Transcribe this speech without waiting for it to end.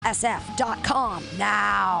KomedyKlubhouse.com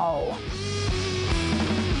now.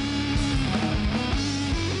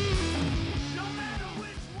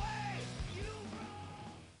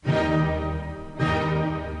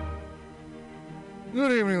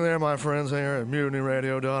 Good evening there, my friends here at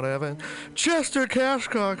MutinyRadio.fm. Chester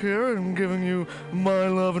Cashcock here, and giving you my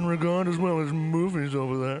love and regard as well as movies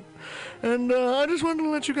over there. And I just wanted to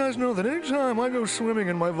let you guys know that anytime I go swimming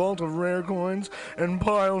in my vault of rare coins and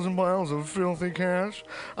piles of filthy cash,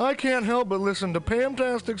 I can't help but listen to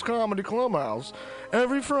Pamtastic's Comedy Clubhouse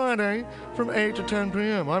every Friday from 8 to 10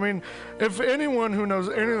 p.m. I mean, if anyone who knows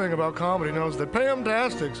anything about comedy knows that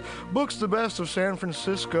Pamtastic's books the best of San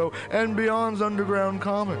Francisco and beyond's underground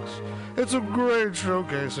comics. It's a great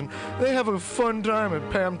showcase, and they have a fun time at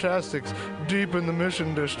Pamtastic's deep in the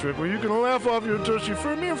Mission District, where you can laugh off your tushy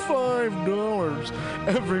for a mere $5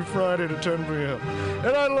 every Friday to 10 p.m.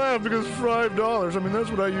 And I laugh because $5, I mean, that's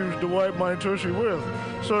what I use to wipe my tushy with.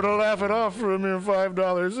 So to laugh it off for a mere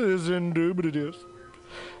 $5 is indubitious.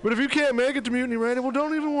 But if you can't make it to Mutiny Radio, well,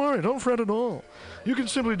 don't even worry. Don't fret at all. You can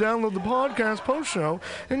simply download the podcast post-show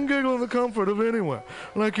and giggle in the comfort of anywhere,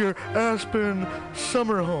 like your Aspen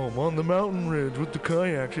summer home on the mountain ridge with the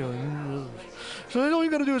kayak. So all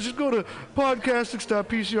you got to do is just go to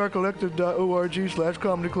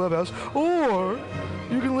podcastics.pcrcollective.org/comedyclubhouse, or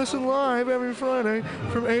you can listen live every Friday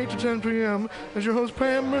from 8 to 10 p.m. as your host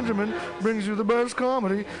Pam Benjamin brings you the best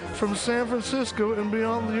comedy from San Francisco and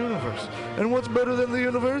beyond the universe. And what's better than the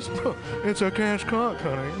universe? It's a cash cock,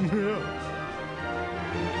 honey. Yeah.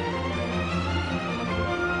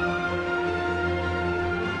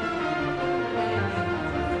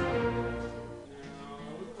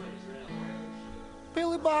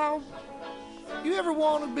 Billy Bob, you ever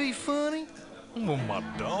want to be funny? Well, my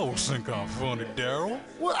dogs think I'm funny, Daryl.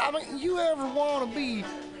 Well, I mean, you ever want to be,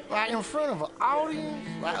 like, in front of an audience?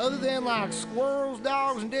 Like, other than, like, squirrels,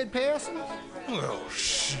 dogs, and dead peasants? Well,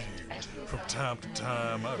 shit. From time to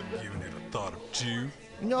time, I've given it a thought or two.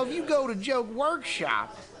 You know, if you go to Joke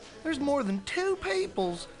Workshop, there's more than 2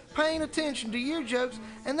 peoples paying attention to your jokes,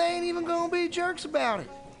 and they ain't even gonna be jerks about it.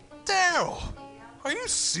 Daryl, are you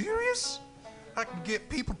serious? I can get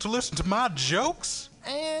people to listen to my jokes?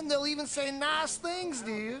 And they'll even say nice things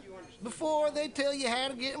to you before they tell you how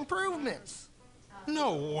to get improvements.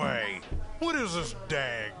 No way. What is this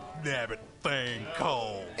dag-nabbit thing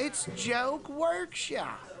called? It's Joke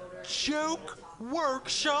Workshop. Joke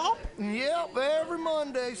Workshop? Yep, every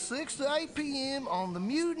Monday, 6 to 8 p.m. on the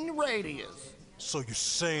Mutiny Radios. So you're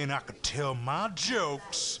saying I could tell my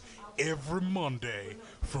jokes every Monday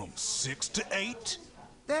from 6 to 8?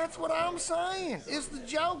 That's what I'm saying. It's the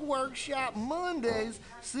Joke Workshop Mondays,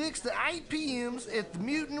 6 to 8 p.m. at the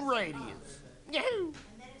Mutiny Radios. Yahoo!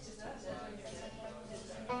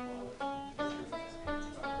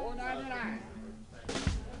 $4.99.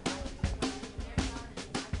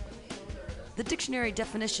 The dictionary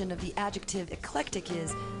definition of the adjective eclectic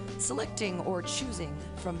is selecting or choosing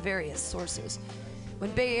from various sources.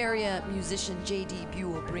 When Bay Area musician J.D.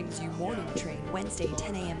 Buell brings you Morning Train Wednesday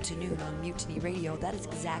 10 a.m. to noon on Mutiny Radio, that is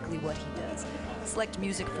exactly what he does. Select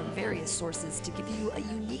music from various sources to give you a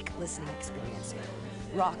unique listening experience.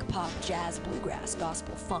 Rock, pop, jazz, bluegrass,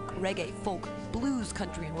 gospel, funk, reggae, folk, blues,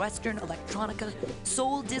 country and western, electronica,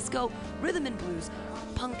 soul, disco, rhythm and blues,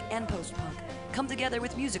 punk and post-punk come together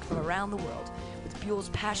with music from around the world with Buell's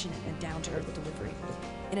passionate and down-to-earth delivery.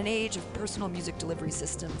 In an age of personal music delivery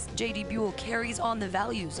systems, J.D. Buell carries on the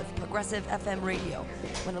values of progressive FM radio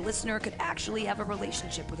when a listener could actually have a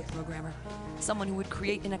relationship with a programmer, someone who would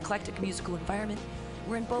create an eclectic musical environment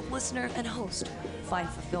wherein both listener and host find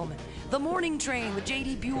fulfillment. The Morning Train with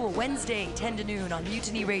J.D. Buell, Wednesday, 10 to noon on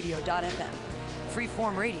MutinyRadio.fm.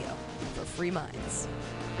 Freeform radio for free minds.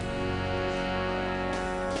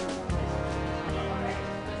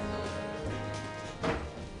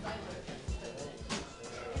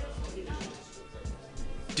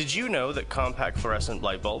 Did you know that compact fluorescent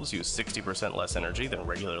light bulbs use 60% less energy than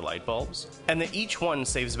regular light bulbs? And that each one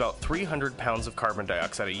saves about 300 pounds of carbon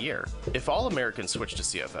dioxide a year? If all Americans switched to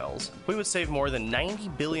CFLs, we would save more than 90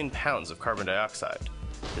 billion pounds of carbon dioxide.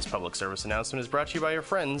 This public service announcement is brought to you by your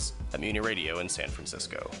friends at Mutiny Radio in San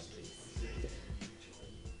Francisco.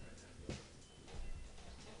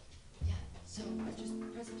 Yeah, so just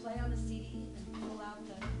press play on the CD and pull out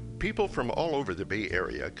the... People from all over the Bay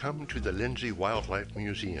Area come to the Lindsay Wildlife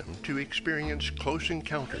Museum to experience close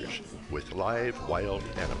encounters with live wild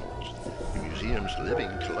animals. The museum's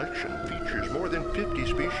living collection features more than 50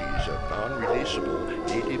 species of non-releasable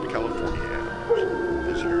native California animals.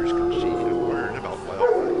 Visitors can see and learn about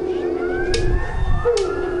wildlife.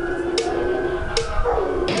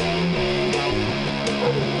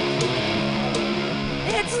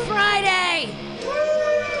 It's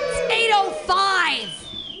 105.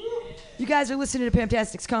 You guys are listening to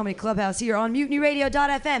Pamtastic's Comedy Clubhouse here on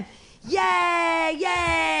MutinyRadio.fm. Yay!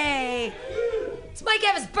 Yay! It's Mike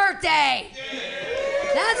Evans' birthday.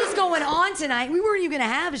 That's what's going on tonight. We weren't even going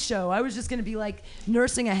to have a show. I was just going to be like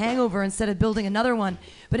nursing a hangover instead of building another one.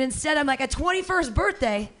 But instead, I'm like, a 21st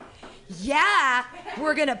birthday. Yeah,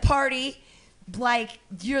 we're going to party. Like,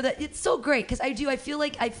 it's so great because I feel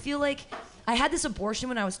like I had this abortion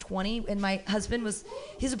when I was 20 and my husband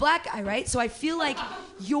he's a black guy, right? So I feel like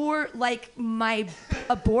you're like my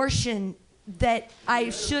abortion that I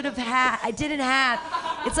should have had, I didn't have.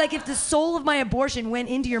 It's like if the soul of my abortion went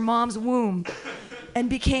into your mom's womb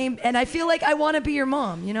and I feel like I want to be your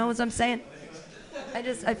mom, you know what I'm saying?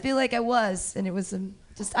 I feel like I was, and it was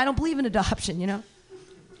I don't believe in adoption, you know?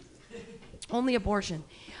 Only abortion.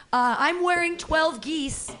 I'm wearing 12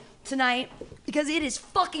 geese tonight because it is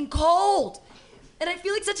fucking cold. And I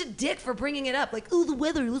feel like such a dick for bringing it up. Like, oh, the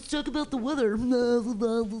weather, let's talk about the weather.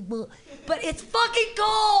 But it's fucking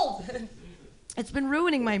cold. It's been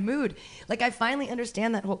ruining my mood. Like, I finally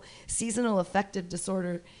understand that whole seasonal affective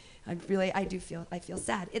disorder. I feel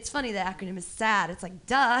sad. It's funny, the acronym is SAD. It's like,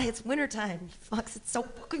 duh, it's wintertime. Fucks, it's so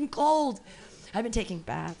fucking cold. I've been taking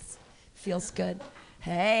baths. Feels good.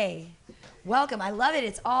 Hey, welcome. I love it.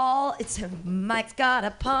 It's Mike's got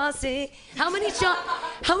a posse. How many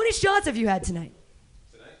shots have you had tonight?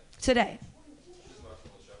 Today.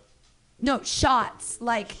 No, shots.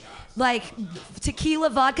 Like tequila,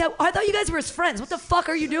 vodka. I thought you guys were his friends. What the fuck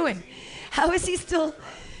are you doing? How is he still?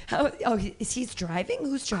 Is he driving?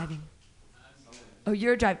 Who's driving? Oh,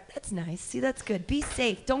 you're driving. That's nice. See, that's good. Be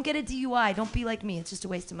safe. Don't get a DUI. Don't be like me. It's just a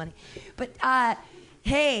waste of money. But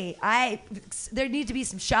hey, there need to be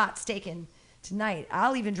some shots taken tonight.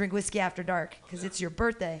 I'll even drink whiskey after dark because it's your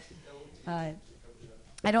birthday. I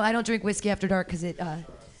don't drink whiskey after dark because it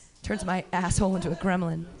turns my asshole into a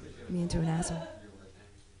gremlin, me into an asshole.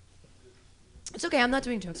 It's okay. I'm not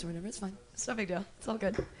doing jokes or whatever. It's fine. It's no big deal. It's all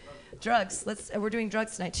good. Drugs. We're doing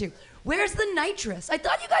drugs tonight too. Where's the nitrous? I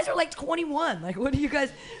thought you guys were like 21. Like, what do you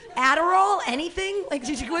guys? Adderall? Anything? Like,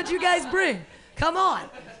 what'd you guys bring? Come on.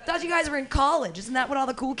 Thought you guys were in college. Isn't that what all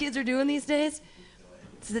the cool kids are doing these days?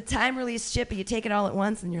 It's the time release shit, but you take it all at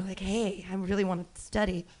once and you're like, hey, I really want to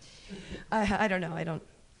study. I don't know. I don't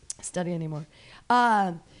study anymore.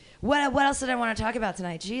 What else did I want to talk about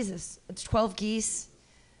tonight? Jesus. It's 12 geese.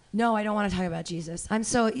 No, I don't want to talk about Jesus.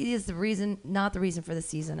 He is the reason, not the reason for the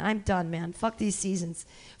season. I'm done, man. Fuck these seasons.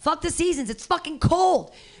 Fuck the seasons. It's fucking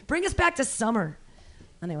cold. Bring us back to summer.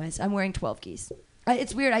 Anyways, I'm wearing 12 geese.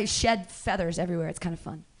 It's weird. I shed feathers everywhere. It's kind of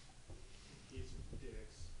fun.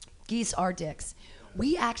 Geese are dicks.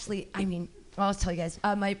 We actually, I'll tell you guys.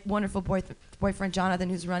 My wonderful boyfriend, Jonathan,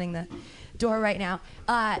 who's running the door right now,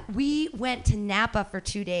 we went to Napa for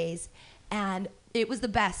 2 days, and it was the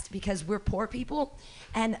best because we're poor people,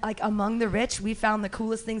 and like among the rich, we found the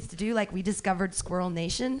coolest things to do. Like we discovered Squirrel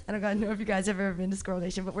Nation. I don't know if you guys have ever been to Squirrel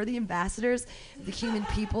Nation, but we're the ambassadors, the human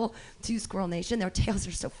people to Squirrel Nation. Their tails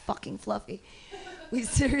are so fucking fluffy. We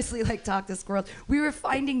seriously like talk to squirrels. We were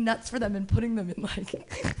finding nuts for them and putting them in like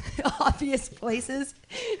obvious places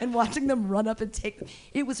and watching them run up and take them.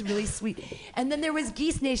 It was really sweet. And then there was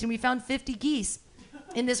Geese Nation. We found 50 geese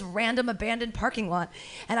in this random abandoned parking lot,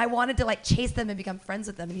 and I wanted to like chase them and become friends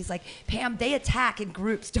with them, and he's like, Pam, they attack in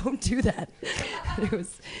groups, don't do that. I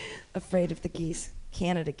was afraid of the geese.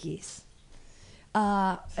 Canada geese.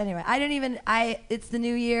 Anyway, it's the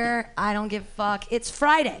new year. I don't give a fuck. It's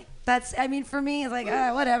Friday. For me, it's like,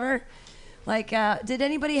 whatever. Like, did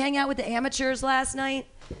anybody hang out with the amateurs last night?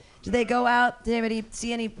 Did they go out? Did anybody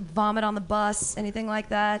see any vomit on the bus? Anything like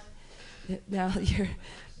that? No,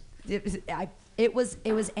 It was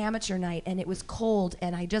amateur night, and it was cold,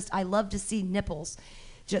 and I love to see nipples,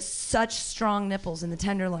 just such strong nipples in the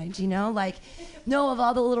tenderloins, you know? Like, no, of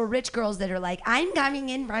all the little rich girls that are like, I'm coming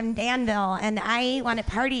in from Danville, and I want to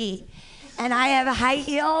party, and I have high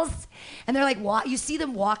heels, and they're like, you see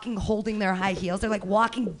them walking, holding their high heels. They're like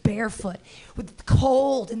walking barefoot with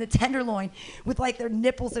cold in the tenderloin, with like their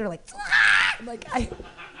nipples that are like,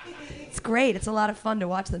 it's great. It's a lot of fun to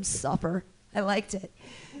watch them suffer. I liked it.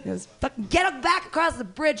 It was fucking get back across the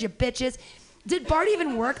bridge, you bitches. Did Bart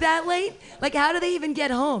even work that late? Like, how do they even get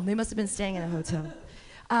home? They must have been staying in a hotel.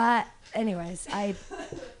 Anyways,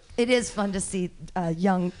 it is fun to see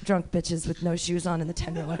young drunk bitches with no shoes on in the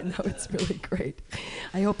tenderloin, though. It's really great.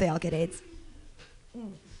 I hope they all get AIDS.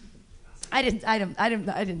 I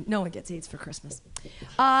didn't. No one gets AIDS for Christmas.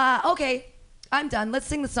 Okay. I'm done. Let's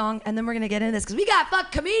sing the song, and then we're going to get into this, because we got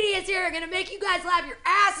comedians here who are going to make you guys laugh your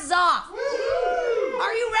asses off. Woo-hoo!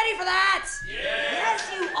 Are you ready for that? Yeah. Yes,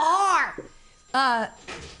 you are.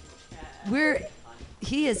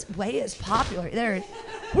 he is way as popular.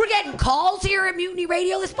 We're getting calls here at Mutiny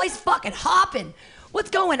Radio. This place is fucking hopping. What's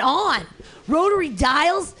going on? Rotary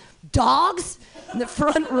dials, dogs in the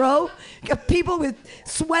front row. Got people with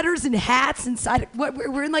sweaters and hats inside.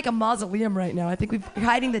 We're in like a mausoleum right now. I think we're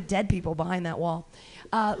hiding the dead people behind that wall.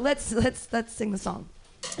 Let's sing the song.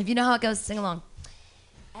 If you know how it goes, sing along.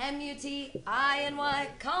 MUTINY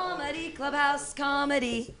Comedy Clubhouse,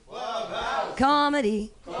 comedy Clubhouse,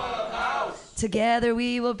 comedy Clubhouse. Together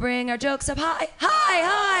we will bring our jokes up high, high,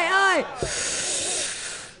 high, high.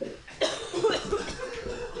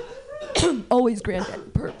 Always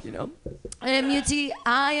granddad perp, you know. MUTINY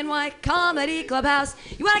Comedy Clubhouse.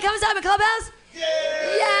 You want to come inside my clubhouse? Yay!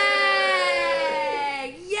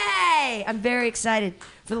 Yay! I'm very excited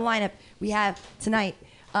for the lineup we have tonight.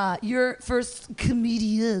 Your first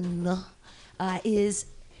comedian is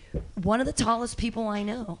one of the tallest people I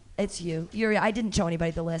know. It's you. I didn't show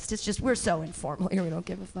anybody the list. It's just we're so informal here. We don't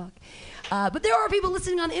give a fuck. But there are people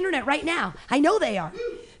listening on the internet right now. I know they are,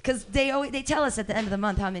 because they tell us at the end of the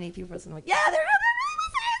month how many people are listening. Like, yeah, they're really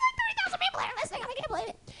listening. 30,000 people are listening. I can't believe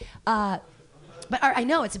it. But I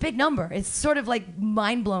know it's a big number. It's sort of like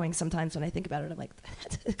mind blowing sometimes when I think about it. I'm like,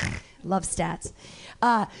 love stats.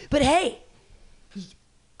 But hey.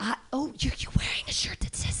 You're wearing a shirt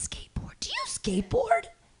that says skateboard. Do you skateboard?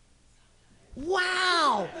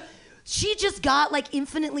 Wow. She just got like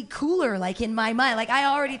infinitely cooler, like in my mind. Like I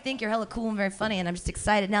already think you're hella cool and very funny, and I'm just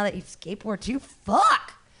excited now that you skateboard too.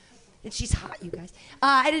 Fuck. And she's hot, you guys.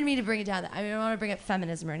 I didn't mean to bring it down. I don't want to bring up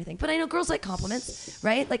feminism or anything, but I know girls like compliments,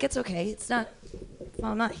 right? Like it's okay. It's not.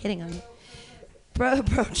 Well, I'm not hitting on you.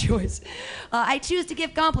 Pro-choice. I choose to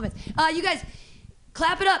give compliments. You guys.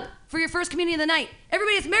 Clap it up for your first comedian of the night.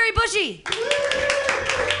 Everybody, it's Mary Bushy.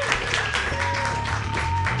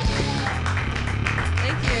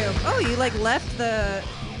 Thank you. Oh, you like left the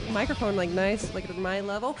microphone like nice, like at my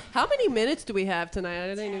level. How many minutes do we have tonight? I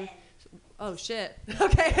didn't even. Oh shit.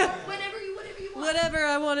 Okay. Whatever you want. Whatever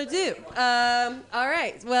I want to do. All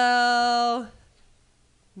right. Well,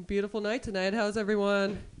 beautiful night tonight. How's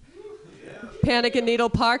everyone? Panic in Needle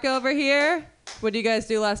Park over here. What did you guys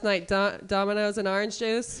do last night? Dominoes and orange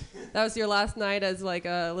juice? That was your last night as like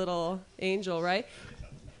a little angel, right?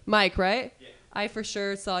 Mike, right? Yeah. I for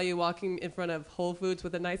sure saw you walking in front of Whole Foods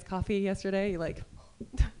with a nice coffee yesterday. You like,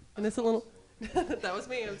 and it's a little, that was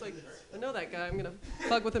me. I was like, I know that guy. I'm going to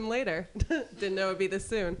fuck with him later. Didn't know it would be this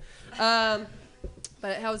soon. But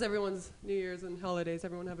how's everyone's New Year's and holidays?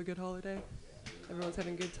 Everyone have a good holiday? Everyone's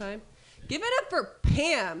having a good time? Give it up for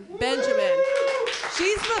Pam Benjamin.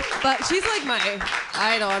 She's like my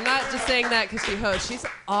idol. I'm not just saying that because she hosts. She's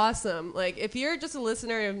awesome. Like if you're just a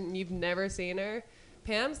listener and you've never seen her,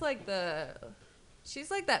 Pam's like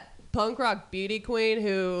she's like that punk rock beauty queen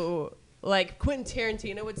who like Quentin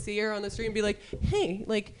Tarantino would see her on the street and be like, hey,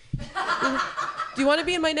 like, do you want to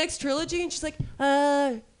be in my next trilogy? And she's like,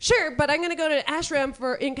 sure, but I'm going to go to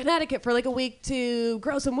Ashram in Connecticut for like a week to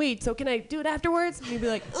grow some weed. So can I do it afterwards? And you'd be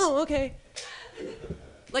like, oh, okay.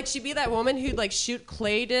 Like she'd be that woman who'd like shoot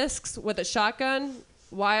clay discs with a shotgun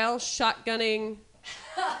while shotgunning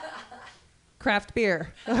craft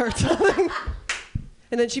beer or something.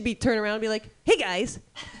 And then she'd turn around and be like, hey guys,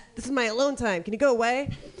 this is my alone time. Can you go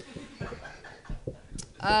away?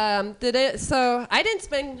 So I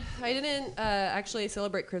didn't actually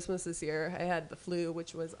celebrate Christmas this year. I had the flu,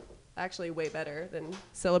 which was actually way better than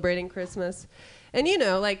celebrating Christmas. And you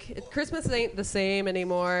know, like Christmas ain't the same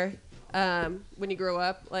anymore when you grow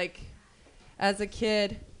up. Like as a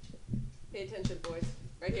kid, pay attention, boys,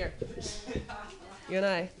 right here. You and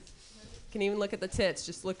I can even look at the tits.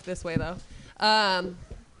 Just look this way though.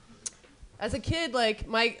 As a kid, like,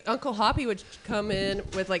 my Uncle Hoppy would come in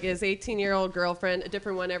with, like, his 18-year-old girlfriend, a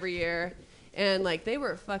different one every year. And, like, they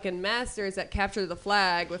were fucking masters at capture the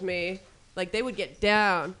flag with me. Like, they would get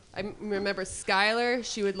down. I remember Skylar,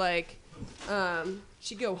 she would, like,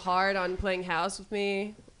 she'd go hard on playing house with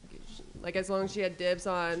me. Like, as long as she had dibs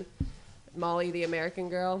on Molly, the American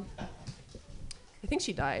girl. I think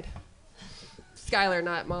she died. Skylar,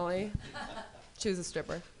 not Molly. She was a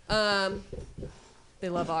stripper. They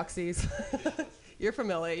love oxys. You're from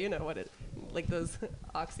LA, you know what like those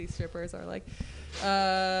oxy strippers are like.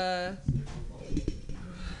 Yeah,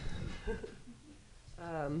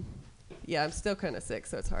 I'm still kind of sick,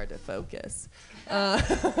 so it's hard to focus.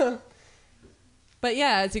 But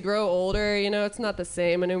yeah, as you grow older, you know, it's not the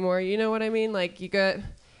same anymore. You know what I mean? Like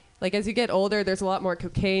as you get older, there's a lot more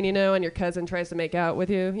cocaine, you know, and your cousin tries to make out with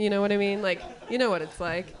you. You know what I mean? Like, you know what it's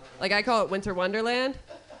like. Like, I call it Winter Wonderland.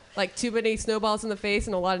 Like too many snowballs in the face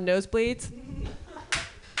and a lot of nosebleeds.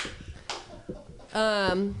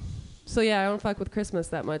 So yeah, I don't fuck with Christmas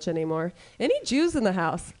that much anymore. Any Jews in the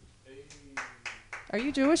house? Are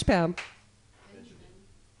you Jewish, Pam?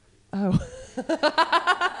 Oh.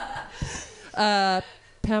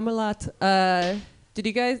 Pamela, did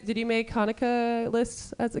you make Hanukkah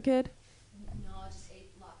lists as a kid? No, I just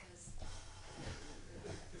ate latkes.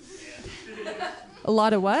 A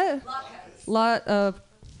lot of what? Latkes. Lot of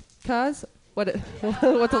kas? What's a,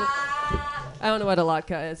 I don't know what a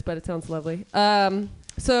latke is, but it sounds lovely.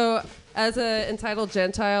 So as an entitled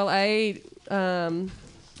Gentile, I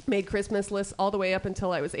made Christmas lists all the way up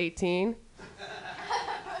until I was 18.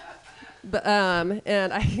 But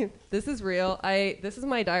and this is real. This is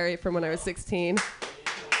my diary from when I was 16.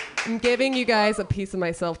 I'm giving you guys a piece of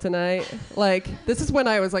myself tonight. Like, this is when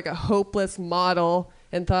I was like a hopeless model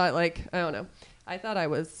and thought, like, I don't know. I thought I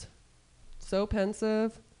was so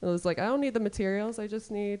pensive. I was like, I don't need the materials. I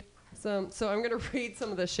just need some. So I'm going to read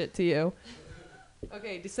some of this shit to you.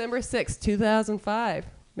 Okay, December 6th, 2005.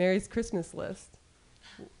 Mary's Christmas list.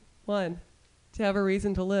 1, to have a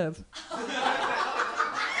reason to live.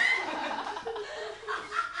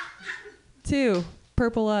 2,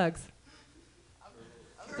 purple Uggs.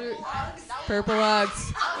 3, purple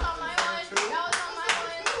Uggs.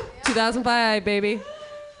 2005, baby.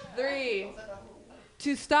 3,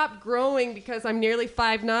 to stop growing because I'm nearly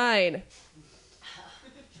 5'9".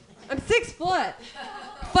 I'm 6 foot.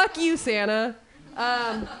 Fuck you, Santa.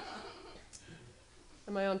 Am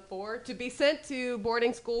I on 4? To be sent to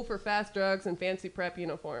boarding school for fast drugs and fancy prep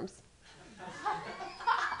uniforms.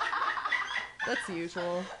 That's the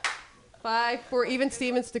usual. 5, for Even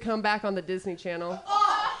Stevens to come back on the Disney Channel.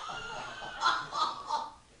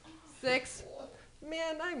 6,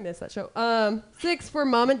 man, I miss that show. 6, for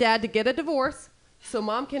Mom and Dad to get a divorce so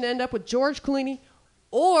Mom can end up with George Clooney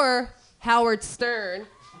or Howard Stern.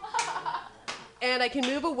 And I can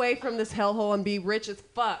move away from this hellhole and be rich as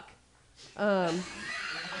fuck.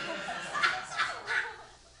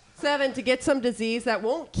 7, to get some disease that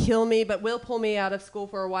won't kill me but will pull me out of school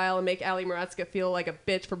for a while and make Ali Maratska feel like a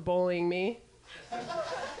bitch for bullying me.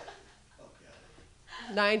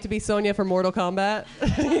 9, to be Sonya for Mortal Kombat.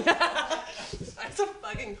 That's a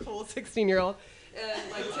fucking cool 16-year-old.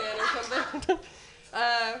 And like 10 or something.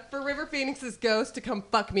 For River Phoenix's ghost to come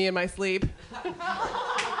fuck me in my sleep.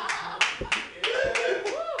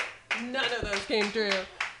 None of those came true.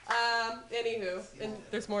 Anywho, and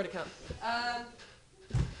there's more to come.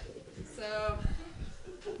 So,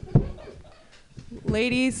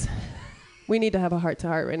 ladies, we need to have a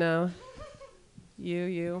heart-to-heart right now.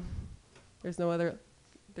 You. There's no other.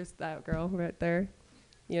 There's that girl right there.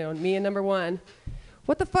 You know, me and number 1.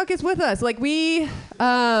 What the fuck is with us? Like you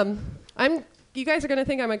guys are gonna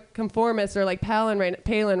think I'm a conformist or like Palin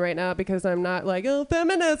right now because I'm not like, oh,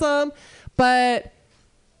 feminism. But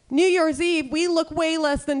New Year's Eve, we look way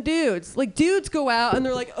less than dudes. Like, dudes go out and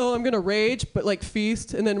they're like, oh, I'm gonna rage, but like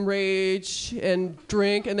feast and then rage and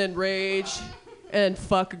drink and then rage and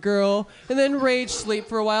fuck a girl and then rage sleep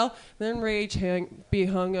for a while, then rage be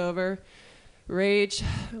hungover, rage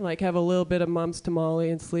like have a little bit of Mom's tamale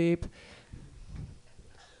and sleep.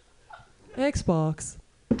 Xbox.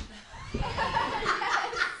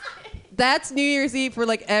 That's New Year's Eve for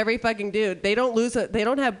like every fucking dude. They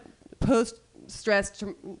don't have post-stress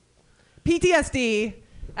PTSD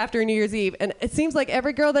after New Year's Eve. And it seems like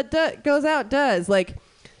every girl that goes out does. Like,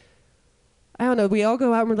 I don't know, we all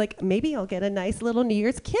go out and we're like, maybe I'll get a nice little New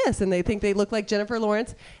Year's kiss. And they think they look like Jennifer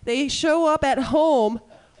Lawrence. They show up at home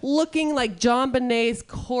looking like John Bonet's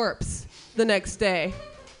corpse the next day.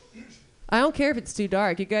 I don't care if it's too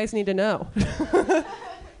dark. You guys need to know.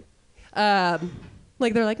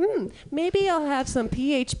 Like, they're like, maybe I'll have some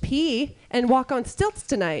PHP and walk on stilts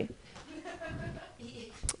tonight.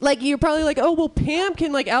 Like, you're probably like, oh, well, Pam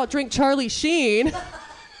can, like, outdrink Charlie Sheen.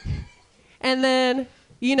 And then,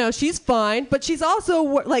 you know, she's fine. But she's also,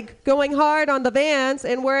 like, going hard on the Vans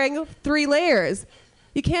and wearing 3 layers.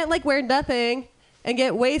 You can't, like, wear nothing and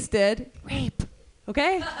get wasted. Rape.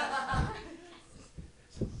 Okay?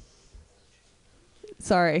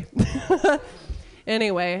 Sorry.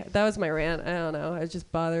 Anyway, that was my rant. I don't know. It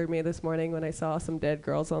just bothered me this morning when I saw some dead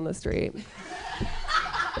girls on the street.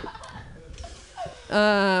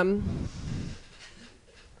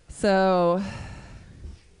 So,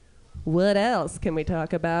 what else can we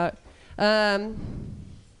talk about? My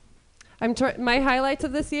highlights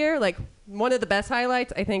of this year, like one of the best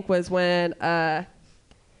highlights, I think, was when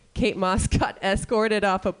Kate Moss got escorted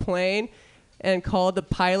off a plane and called the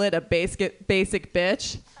pilot a basic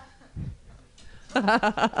bitch.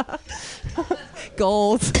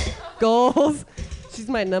 Goals. She's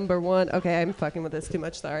my number 1. Okay, I'm fucking with this too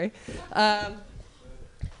much, sorry.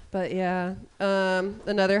 But yeah,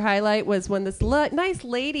 another highlight was when this nice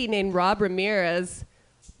lady named Rob Ramirez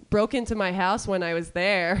broke into my house when I was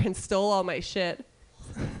there and stole all my shit.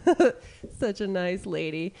 Such a nice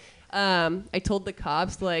lady. I told the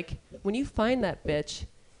cops, like, when you find that bitch,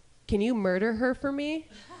 can you murder her for me?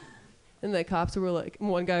 And the cops were like,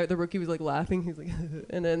 one guy, the rookie was like laughing. He's like,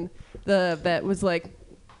 and then the vet was like,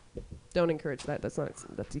 don't encourage that.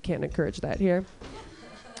 You can't encourage that here.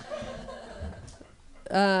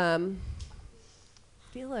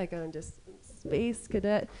 Feel like I'm just space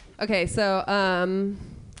cadet. Okay, so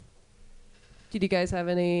did you guys have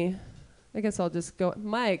any? I guess I'll just go.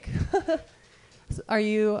 Mike, are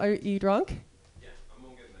you drunk? Yeah, I'm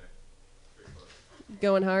gonna get there. Pretty close.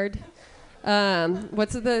 Going hard.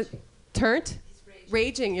 What's the turnt?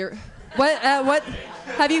 Raging. You're what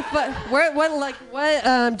have you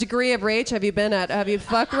what degree of rage have you been at? Have you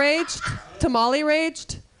fuck raged? Tamale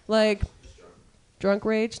raged? Like drunk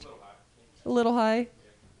raged? A little high.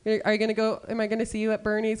 Are you gonna go? Am I gonna see you at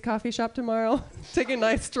Bernie's coffee shop tomorrow? Take a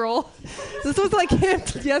nice stroll. This was like him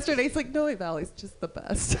yesterday. He's like, Noe Valley's just the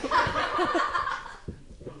best.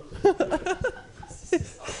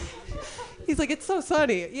 He's like, it's so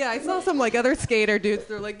sunny. Yeah, I saw some like other skater dudes.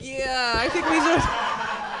 They're like, yeah, I think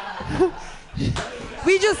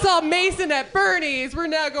we just saw Mason at Bernie's. We're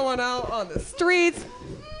now going out on the streets.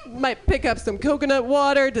 Might pick up some coconut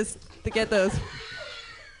water just to get those.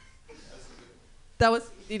 That was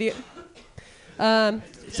idiot. So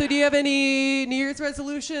do you have any New Year's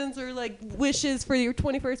resolutions or like wishes for your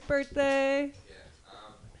 21st birthday? Yeah,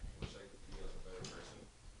 wish I could be like a better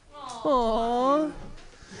person. Aww.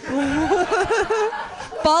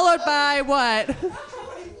 Followed by what?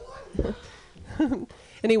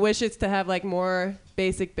 Any wishes to have like more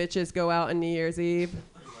basic bitches go out on New Year's Eve?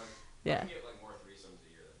 Yeah. If I get like more threesomes a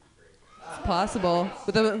year, that'd be great. It's possible.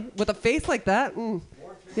 With a face like that?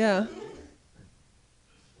 Yeah.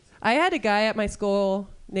 I had a guy at my school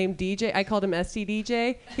named DJ. I called him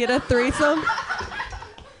STDJ. He had a threesome.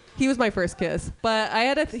 He was my first kiss. But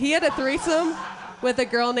he had a threesome with a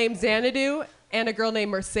girl named Xanadu and a girl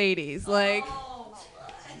named Mercedes. Like,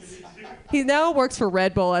 he now works for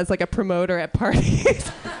Red Bull as like a promoter at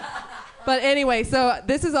parties. But anyway, so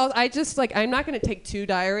this is all. I'm not going to take 2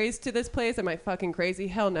 diaries to this place. Am I fucking crazy?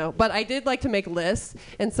 Hell no. But I did like to make lists.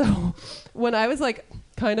 And so when I was like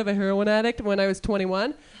kind of a heroin addict when I was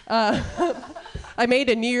 21, I made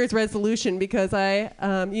a New Year's resolution because I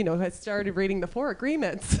had started reading the 4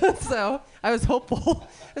 agreements. So I was hopeful.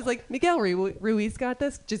 I was like, Miguel Ruiz got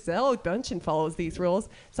this. Giselle Bündchen follows these rules.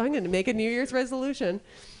 So I'm going to make a New Year's resolution.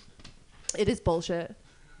 It is bullshit.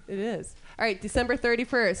 It is. All right, December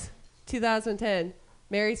 31st, 2010.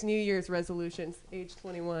 Mary's New Year's resolutions, age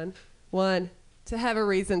 21. 1, to have a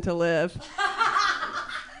reason to live.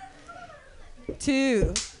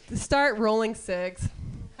 2, to start rolling cigs.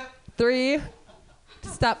 3, to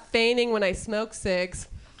stop feigning when I smoke cigs.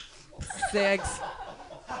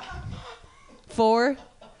 4,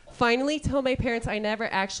 finally tell my parents I never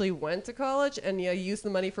actually went to college and use the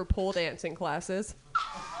money for pole dancing classes.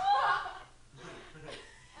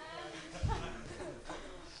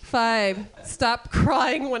 5, stop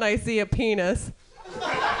crying when I see a penis.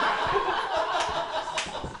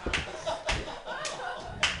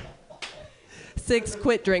 6,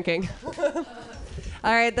 quit drinking.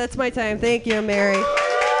 All right, that's my time. Thank you, Mary.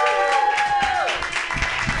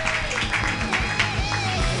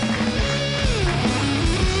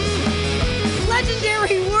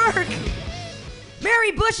 Legendary work!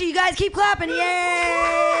 Mary Bushy, you guys keep clapping.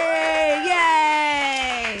 Yay!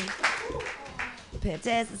 Yay!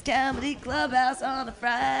 Fantastic Comedy Clubhouse on a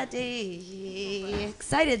Friday.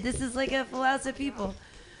 Excited. This is like a full house of people.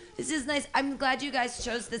 This is nice. I'm glad you guys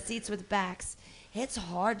chose the seats with backs. It's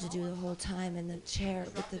hard to do the whole time in the chair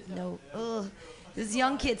with the note. Ugh. These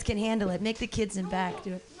young kids can handle it. Make the kids in back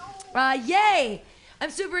do it. Yay!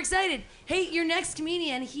 I'm super excited. Hey, your next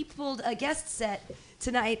comedian, he pulled a guest set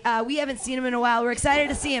tonight. We haven't seen him in a while. We're excited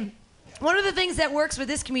to see him. One of the things that works with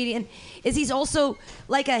this comedian is he's also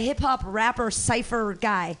like a hip-hop rapper cypher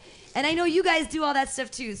guy. And I know you guys do all that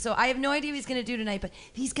stuff too, so I have no idea what he's gonna do tonight, but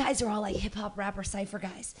these guys are all like hip-hop rapper cypher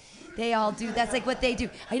guys. They all do, that's like what they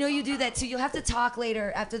do. I know you do that too. You'll have to talk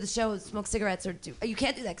later after the show, smoke cigarettes or do, you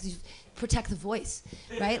can't do that because you protect the voice,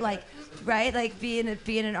 right? Like being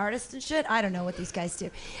an artist and shit. I don't know what these guys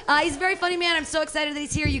do. He's a very funny man. I'm so excited that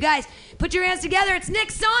he's here. You guys, put your hands together. It's Nick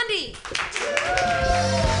Sondy.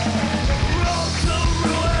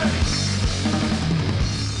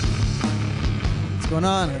 What's going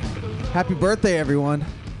on? Happy birthday, everyone.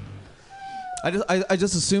 I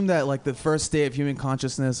just assumed that like the first day of human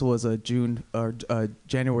consciousness was January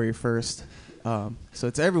 1st. So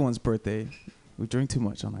it's everyone's birthday. We drink too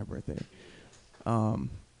much on our birthday.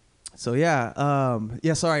 So yeah,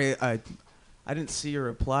 sorry, I didn't see your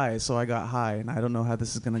reply, so I got high, and I don't know how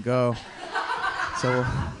this is gonna go. So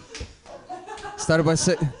started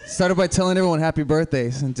by telling everyone happy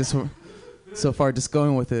birthdays, and just so far just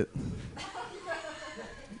going with it.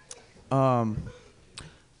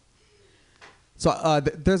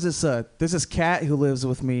 There's this cat who lives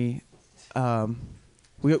with me.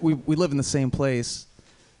 We live in the same place,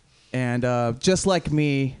 and just like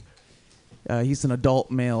me, he's an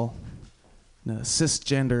adult male,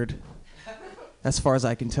 cisgendered, as far as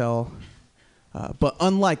I can tell. But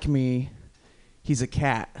unlike me, he's a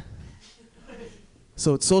cat.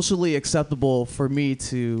 So it's socially acceptable for me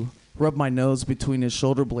to rub my nose between his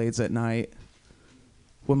shoulder blades at night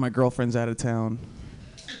when my girlfriend's out of town.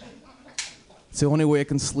 It's the only way I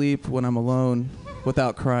can sleep when I'm alone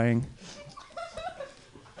without crying.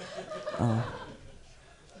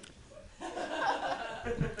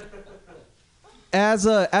 As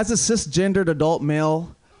a cisgendered adult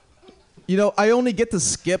male, I only get to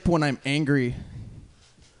skip when I'm angry.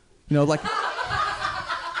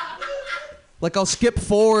 Like I'll skip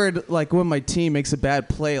forward like when my team makes a bad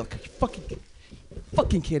play. Like, are you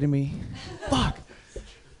fucking kidding me? Fuck.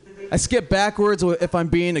 I skip backwards if I'm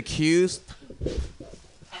being accused.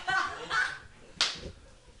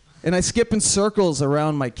 And I skip in circles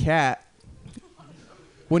around my cat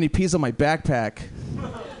when he pees on my backpack.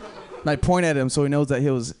 And I point at him so he knows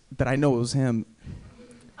that I know it was him.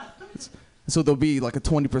 So there'll be like a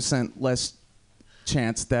 20% less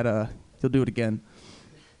chance that he'll do it again.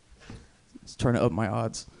 Just trying to up my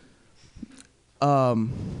odds. I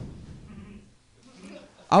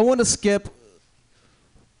want to skip.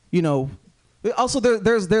 Also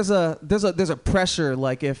there's a pressure,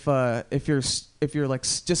 like if you're like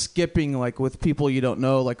just skipping like with people you don't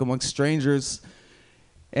know, like amongst strangers,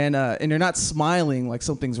 and you're not smiling, like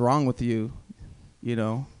something's wrong with you,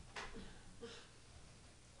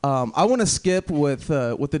 I want to skip with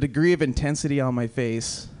a degree of intensity on my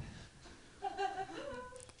face,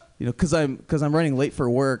 because I'm running late for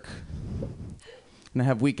work, and I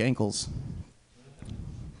have weak ankles.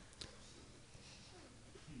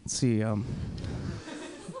 Let's see.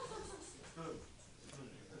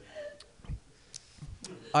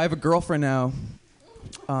 I have a girlfriend now,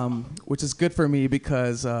 which is good for me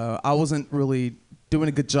because I wasn't really doing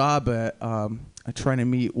a good job at trying to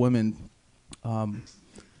meet women. I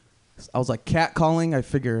was like catcalling. I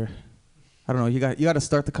figure, I don't know. You got to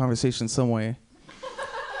start the conversation some way.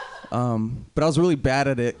 But I was really bad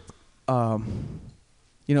at it.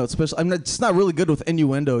 Especially I'm just not really good with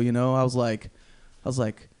innuendo. I was like,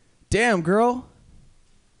 damn girl.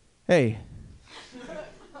 Hey.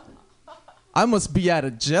 I must be out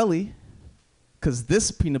of jelly, 'cause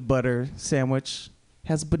this peanut butter sandwich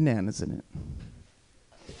has bananas in it.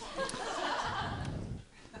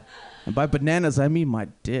 And by bananas, I mean my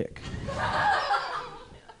dick.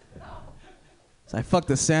 So I fucked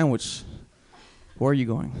the sandwich. Where are you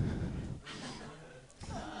going?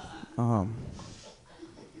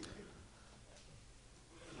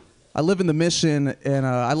 I live in the Mission, and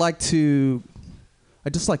I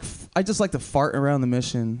just like to fart around the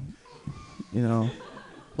Mission.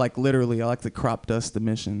 Like literally, I like to crop dust the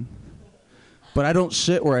Mission. But I don't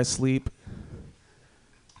shit where I sleep.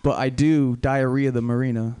 But I do diarrhea the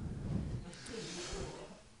marina.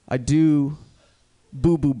 I do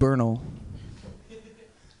boo-boo Bernal.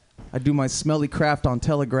 I do my smelly craft on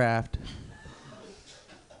Telegraphed.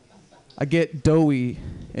 I get doughy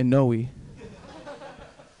and Noe.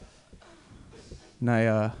 And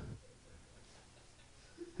I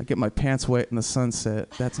get my pants wet in the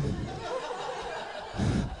sunset.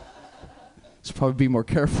 Should probably be more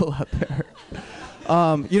careful out there.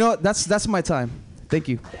 You know what? That's my time. Thank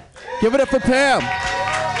you. Give it up for Pam.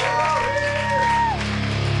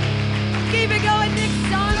 Keep it going, Nick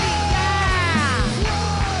Zombie. Yeah.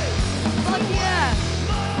 Fuck yeah.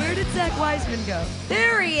 Where did Zach Wiseman go?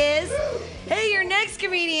 There he is. Hey, your next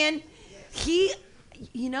comedian.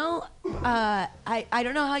 I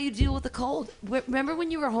don't know how you deal with the cold. Remember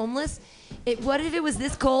when you were homeless? What if it was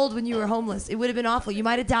this cold when you were homeless? It would have been awful. You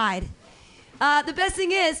might have died. The best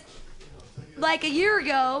thing is, like a year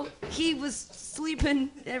ago, he was sleeping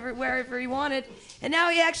wherever he wanted, and now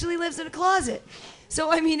he actually lives in a closet. So,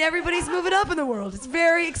 everybody's moving up in the world. It's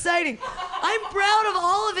very exciting. I'm proud of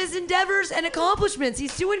all of his endeavors and accomplishments.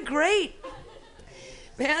 He's doing great.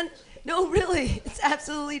 Man, no, really, it's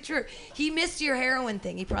absolutely true. He missed your heroin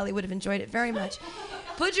thing. He probably would have enjoyed it very much.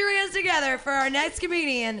 Put your hands together for our next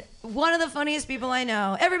comedian, one of the funniest people I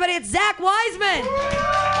know. Everybody, it's Zach Wiseman.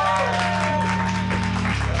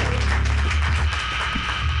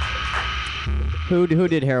 Who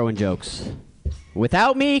did heroin jokes?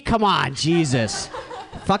 Without me? Come on, Jesus.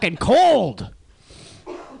 Fucking cold.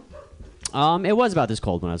 It was about this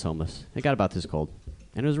cold when I was homeless. It got about this cold.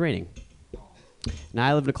 And it was raining. Now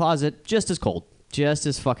I live in a closet, just as cold. Just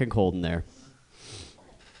as fucking cold in there.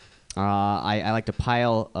 I like to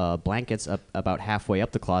pile blankets up about halfway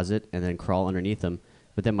up the closet and then crawl underneath them.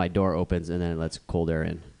 But then my door opens and then it lets cold air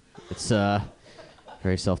in. It's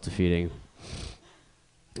very self-defeating.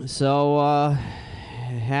 So,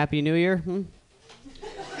 Happy New Year.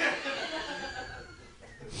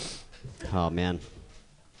 Oh, man.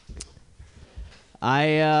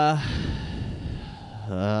 I'm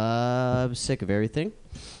sick of everything.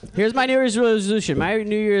 Here's my New Year's resolution. My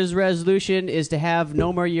New Year's resolution is to have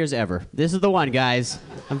no more years ever. This is the one, guys.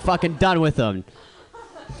 I'm fucking done with them.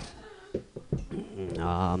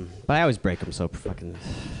 But I always break them, so fucking...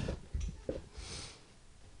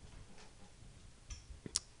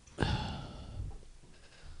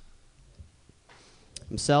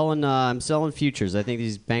 I'm selling futures. I think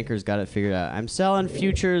these bankers got it figured out. I'm selling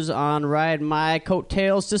futures on riding my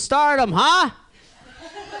coattails to stardom, huh?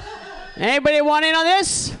 Anybody want in on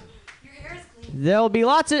this? Your hair is clean. There'll be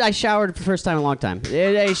lots of... I showered for the first time in a long time.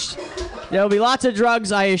 There'll be lots of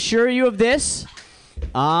drugs, I assure you of this.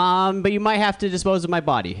 But you might have to dispose of my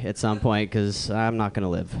body at some point, because I'm not going to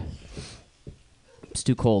live. It's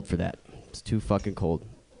too cold for that. It's too fucking cold.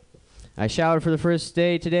 I showered for the first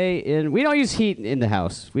day today, and we don't use heat in the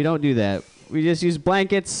house. We don't do that. We just use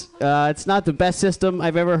blankets. It's not the best system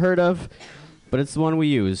I've ever heard of, but it's the one we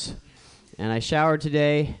use. And I showered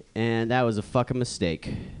today, and that was a fucking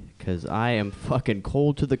mistake, because I am fucking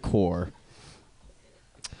cold to the core.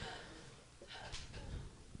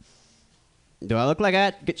 Do I look like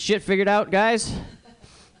I get shit figured out, guys?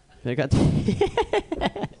 I got...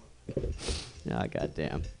 Oh,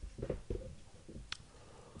 goddamn.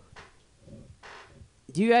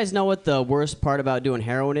 Do you guys know what the worst part about doing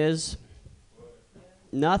heroin is?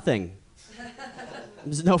 Nothing.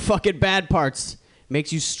 There's no fucking bad parts.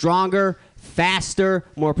 Makes you stronger, faster,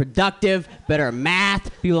 more productive, better at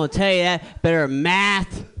math. People don't tell you that. Better at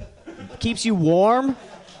math. Keeps you warm.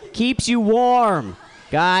 Keeps you warm.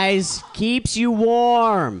 Guys, keeps you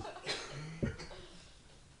warm.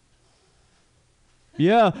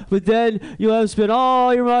 Yeah, but then you'll have to spend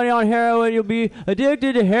all your money on heroin. You'll be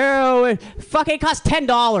addicted to heroin. Fucking costs $10.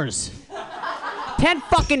 $10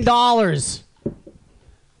 fucking dollars.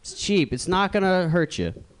 It's cheap. It's not gonna hurt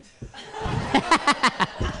you.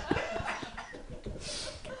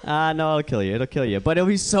 No, it'll kill you. It'll kill you. But it'll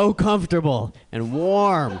be so comfortable and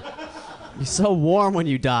warm. It'll be so warm when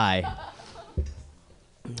you die.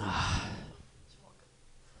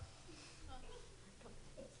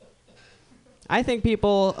 I think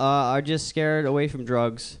people are just scared away from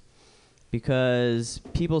drugs because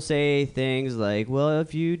people say things like, well,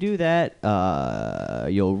 if you do that,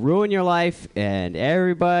 you'll ruin your life and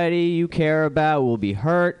everybody you care about will be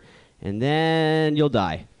hurt and then you'll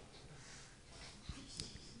die.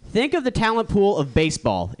 Think of the talent pool of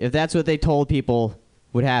baseball, if that's what they told people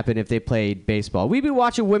would happen if they played baseball. We'd be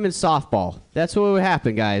watching women's softball. That's what would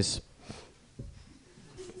happen, guys.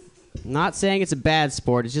 I'm not saying it's a bad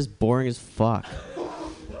sport. It's just boring as fuck.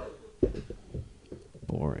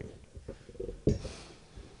 Boring.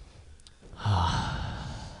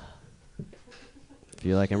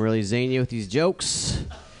 Feel like I'm really zany with these jokes.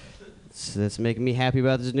 So that's making me happy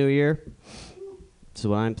about this new year. So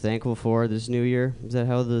what I'm thankful for this new year. Is that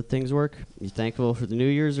how the things work? You thankful for the New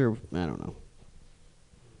Year's or I don't know.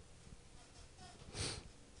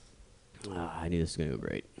 I knew this was going to go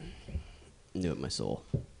great. I knew it in my soul.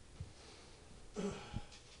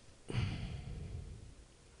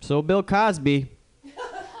 So Bill Cosby,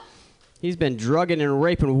 he's been drugging and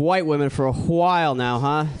raping white women for a while now,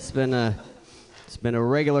 huh? It's been a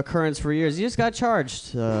regular occurrence for years. He just got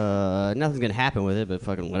charged. Nothing's gonna happen with it, but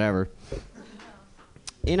fucking whatever.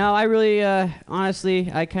 You know, I really,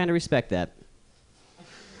 honestly, I kind of respect that.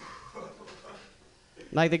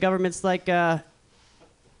 Like the government's like,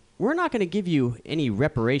 we're not gonna give you any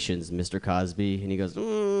reparations, Mr. Cosby, and he goes,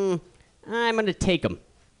 I'm gonna take them.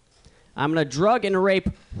 I'm going to drug and rape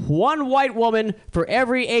one white woman for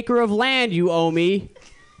every acre of land you owe me,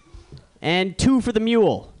 and 2 for the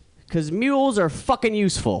mule, because mules are fucking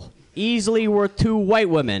useful. Easily worth 2 white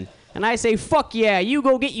women. And I say, fuck yeah, you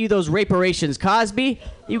go get you those reparations, Cosby.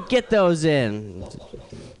 You get those in.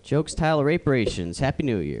 Joke style reparations. Happy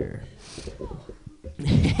New Year.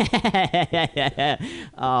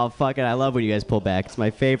 Oh, fuck it. I love when you guys pull back. It's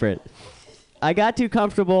my favorite. I got too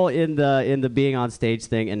comfortable in the being on stage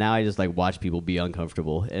thing, and now I just like watch people be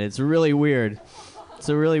uncomfortable, and it's really weird. It's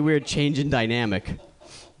a really weird change in dynamic.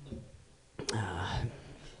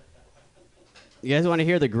 You guys want to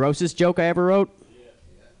hear the grossest joke I ever wrote?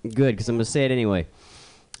 Good, because I'm going to say it anyway.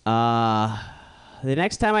 The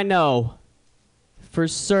next time I know, for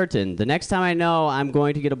certain, the next time I know I'm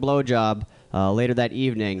going to get a blowjob later that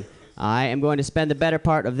evening, I am going to spend the better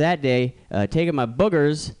part of that day taking my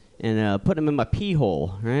boogers and putting them in my pee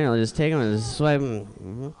hole. Right? I'll just take them and swipe them.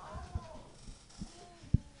 Mm-hmm.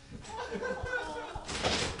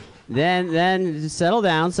 Then settle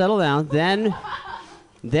down.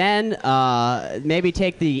 Then maybe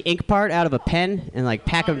take the ink part out of a pen and like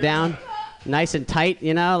pack them down nice and tight,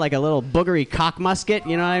 you know, like a little boogery cock musket,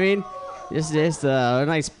 you know what I mean? Just a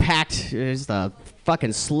nice packed, just a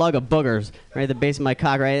fucking slug of boogers right at the base of my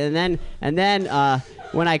cock, right? And then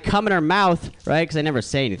when I come in her mouth, right, because I never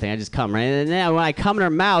say anything, I just come, right? And then when I come in her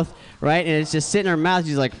mouth, right, and it's just sitting in her mouth,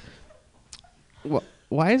 she's like,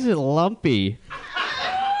 why is it lumpy?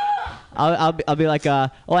 I'll be like,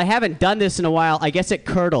 well, I haven't done this in a while. I guess it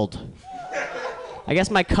curdled. I guess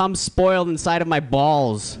my cum spoiled inside of my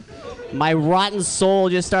balls. My rotten soul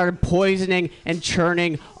just started poisoning and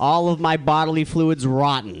churning all of my bodily fluids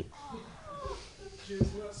rotten.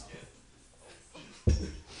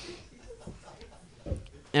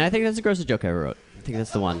 And I think that's the grossest joke I ever wrote. I think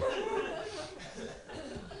that's the one.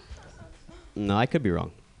 No, I could be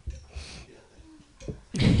wrong.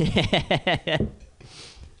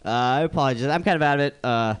 I apologize. I'm kind of out of it.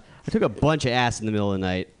 I took a bunch of ass in the middle of the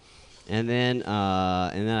night, and then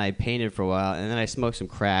I painted for a while, and then I smoked some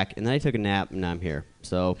crack, and then I took a nap, and now I'm here.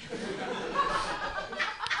 So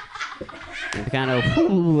I'm kind of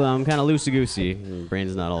loosey-goosey. My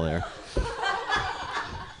brain's not all there.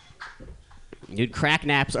 Dude, crack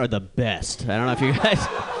naps are the best. I don't know if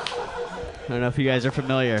you guys are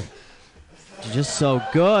familiar. They're just so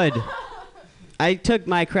good. I took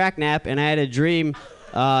my crack nap, and I had a dream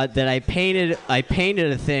that I painted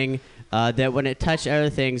a thing that when it touched other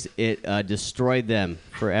things, it destroyed them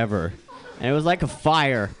forever. And it was like a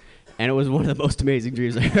fire, and it was one of the most amazing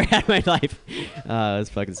dreams I ever had in my life. It was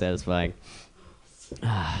fucking satisfying.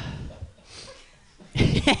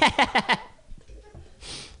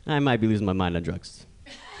 I might be losing my mind on drugs.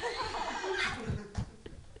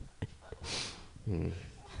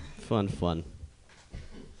 Fun.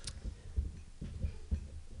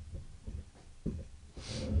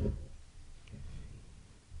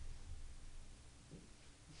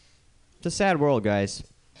 It's a sad world, guys.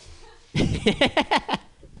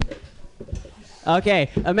 Okay,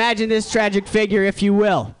 imagine this tragic figure, if you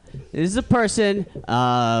will. This is a person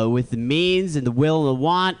with the means and the will and the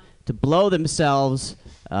want to blow themselves,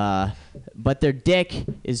 but their dick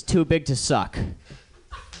is too big to suck.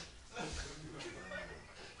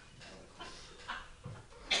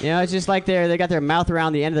 You know, it's just like they got their mouth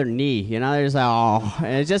around the end of their knee. You know, they're just like, oh,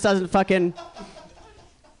 and it just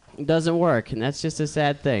doesn't work, and that's just a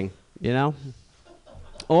sad thing. You know?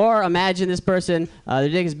 Or imagine this person, their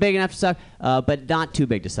dick is big enough to suck, but not too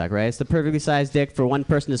big to suck, right? It's the perfectly sized dick for one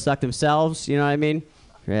person to suck themselves, you know what I mean?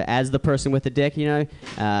 As the person with the dick, you know?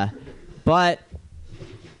 But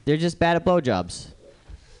they're just bad at blowjobs.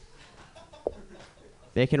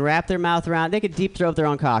 They can wrap their mouth around, they can deep throat their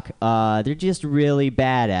own cock. They're just really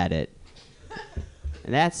bad at it.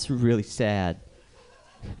 And that's really sad.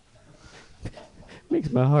 Makes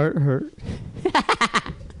my heart hurt.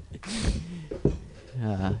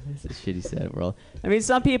 It's a shitty sad world. I mean,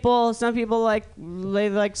 some people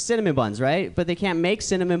like cinnamon buns, right? But they can't make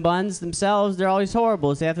cinnamon buns themselves. They're always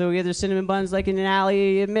horrible. So they have to go get their cinnamon buns like in an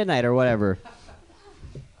alley at midnight or whatever.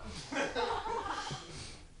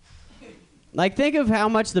 Like, think of how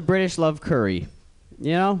much the British love curry.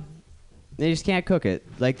 You know? They just can't cook it.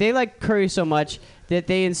 Like, they like curry so much that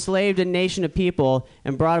they enslaved a nation of people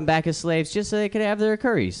and brought them back as slaves just so they could have their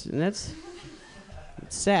curries. And that's...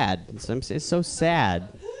 It's sad. It's so sad.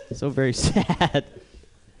 So very sad.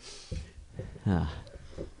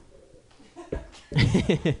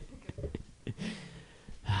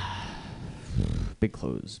 Big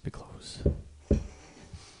clothes.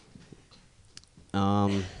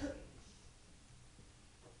 I'm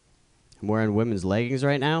wearing women's leggings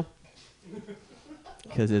right now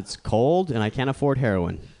because it's cold and I can't afford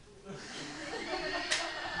heroin.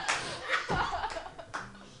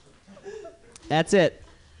 That's it.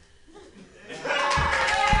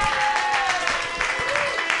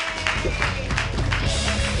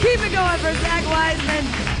 Keep it going for Zach Wiseman.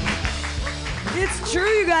 It's true,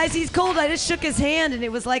 you guys. He's cold. I just shook his hand, and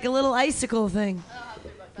it was like a little icicle thing.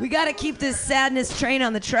 We got to keep this sadness train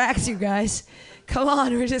on the tracks, you guys. Come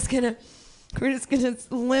on, we're just gonna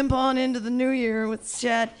limp on into the new year with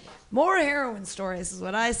Chad. More heroin stories is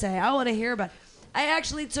what I say. I want to hear about. I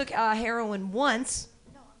actually took heroin once.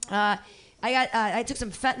 I took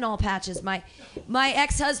some fentanyl patches. My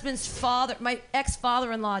ex-husband's father, my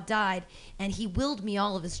ex-father-in-law died, and he willed me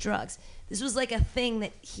all of his drugs. This was like a thing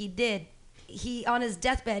that he did. He, on his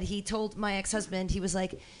deathbed, he told my ex-husband, he was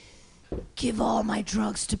like, give all my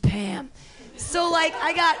drugs to Pam. So, like,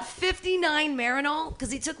 I got 59 Marinol,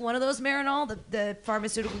 because he took one of those Marinol, the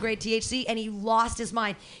pharmaceutical grade THC, and he lost his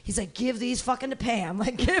mind. He's like, give these fucking to Pam.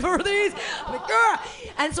 Like, give her these. I'm like, grr.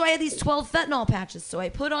 And so I had these 12 fentanyl patches. So I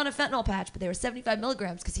put on a fentanyl patch, but they were 75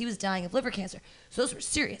 milligrams because he was dying of liver cancer. So those were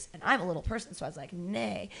serious. And I'm a little person, so I was like,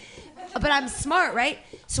 nay. But I'm smart, right?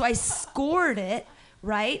 So I scored it,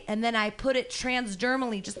 right? And then I put it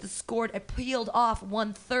transdermally, just the scored. I peeled off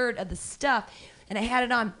 1/3 of the stuff, and I had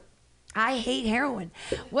it on. I hate heroin.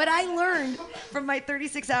 What I learned from my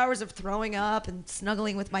 36 hours of throwing up and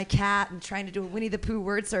snuggling with my cat and trying to do a Winnie the Pooh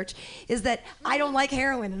word search is that I don't like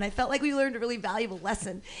heroin, and I felt like we learned a really valuable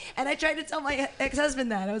lesson. And I tried to tell my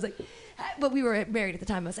ex-husband that. I was like, but we were married at the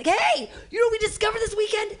time. I was like, hey, you know what we discovered this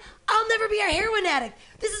weekend? I'll never be a heroin addict.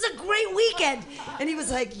 This is a great weekend. And he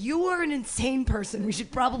was like, you are an insane person. We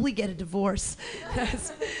should probably get a divorce.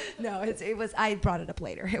 No, it was, I brought it up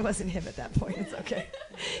later. It wasn't him at that point. It's okay.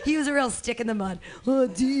 He was a real stick in the mud.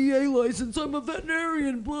 DEA license, I'm a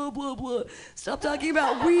veterinarian, blah, blah, blah. Stop talking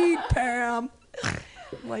about weed, Pam.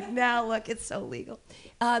 I'm like, now look, it's so legal.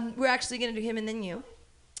 We're actually going to do him and then you.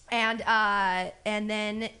 And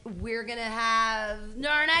then we're gonna have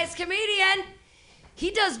our nice comedian.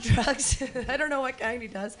 He does drugs. I don't know what kind he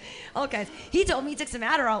does. All kinds. He told me he took some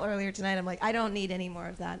Adderall earlier tonight. I'm like, I don't need any more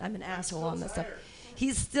of that. I'm an asshole on this stuff.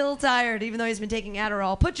 He's still tired, even though he's been taking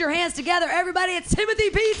Adderall. Put your hands together, everybody. It's Timothy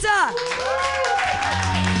Pizza.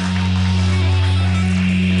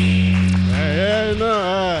 Hey, no,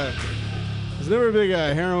 I was never a big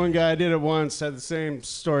heroin guy. I did it once. Had the same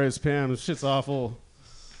story as Pam. This shit's awful.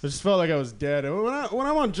 I just felt like I was dead. When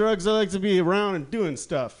I'm on drugs, I like to be around and doing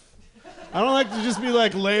stuff. I don't like to just be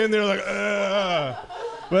like laying there like, ugh.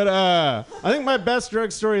 But I think my best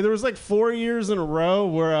drug story, there was like 4 years in a row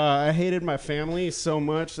where I hated my family so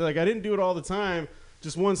much. Like I didn't do it all the time,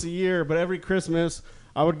 just once a year. But every Christmas,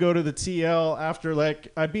 I would go to the TL after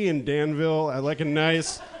like, I'd be in Danville at like a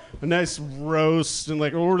nice roast and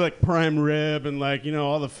like, or like prime rib and like, you know,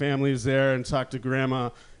 all the family's there and talk to grandma.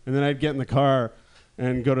 And then I'd get in the car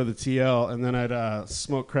and go to the TL, and then I'd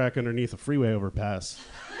smoke crack underneath a freeway overpass.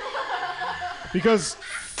 Because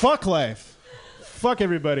fuck life. Fuck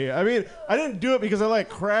everybody. I mean, I didn't do it because I like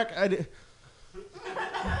crack.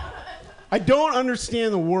 I don't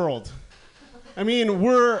understand the world. I mean,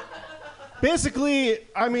 we're basically,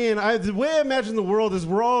 the way I imagine the world is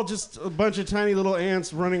we're all just a bunch of tiny little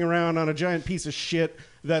ants running around on a giant piece of shit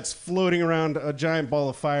that's floating around a giant ball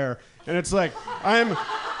of fire. And it's like,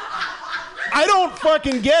 I don't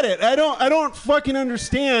fucking get it. I don't fucking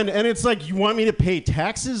understand. And it's like, you want me to pay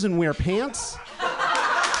taxes and wear pants? And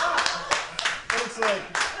it's like,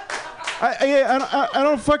 I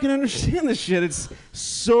don't fucking understand this shit. It's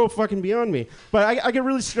so fucking beyond me. But I get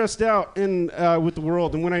really stressed out with the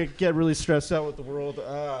world. And when I get really stressed out with the world,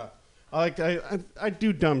 I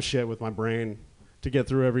do dumb shit with my brain to get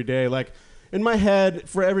through every day. Like in my head,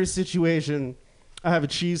 for every situation, I have a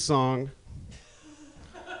cheese song.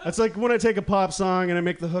 It's like when I take a pop song and I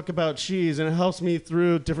make the hook about cheese, and it helps me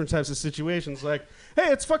through different types of situations. Like, hey,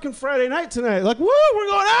 it's fucking Friday night tonight. Like, woo, we're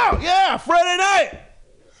going out. Yeah, Friday night.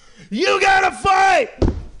 You gotta fight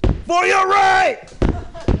for your right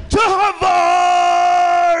to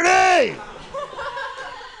party.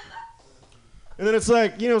 And then it's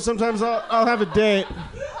like, you know, sometimes I'll have a date.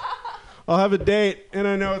 I'll have a date, and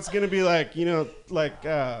I know it's gonna be like,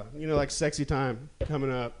 like sexy time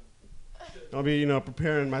coming up. I'll be,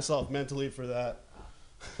 preparing myself mentally for that.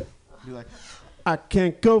 Be like, I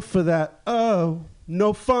can't go for that. Oh,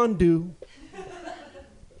 no fondue.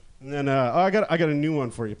 And then, I got a new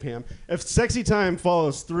one for you, Pam. If sexy time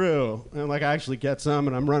follows through, and like I actually get some,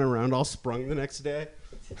 and I'm running around all sprung the next day.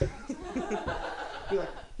 Be like,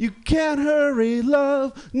 you can't hurry,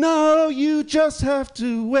 love. No, you just have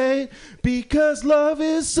to wait. Because love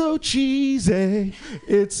is so cheesy.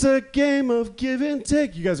 It's a game of give and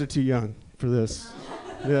take. You guys are too young for this.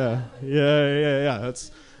 Yeah.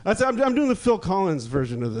 I'm doing the Phil Collins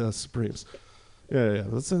version of the Supremes. Yeah.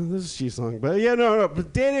 This is a cheese song. But yeah, no.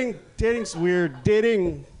 But dating's weird.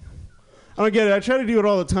 Dating, I don't get it. I try to do it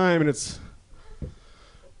all the time, and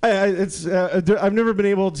I've never been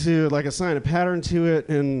able to like assign a pattern to it,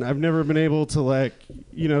 and I've never been able to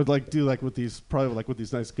do what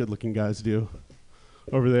these nice good-looking guys do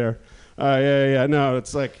over there. No,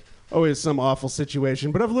 it's like always some awful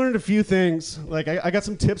situation. But I've learned a few things. Like I got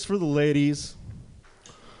some tips for the ladies.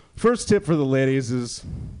 First tip for the ladies is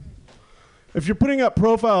if you're putting up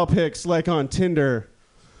profile pics like on Tinder,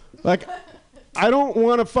 like, I don't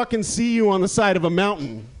want to fucking see you on the side of a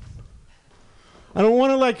mountain. I don't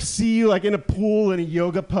want to like see you like in a pool in a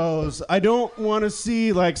yoga pose. I don't want to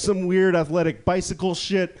see like some weird athletic bicycle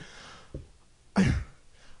shit.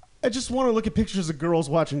 I just want to look at pictures of girls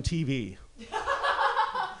watching TV.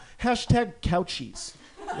 Hashtag couchies,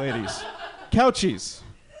 ladies. Couchies.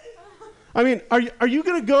 I mean, are you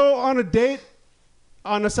going to go on a date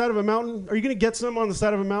on the side of a mountain? Are you going to get some on the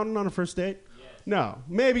side of a mountain on a first date? Yes. No.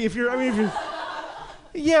 Maybe if you're,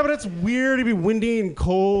 yeah, but it's weird. It'd be windy and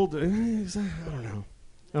cold.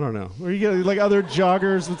 I don't know. Or you get like other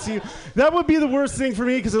joggers that see you. That would be the worst thing for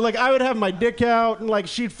me because like I would have my dick out and like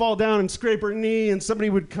she'd fall down and scrape her knee and somebody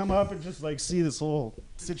would come up and just like see this whole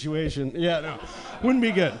situation. Yeah, no. Wouldn't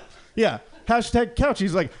be good. Yeah. Hashtag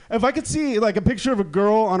couchies. Like if I could see like a picture of a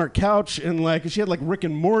girl on her couch and like she had like Rick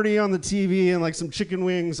and Morty on the TV and like some chicken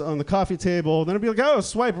wings on the coffee table, then I'd be like, oh,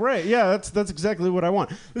 swipe right. Yeah, that's exactly what I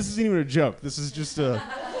want. This isn't even a joke. This is just a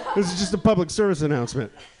public service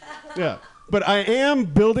announcement. Yeah. But I am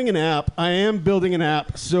building an app.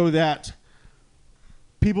 So that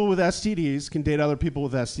people with STDs can date other people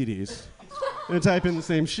with STDs and type in the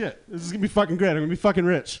same shit. This is gonna be fucking great. I'm gonna be fucking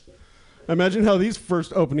rich. Imagine how these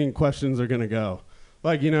first opening questions are gonna go.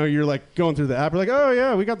 Like, you know, you're like going through the app. You're like, oh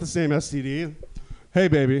yeah, we got the same STD. Hey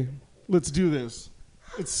baby, let's do this.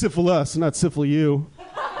 It's syphilus, not syphil you.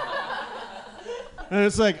 And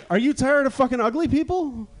it's like, are you tired of fucking ugly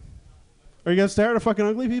people? Are you guys tired of fucking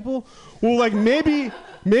ugly people? Well, like maybe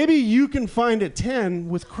you can find a 10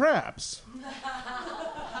 with crabs.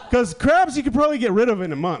 Because crabs you could probably get rid of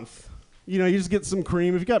in a month. You know, you just get some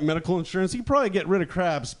cream. If you got medical insurance, you can probably get rid of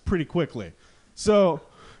crabs pretty quickly. So,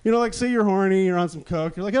 you know, like say you're horny, you're on some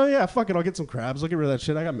coke, you're like, oh yeah, fuck it, I'll get some crabs. I'll get rid of that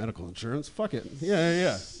shit. I got medical insurance. Fuck it.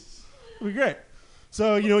 Yeah. It'll be great.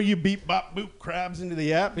 So, you know, you beep, bop, boop crabs into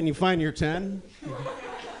the app and you find your 10.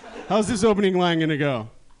 How's this opening line gonna go?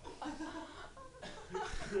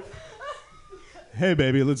 Hey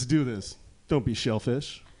baby, let's do this. Don't be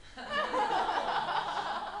shellfish.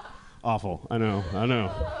 Awful. I know.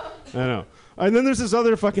 And then there's this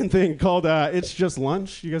other fucking thing called It's Just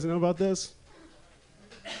Lunch. You guys know about this?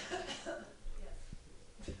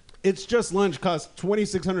 It's Just Lunch costs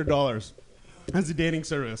 $2,600 as a dating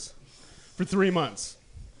service for 3 months.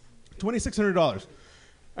 $2,600.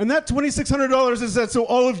 And that $2,600 is that so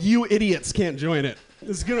all of you idiots can't join it.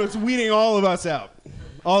 It's weeding all of us out.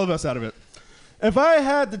 All of us out of it. If I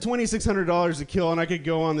had the $2,600 to kill and I could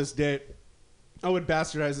go on this date, I would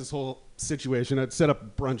bastardize this whole situation. I'd set up a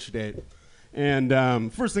brunch date.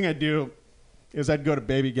 And first thing I'd do is I'd go to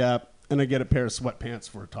Baby Gap and I'd get a pair of sweatpants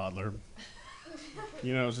for a toddler.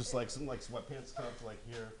 You know, it's just like some like sweatpants cut up to like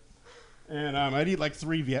here. And I'd eat like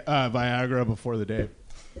 3 Viagra before the date.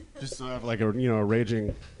 Just so I have like a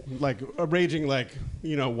raging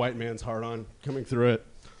white man's heart on coming through it.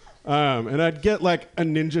 And I'd get like a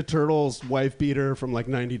Ninja Turtles wife beater from like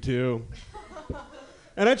 92.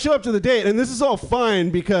 And I'd show up to the date, and this is all fine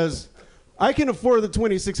because I can afford the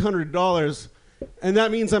 $2,600, and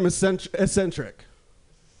that means I'm eccentric.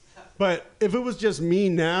 But if it was just me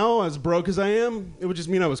now, as broke as I am, it would just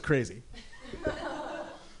mean I was crazy.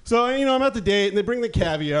 So, you know, I'm at the date, and they bring the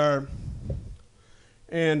caviar,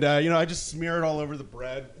 and, I just smear it all over the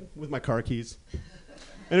bread with my car keys.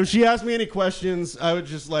 And if she asked me any questions, I would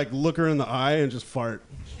just like look her in the eye and just fart.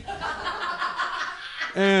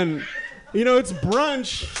 And you know it's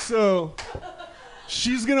brunch, so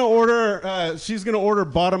she's gonna order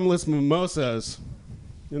bottomless mimosas,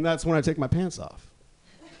 and that's when I take my pants off.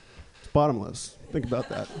 It's bottomless. Think about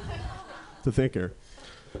that. To thinker.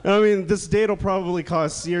 And, I mean, this date will probably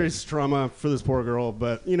cause serious trauma for this poor girl,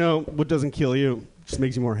 but you know what doesn't kill you just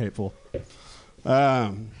makes you more hateful.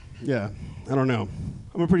 Yeah, I don't know.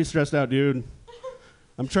 I'm a pretty stressed out dude.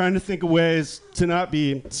 I'm trying to think of ways to not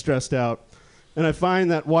be stressed out. And I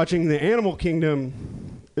find that watching the animal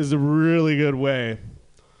kingdom is a really good way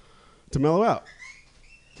to mellow out.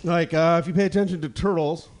 Like, if you pay attention to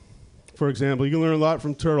turtles, for example, you can learn a lot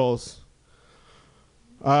from turtles.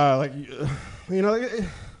 A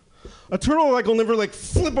turtle will never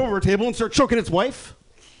flip over a table and start choking its wife.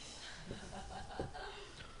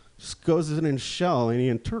 Just goes in a shell and he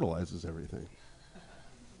internalizes everything.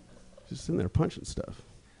 Just in there punching stuff.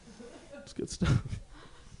 It's good stuff.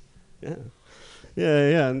 Yeah.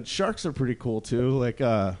 And sharks are pretty cool too. You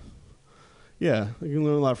can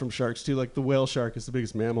learn a lot from sharks too. Like the whale shark is the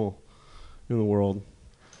biggest mammal in the world.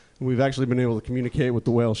 And we've actually been able to communicate with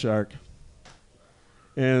the whale shark.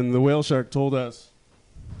 And the whale shark told us,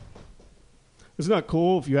 it's not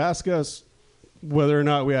cool if you ask us whether or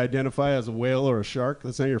not we identify as a whale or a shark.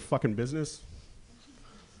 That's not your fucking business.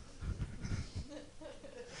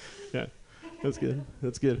 Yeah, that's good.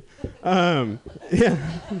 That's good. Yeah.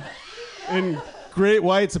 And great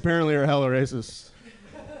whites apparently are hella racist.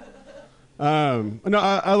 No,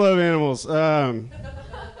 I love animals.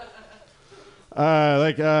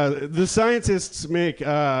 The scientists make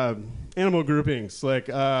animal groupings. Like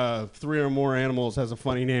 3 or more animals has a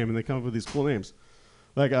funny name, and they come up with these cool names.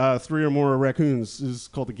 Like 3 or more raccoons is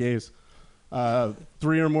called a gaze.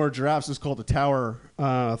 3 or more giraffes is called a tower.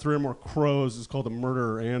 3 or more crows is called a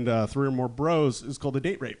murder, and 3 or more bros is called a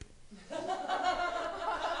date rape.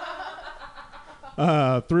 3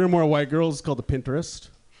 or more white girls is called a Pinterest.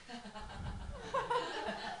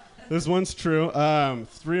 This one's true.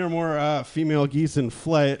 3 or more female geese in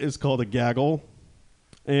flight is called a gaggle.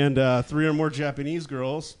 And 3 or more Japanese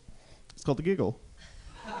girls, it's called a giggle.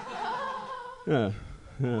 Yeah.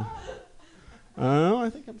 I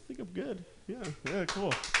think I'm good. Yeah,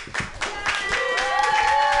 cool.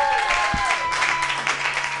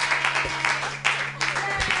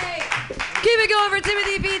 Keep it going for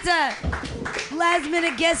Timothy Pizza. Last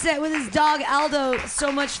minute guest set with his dog Aldo.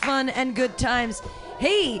 So much fun and good times.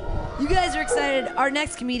 Hey, you guys are excited. Our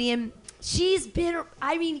next comedian, she's been, where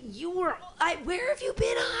have you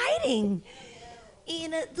been hiding?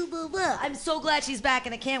 I'm so glad she's back,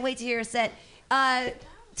 and I can't wait to hear her set.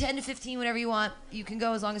 10 to 15, whatever you want. You can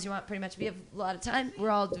go as long as you want, pretty much. We have a lot of time. We're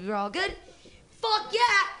all good. Fuck yeah!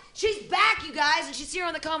 She's back, you guys, and she's here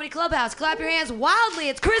on the Comedy Clubhouse. Clap your hands wildly.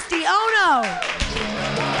 It's Christy Ono.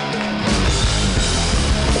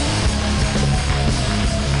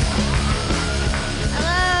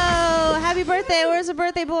 Happy birthday. Where's the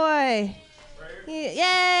birthday boy?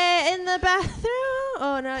 Yeah, in the bathroom?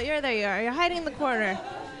 Oh, no, there you are. You're hiding in the corner.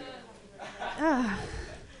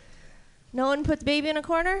 No one puts baby in a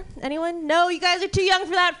corner? Anyone? No, you guys are too young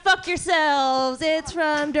for that. Fuck yourselves. It's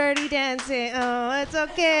from Dirty Dancing. Oh, it's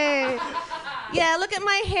okay. Yeah, look at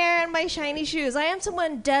my hair and my shiny shoes. I am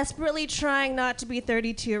someone desperately trying not to be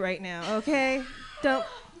 32 right now, okay?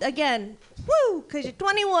 Again, because you're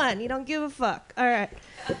 21. You don't give a fuck. All right.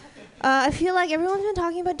 I feel like everyone's been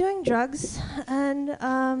talking about doing drugs, and,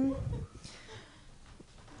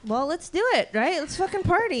 well, let's do it, right? Let's fucking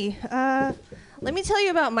party. Let me tell you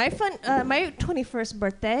about my 21st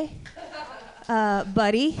birthday,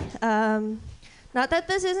 buddy. Not that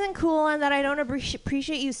this isn't cool and that I don't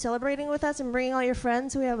appreciate you celebrating with us and bringing all your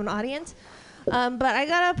friends so we have an audience. But I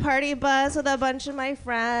got a party bus with a bunch of my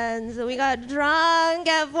friends. We got drunk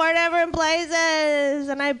at 4 different places,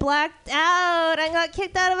 and I blacked out and got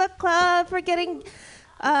kicked out of a club for getting,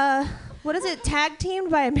 tag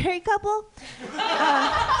teamed by a married couple?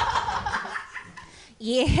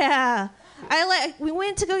 Yeah. We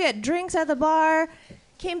went to go get drinks at the bar,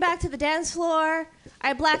 came back to the dance floor.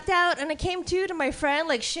 I blacked out, and I came to my friend,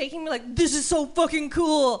 shaking me this is so fucking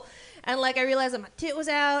cool. And I realized that my tit was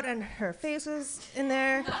out and her face was in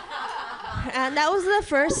there. And that was the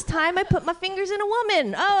first time I put my fingers in a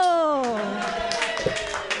woman. Oh.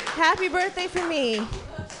 Happy birthday for me.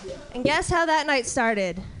 And guess how that night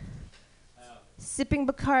started? Sipping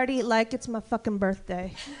Bacardi like it's my fucking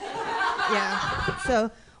birthday. Yeah. So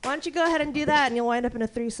why don't you go ahead and do that and you'll wind up in a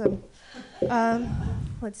threesome.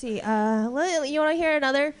 Let's see. You want to hear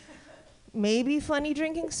another maybe funny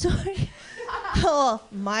drinking story? Well,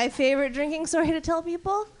 my favorite drinking story to tell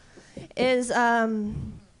people is,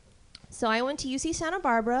 so I went to UC Santa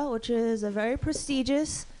Barbara, which is a very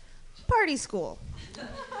prestigious party school.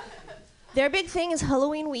 Their big thing is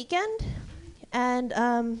Halloween weekend, and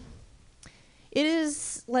it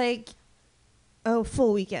is a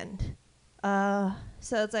full weekend. So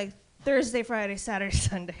it's Thursday, Friday, Saturday,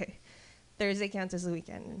 Sunday. Thursday counts as the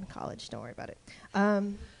weekend in college, don't worry about it.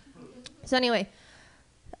 So anyway,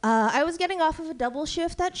 I was getting off of a double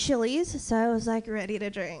shift at Chili's, so I was ready to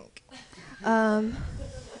drink.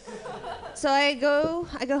 So I go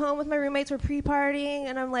home with my roommates. We're pre-partying,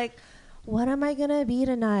 and I'm like, what am I gonna be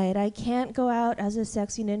tonight? I can't go out as a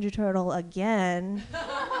sexy Ninja Turtle again.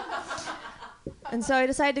 And so I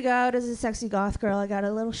decided to go out as a sexy goth girl. I got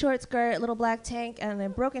a little short skirt, little black tank, and a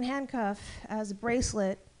broken handcuff as a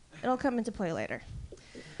bracelet. It'll come into play later.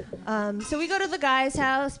 So we go to the guy's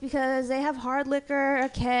house because they have hard liquor, a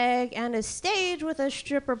keg, and a stage with a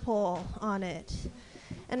stripper pole on it.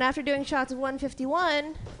 And after doing shots of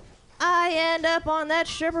 151, I end up on that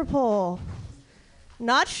stripper pole.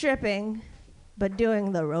 Not stripping, but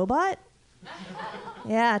doing the robot.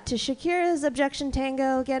 Yeah, to Shakira's Objection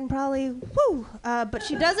Tango, again, probably, woo! But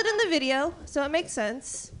she does it in the video, so it makes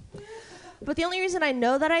sense. But the only reason I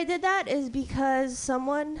know that I did that is because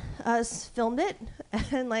someone filmed it,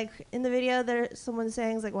 And like in the video, there's someone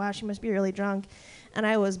saying like, "Wow, she must be really drunk," and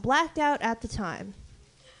I was blacked out at the time.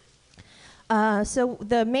 So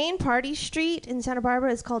the main party street in Santa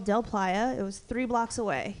Barbara is called Del Playa. It was 3 blocks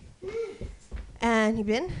away. And you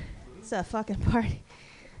been? It's a fucking party.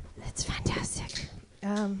 It's fantastic.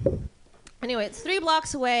 Anyway, it's 3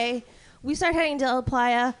 blocks away. We start heading to Del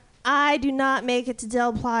Playa. I do not make it to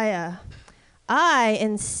Del Playa. I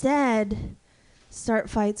instead start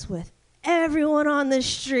fights with everyone on the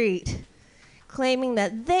street, claiming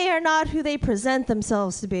that they are not who they present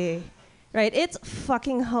themselves to be. Right? It's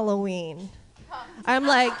fucking Halloween. I'm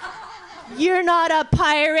like, you're not a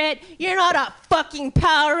pirate. You're not a fucking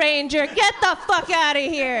Power Ranger. Get the fuck out of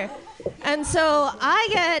here. And so I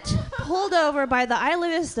get pulled over by the Isla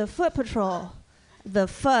Vista Foot Patrol. The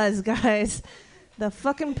fuzz, guys. The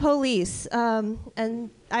fucking police.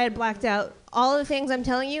 And I had blacked out. All the things I'm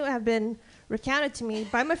telling you have been recounted to me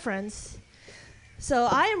by my friends. So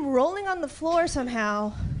I am rolling on the floor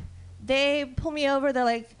somehow. They pull me over. They're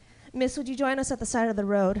like, "Miss, would you join us at the side of the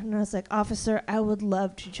road?" And I was like, "Officer, I would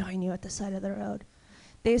love to join you at the side of the road."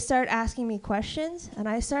 They start asking me questions, and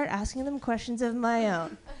I start asking them questions of my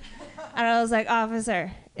own. And I was like,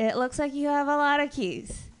 "Officer, it looks like you have a lot of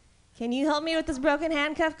keys. Can you help me with this broken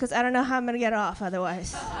handcuff? Because I don't know how I'm going to get it off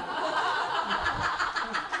otherwise."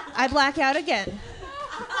 I black out again.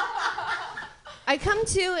 I come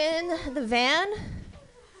to in the van,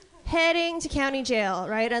 heading to county jail,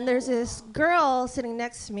 right? And there's this girl sitting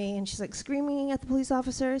next to me, and she's like screaming at the police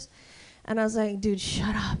officers. And I was like, "Dude,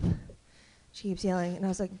 shut up." She keeps yelling, and I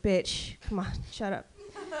was like, "Bitch, come on, shut up."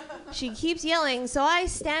 She keeps yelling, so I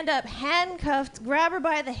stand up, handcuffed, grab her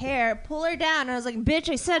by the hair, pull her down, and I was like, "Bitch,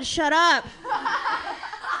 I said shut up."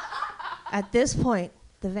 At this point,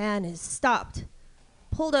 the van is stopped,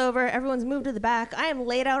 pulled over, everyone's moved to the back. I am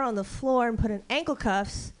laid out on the floor and put in ankle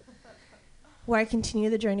cuffs, where I continue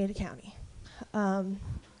the journey to county. And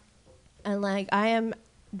like I am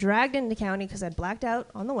dragged into county because I blacked out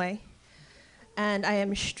on the way. And I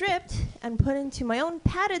am stripped and put into my own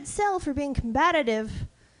padded cell for being combative,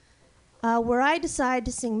 where I decide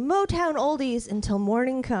to sing Motown oldies until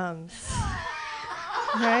morning comes.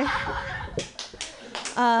 Okay?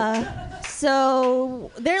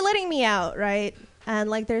 So they're letting me out, right? And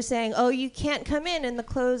like they're saying, "Oh, you can't come in the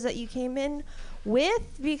clothes that you came in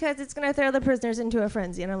with because it's going to throw the prisoners into a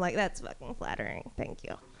frenzy." And I'm like, "That's fucking flattering. Thank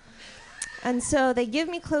you." And so they give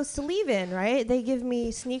me clothes to leave in, right? They give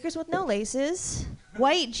me sneakers with no laces,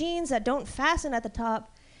 white jeans that don't fasten at the top,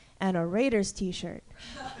 and a Raiders t-shirt.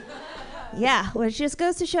 Yeah, which just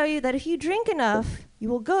goes to show you that if you drink enough, you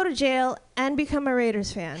will go to jail and become a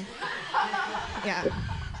Raiders fan. Yeah.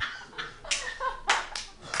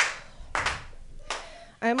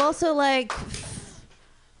 I'm also like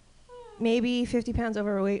maybe 50 pounds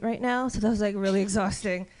overweight right now, so that was like really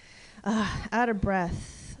exhausting. Out of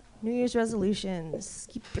breath. New Year's resolutions.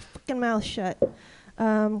 Keep your fucking mouth shut.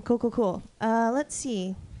 Cool. Let's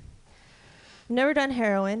see. Never done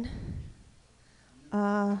heroin.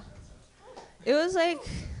 It was like,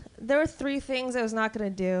 there were 3 things I was not going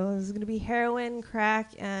to do. It was going to be heroin,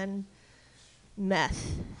 crack, and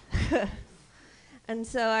meth. And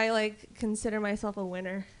so I like consider myself a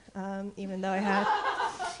winner, even though,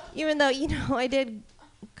 you know, I did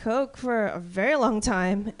coke for a very long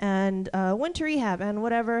time and went to rehab and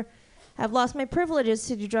whatever. Have lost my privileges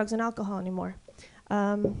to do drugs and alcohol anymore.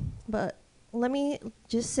 But let me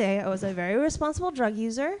just say I was a very responsible drug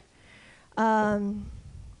user.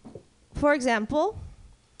 For example,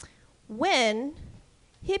 when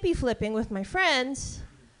hippie flipping with my friends,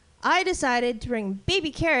 I decided to bring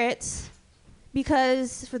baby carrots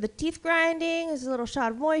because for the teeth grinding, it's a little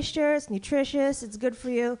shot of moisture, it's nutritious, it's good for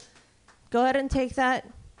you. Go ahead and take that,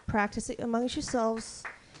 practice it amongst yourselves.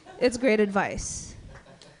 It's great advice.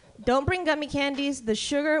 Don't bring gummy candies. The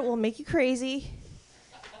sugar will make you crazy,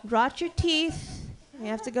 rot your teeth, and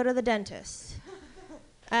you have to go to the dentist.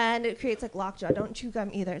 And it creates like lockjaw. Don't chew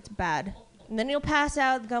gum either, it's bad. And then you'll pass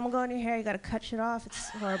out, the gum will go in your hair, you gotta cut shit off, it's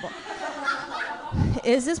horrible.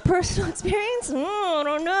 Is this personal experience? I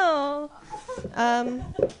don't know.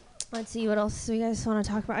 Let's see, what else do you guys want to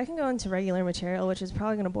talk about? I can go into regular material, which is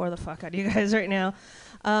probably going to bore the fuck out of you guys right now.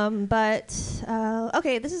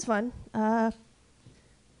 Okay, this is fun.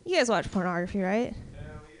 You guys watch pornography, right?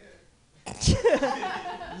 Hell yeah.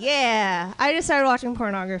 Yeah, I just started watching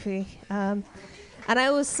pornography. And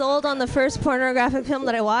I was sold on the first pornographic film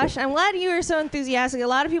that I watched. I'm glad you were so enthusiastic. A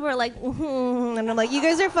lot of people are like, and I'm like, you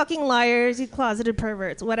guys are fucking liars, you closeted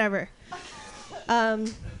perverts, whatever. I'll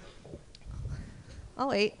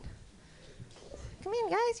wait. Come in,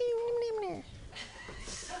 guys.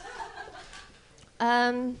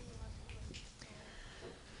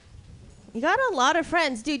 You got a lot of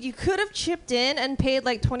friends. Dude, you could have chipped in and paid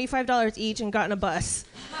like $25 each and gotten a bus.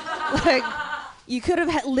 Like, you could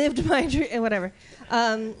have lived my dream, whatever.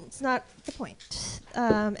 It's not the point.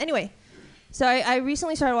 Anyway, so I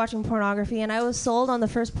recently started watching pornography, and I was sold on the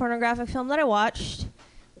first pornographic film that I watched.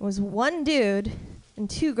 It was one dude and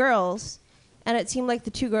two girls, and it seemed like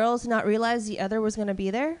the two girls did not realize the other was going to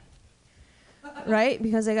be there, right?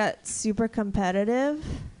 Because they got super competitive.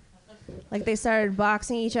 Like, they started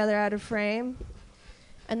boxing each other out of frame.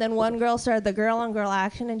 And then one girl started the girl-on-girl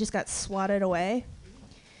action and just got swatted away.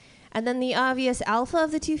 And then the obvious alpha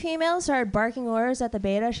of the two females started barking orders at the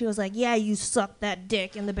beta. She was like, yeah, you suck that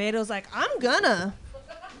dick. And the beta was like, I'm gonna.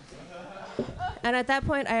 And at that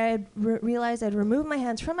point, I had realized I'd removed my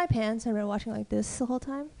hands from my pants and been watching like this the whole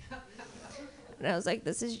time. And I was like,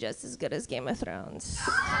 this is just as good as Game of Thrones.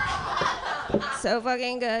 So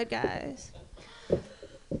fucking good, guys.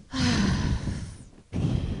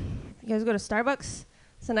 You guys go to Starbucks?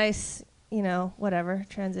 It's a nice, whatever,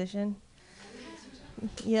 transition.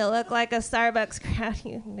 You look like a Starbucks crowd.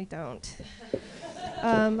 I don't.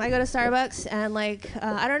 I go to Starbucks and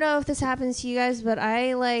I don't know if this happens to you guys, but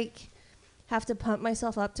I have to pump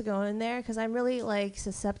myself up to go in there because I'm really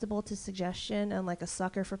susceptible to suggestion and a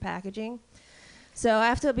sucker for packaging. So I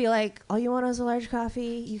have to be like, all you want is a large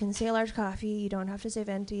coffee. You can say a large coffee. You don't have to say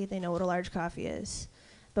venti. They know what a large coffee is.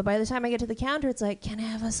 But by the time I get to the counter, it's like, can I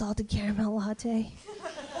have a salted caramel latte?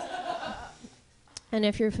 And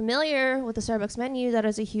if you're familiar with the Starbucks menu, that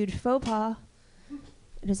is a huge faux pas.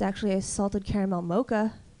 It is actually a salted caramel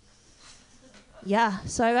mocha. Yeah,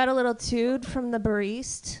 so I got a little toot from the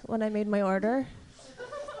barista when I made my order.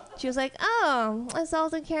 She was like, oh, a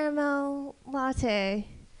salted caramel latte.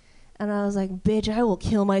 And I was like, bitch, I will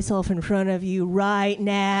kill myself in front of you right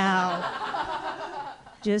now.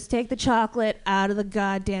 Just take the chocolate out of the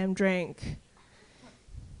goddamn drink.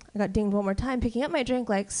 I got dinged one more time picking up my drink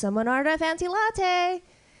like, someone ordered a fancy latte.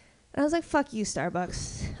 And I was like, fuck you,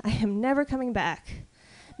 Starbucks. I am never coming back.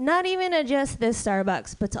 Not even to just this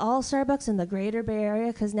Starbucks, but to all Starbucks in the greater Bay Area,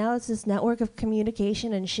 because now it's this network of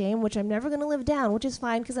communication and shame, which I'm never going to live down, which is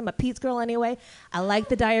fine because I'm a Pete's girl anyway. I like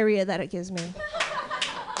the diarrhea that it gives me.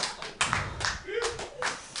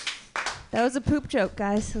 That was a poop joke,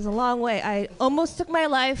 guys. It was a long way. I almost took my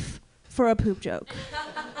life for a poop joke.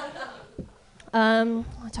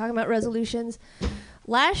 Talking about resolutions.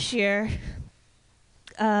 Last year,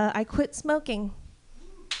 I quit smoking.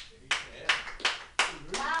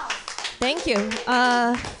 Wow. Thank you.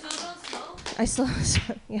 I still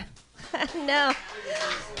smoke, yeah. No.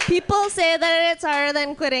 People say that it's harder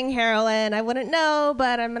than quitting heroin. I wouldn't know,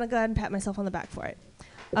 but I'm going to go ahead and pat myself on the back for it.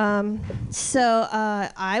 So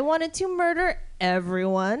I wanted to murder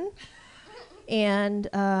everyone, and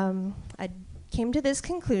I came to this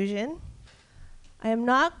conclusion. I am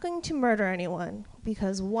not going to murder anyone,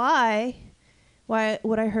 because why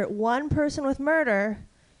would I hurt one person with murder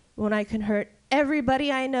when I can hurt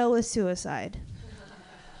everybody I know with suicide?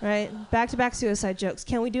 Right? Back-to-back suicide jokes.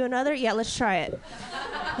 Can we do another? Yeah, let's try it.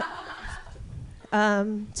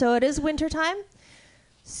 So it is wintertime.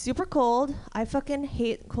 Super cold. I fucking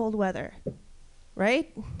hate cold weather.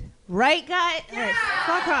 Right? Right, guy? Yeah! Right,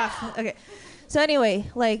 fuck off. Okay. So anyway,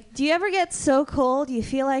 do you ever get so cold you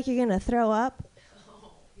feel like you're going to throw up?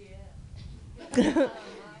 Oh, yeah.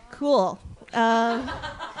 Cool.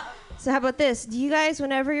 So how about this? Do you guys,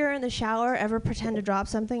 whenever you're in the shower, ever pretend to drop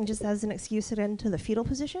something just as an excuse to get into the fetal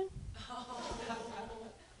position?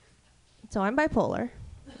 So I'm bipolar.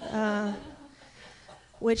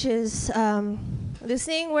 Which is this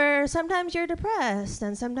thing where sometimes you're depressed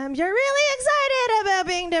and sometimes you're really excited about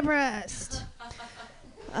being depressed.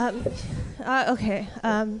 Okay.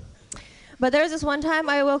 But there was this one time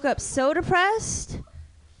I woke up so depressed.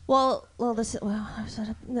 This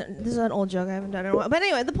is an old joke. I haven't done it in a while. But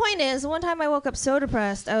anyway, the point is, one time I woke up so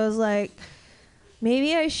depressed, I was like,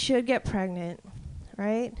 maybe I should get pregnant,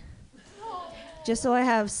 right? Just so I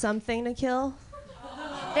have something to kill.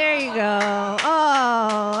 There you go.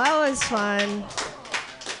 Oh, that was fun.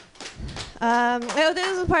 This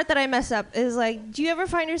is the part that I mess up. Is do you ever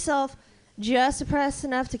find yourself just depressed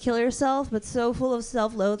enough to kill yourself, but so full of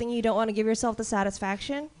self-loathing you don't want to give yourself the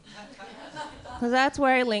satisfaction? Because that's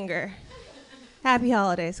where I linger. Happy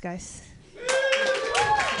holidays, guys.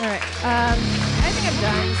 All right. I think I'm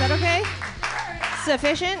done. Is that okay?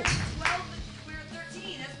 Sufficient? 12, we're at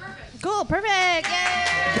 13. That's perfect. Cool. Perfect. Yay!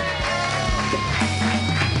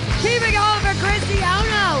 Keep it going for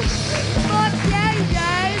Cristiano. Fuck yeah, you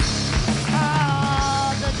guys.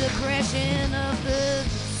 Oh, the depression of the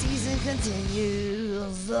season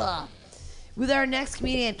continues. With our next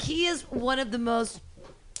comedian. He is one of the most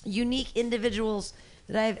unique individuals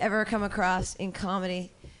that I've ever come across in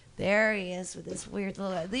comedy. There he is with this weird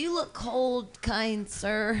little guy. You look cold, kind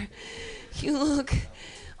sir. You look...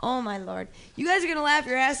 Oh, my Lord. You guys are going to laugh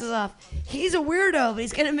your asses off. He's a weirdo, but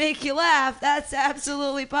he's going to make you laugh. That's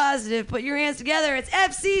absolutely positive. Put your hands together. It's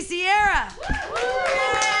FC Sierra.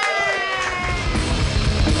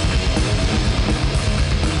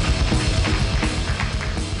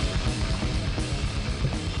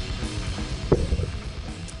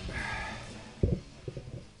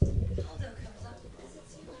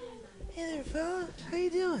 Hey there, fella. How you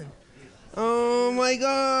doing? Oh my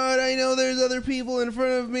God, I know there's other people in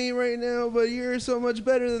front of me right now, but you're so much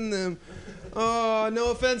better than them. Oh,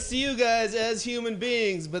 no offense to you guys as human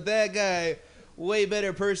beings, but that guy, way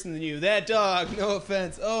better person than you. That dog, no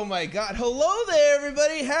offense. Oh my God. Hello there,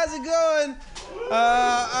 everybody. How's it going?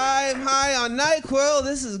 I'm high on NyQuil.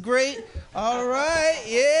 This is great. All right.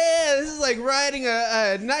 Yeah, this is like riding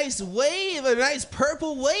a nice wave, a nice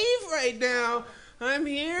purple wave right now. I'm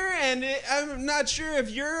here, and I'm not sure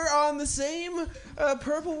if you're on the same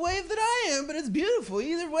purple wave that I am, but it's beautiful.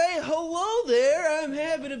 Either way, hello there. I'm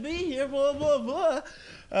happy to be here, blah, blah,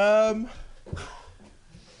 blah.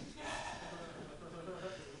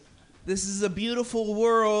 This is a beautiful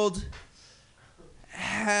world.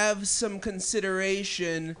 Have some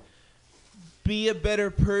consideration. Be a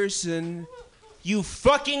better person. You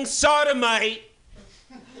fucking sodomite!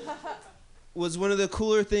 Was one of the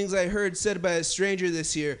cooler things I heard said by a stranger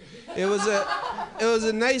this year. It was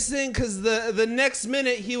a nice thing because the next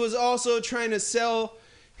minute he was also trying to sell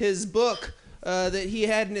his book that he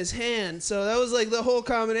had in his hand. So that was like the whole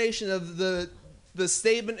combination of the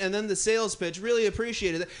statement and then the sales pitch. Really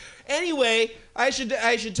appreciated it. Anyway, I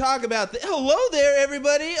should talk about hello there,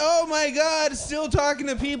 everybody. Oh my God, still talking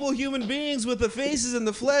to people, human beings with the faces and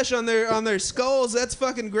the flesh on their skulls. That's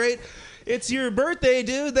fucking great. It's your birthday,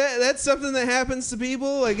 dude. That's something that happens to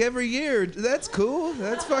people like every year. That's cool.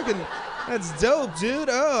 That's dope, dude.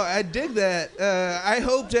 Oh, I dig that. I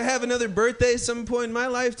hope to have another birthday some point in my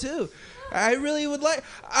life too. I really would like.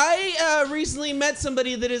 I recently met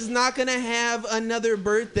somebody that is not gonna have another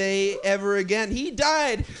birthday ever again. He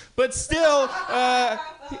died, but still,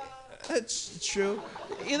 that's true.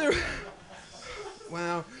 Either.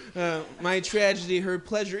 Wow. My tragedy, her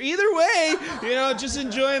pleasure. Either way, just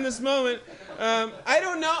enjoying this moment. I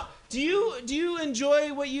don't know. Do you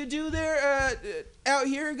enjoy what you do there out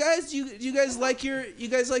here, guys? Do you guys like your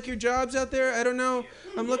jobs out there? I don't know.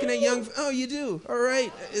 I'm looking at young. Oh, you do. All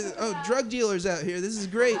right. Oh, drug dealers out here. This is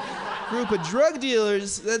great. Group of drug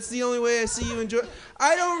dealers. That's the only way I see you enjoy.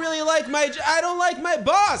 I don't like my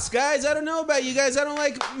boss, guys. I don't know about you guys.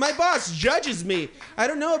 My boss judges me. I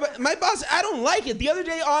don't know about my boss. I don't like it. The other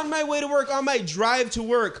day on my way to work, on my drive to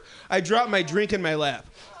work, I dropped my drink in my lap.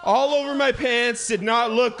 All over my pants, did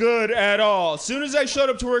not look good at all. As soon as I showed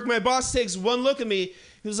up to work, my boss takes one look at me.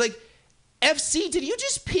 He was like, FC, did you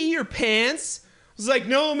just pee your pants? I was like,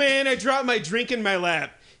 no, man, I dropped my drink in my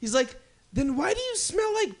lap. He's like, then why do you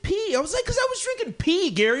smell like pee? I was like, because I was drinking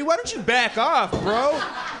pee, Gary. Why don't you back off, bro?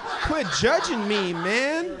 Quit judging me,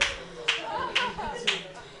 man.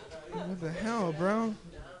 What the hell, bro?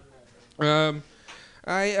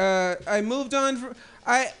 I moved on.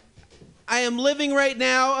 I am living right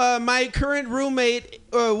now. My current roommate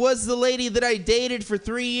was the lady that I dated for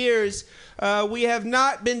 3 years. We have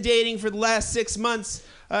not been dating for the last 6 months,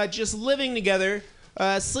 just living together,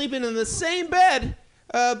 sleeping in the same bed,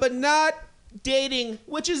 but not dating,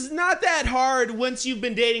 which is not that hard once you've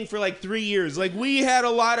been dating for like 3 years. Like, we had a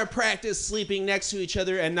lot of practice sleeping next to each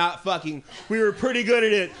other and not fucking. We were pretty good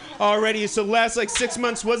at it already, so the last like 6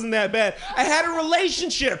 months wasn't that bad. I had a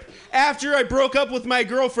relationship after I broke up with my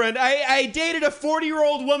girlfriend. I dated a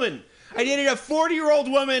 40-year-old woman. and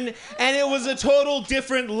it was a total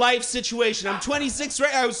different life situation. I'm 26,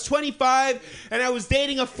 right? I was 25, and I was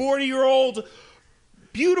dating a 40-year-old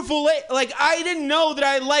beautiful lady. Like, I didn't know that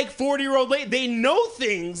I like 40-year-old ladies. They know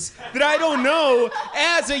things that I don't know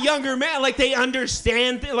as a younger man. Like, they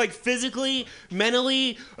understand, like, physically,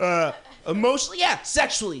 mentally, emotionally, yeah,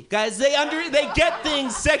 sexually, guys. They get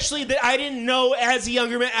things sexually that I didn't know as a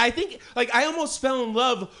younger man. I think, like, I almost fell in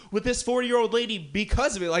love with this 40-year-old lady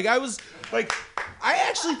because of it. Like, I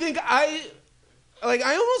actually think I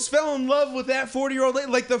almost fell in love with that 40-year-old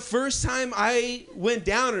lady. Like, the first time I went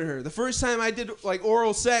down on her, the first time I did, like,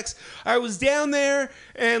 oral sex, I was down there,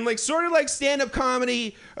 and, like, sort of like stand-up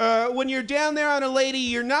comedy, when you're down there on a lady,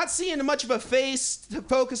 you're not seeing much of a face to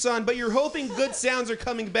focus on, but you're hoping good sounds are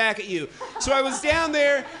coming back at you. So I was down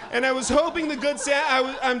there, and I was hoping the good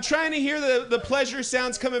sound, I'm trying to hear the pleasure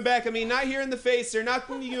sounds coming back at me, not hearing the face. They're not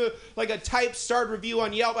giving you, like, a type start review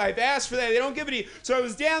on Yelp. I've asked for that. They don't give it to you. So I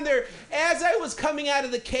was down there. As I was coming coming out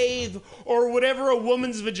of the cave or whatever a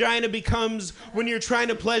woman's vagina becomes when you're trying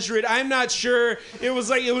to pleasure it. I'm not sure. It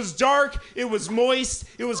was dark. It was moist.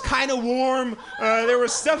 It was kind of warm. There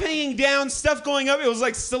was stuff hanging down, stuff going up. It was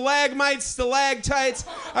like stalagmites, stalactites.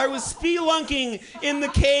 I was spelunking in the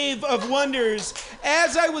cave of wonders.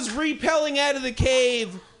 As I was repelling out of the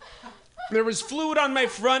cave, there was fluid on my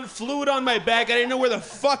front, fluid on my back. I didn't know where the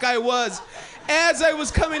fuck I was. As I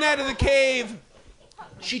was coming out of the cave,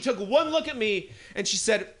 she took one look at me and she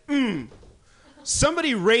said,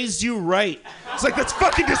 somebody raised you right. It's like, that's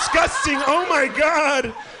fucking disgusting. Oh my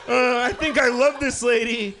God. I think I love this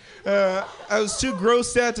lady. I was too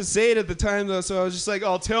grossed out to say it at the time though, so I was just like,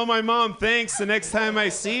 I'll tell my mom thanks the next time I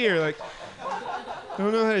see her. Like, I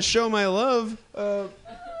don't know how to show my love.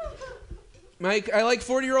 Mike, I like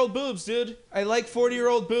 40-year-old boobs, dude. I like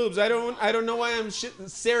 40-year-old boobs. I don't know why I'm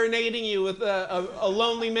serenading you with a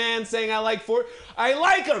lonely man saying I like 40. I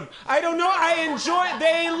like them. I don't know. I enjoy.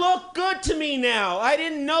 They look good to me now. I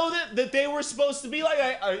didn't know that they were supposed to be like.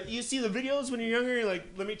 You see the videos when you're younger. You're like,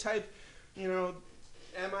 let me type,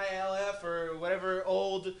 MILF or whatever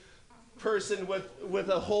old person with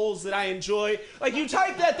the holes that I enjoy. Like, you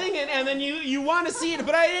type that thing in and then you want to see it,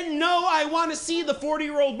 but I didn't know I want to see the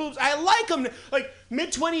 40-year-old boobs. I like them. Like,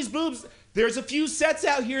 mid-20s boobs. There's a few sets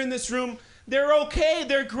out here in this room. They're okay.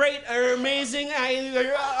 They're great. They're amazing.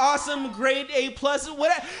 They're awesome. Great. A+.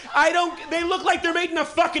 They look like they're made in a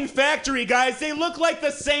fucking factory, guys. They look like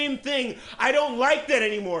the same thing. I don't like that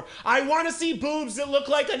anymore. I want to see boobs that look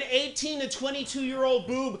like an 18 to 22-year-old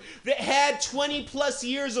boob that had 20+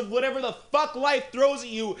 years of whatever the fuck life throws at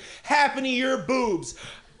you happen to your boobs.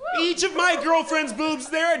 Each of my girlfriend's boobs,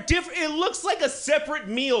 they're different. It looks like a separate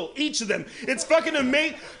meal, each of them. It's fucking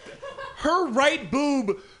amazing. Her right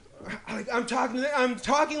boob, I'm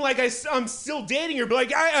talking like I'm still dating her, but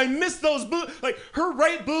like I miss those boobs. Like, her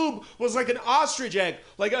right boob was like an ostrich egg,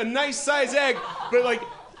 like a nice size egg, but like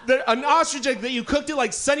an ostrich egg that you cooked it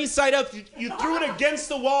like sunny side up. You threw it against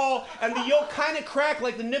the wall, and the yolk kind of cracked,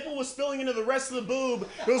 like the nipple was spilling into the rest of the boob.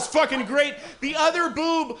 It was fucking great. The other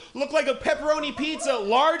boob looked like a pepperoni pizza,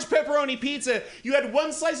 large pepperoni pizza. You had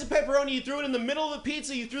one slice of pepperoni, you threw it in the middle of the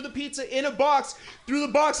pizza, you threw the pizza in a box, threw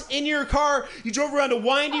the box in your car, you drove around a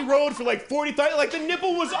windy road for like 45, like the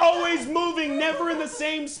nipple was always moving, never in the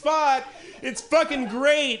same spot. It's fucking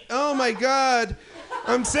great. Oh my God.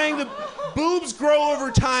 I'm saying the boobs grow over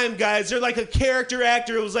time, guys. They're like a character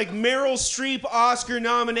actor. It was like Meryl Streep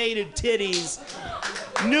Oscar-nominated titties.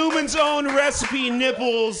 Newman's Own Recipe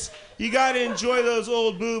nipples. You gotta enjoy those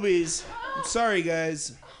old boobies. I'm sorry,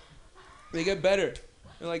 guys. They get better.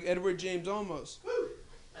 They're like Edward James Olmos.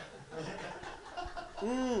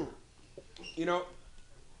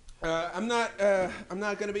 I'm not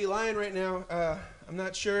gonna be lying right now. I'm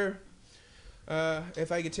not sure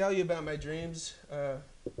if I could tell you about my dreams.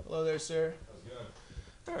 Hello there, sir.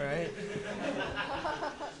 All right.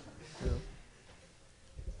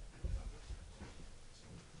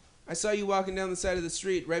 I saw you walking down the side of the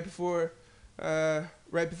street right before I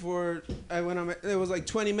went on it was like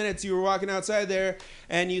 20 minutes. You were walking outside there,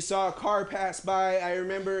 and you saw a car pass by, I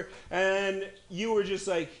remember, and you were just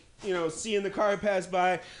like, seeing the car pass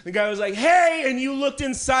by. The guy was like, hey, and you looked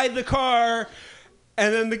inside the car,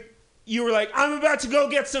 and then you were like, I'm about to go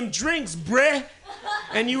get some drinks, bruh.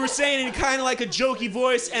 And you were saying it in kind of like a jokey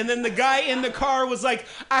voice, and then the guy in the car was like,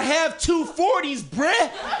 I have 2 40s,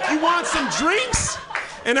 bruh. You want some drinks?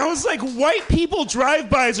 And I was like, white people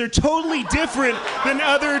drive-bys are totally different than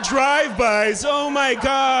other drive-bys. Oh my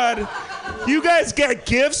God. You guys get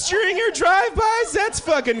gifts during your drive-bys? That's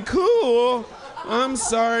fucking cool. I'm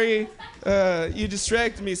sorry. You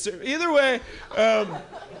distracted me, sir. Either way, it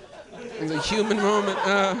was a human moment.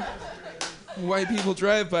 White people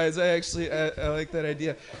drive-bys. I like that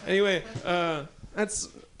idea. Anyway, I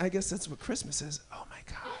guess that's what Christmas is. Oh my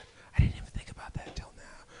God, I didn't even think about that till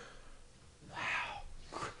now. Wow,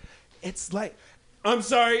 it's like, I'm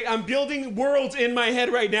sorry, I'm building worlds in my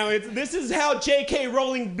head right now. This is how J.K.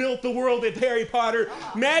 Rowling built the world of Harry Potter.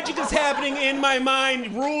 Magic is happening in my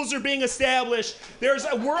mind. Rules are being established.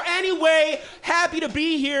 We're anyway happy to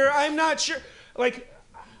be here. I'm not sure. Like,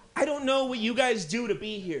 I don't know what you guys do to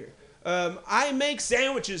be here. I make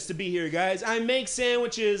sandwiches to be here, guys. I make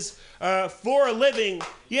sandwiches for a living.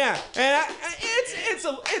 Yeah, and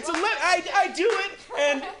I do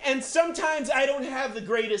it, and sometimes I don't have the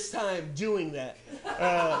greatest time doing that.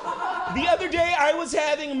 The other day, I was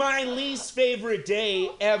having my least favorite day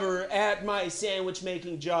ever at my sandwich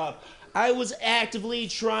making job. I was actively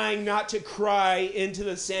trying not to cry into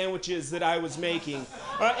the sandwiches that I was making.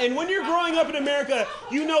 And when you're growing up in America,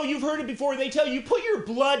 you know, you've heard it before, they tell you, put your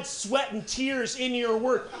blood, sweat, and tears in your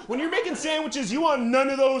work. When you're making sandwiches, you want none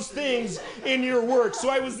of those things in your work. So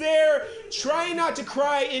I was there trying not to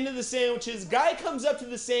cry into the sandwiches. Guy comes up to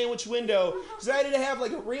the sandwich window, decided to have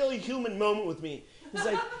like a really human moment with me. He's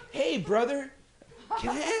like, hey, brother, can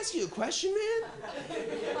I ask you a question, man?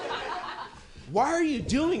 Why are you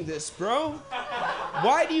doing this, bro?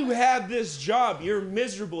 Why do you have this job? You're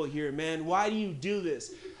miserable here, man. Why do you do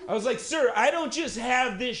this? I was like, sir, I don't just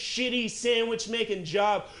have this shitty sandwich making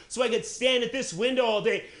job so I could stand at this window all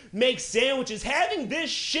day, make sandwiches. Having this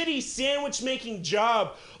shitty sandwich making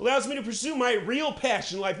job allows me to pursue my real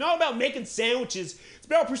passion in life. Not about making sandwiches. It's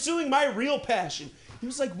about pursuing my real passion. He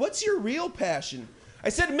was like, what's your real passion? I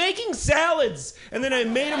said, making salads. And then I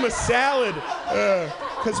made him a salad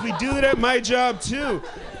because we do that at my job too.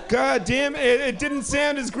 God damn, it didn't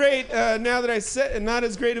sound as great now that I said it, not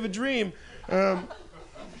as great of a dream.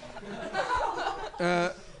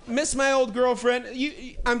 Miss my old girlfriend.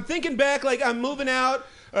 I'm thinking back, like I'm moving out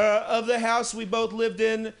of the house we both lived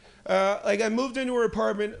in. Like I moved into her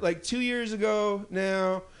apartment like 2 years ago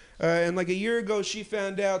now. And like a year ago she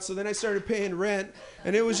found out, so then I started paying rent.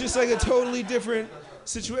 And it was just like a totally different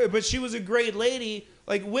situation. But she was a great lady.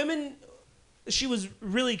 Like women, she was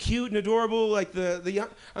really cute and adorable. Like the young,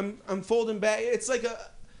 I'm folding back. It's like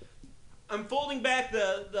I'm folding back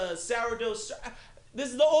the sourdough. This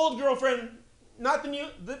is the old girlfriend, not the new,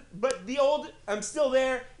 but the old. I'm still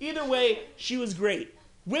there. Either way, she was great.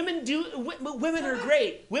 Women are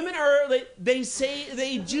great. Women are, like, they say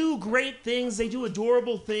they do great things. They do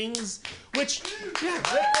adorable things, which, yeah,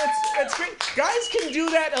 that's great. Guys can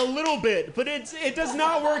do that a little bit, but it does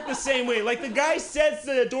not work the same way. Like the guy says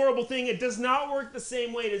the adorable thing, it does not work the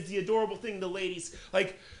same way as the adorable thing the ladies.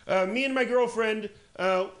 Like me and my girlfriend,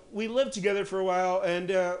 we lived together for a while, and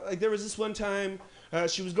like there was this one time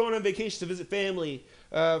she was going on vacation to visit family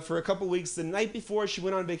for a couple weeks. The night before she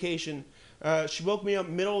went on vacation, she woke me up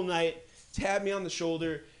middle of the night, tapped me on the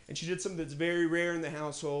shoulder, and she did something that's very rare in the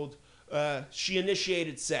household. She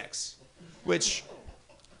initiated sex, which,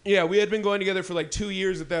 yeah, we had been going together for like 2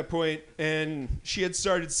 years at that point, and she had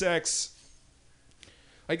started sex.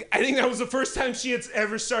 Like, I think that was the first time she had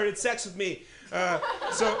ever started sex with me.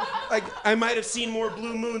 So, like, I might have seen more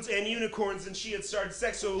blue moons and unicorns than she had started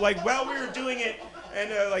sex. So, like, while we were doing it, and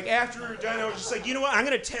like after we were done, I was just like, you know what? I'm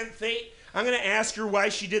gonna tempt fate. I'm going to ask her why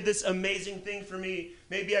she did this amazing thing for me.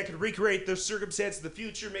 Maybe I could recreate the circumstance of the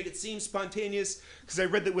future, make it seem spontaneous, because I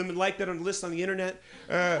read that women like that on a list on the internet.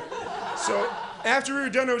 So after we were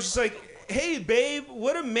done, I was just like, hey, babe,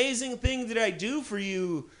 what amazing thing did I do for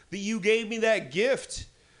you that you gave me that gift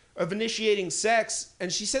of initiating sex?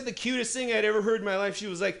 And she said the cutest thing I'd ever heard in my life. She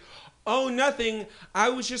was like, oh, nothing. I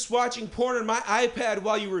was just watching porn on my iPad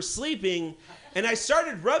while you were sleeping, and I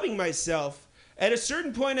started rubbing myself. At a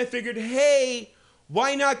certain point, I figured, hey,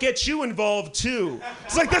 why not get you involved too?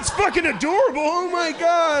 It's like, that's fucking adorable. Oh my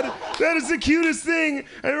God. That is the cutest thing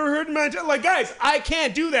I ever heard in my entire life. Like, guys, I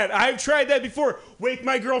can't do that. I've tried that before. Wake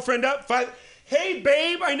my girlfriend up. Hey,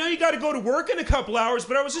 babe, I know you got to go to work in a couple hours,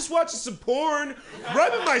 but I was just watching some porn,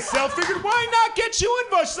 rubbing myself. Figured, why not get you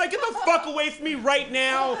involved? She's like, get the fuck away from me right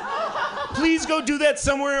now. Please go do that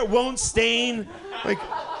somewhere it won't stain.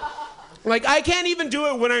 Like, I can't even do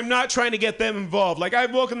it when I'm not trying to get them involved. Like,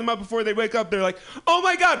 I've woken them up before they wake up. They're like, oh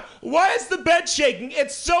my God, why is the bed shaking?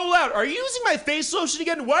 It's so loud. Are you using my face lotion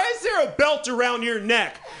again? Why is there a belt around your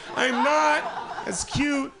neck? I'm not as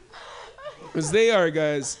cute as they are,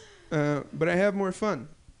 guys. But I have more fun.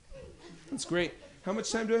 That's great. How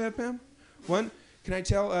much time do I have, Pam? One? Can I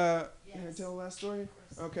tell the last story?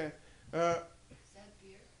 Okay. Is that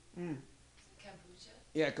beer?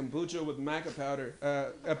 Yeah, kombucha with maca powder.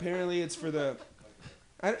 Apparently it's for the...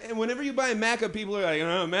 and whenever you buy maca, people are like,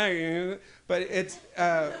 oh, maca. But it's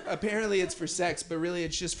apparently it's for sex, but really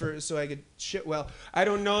it's just for so I could shit well. I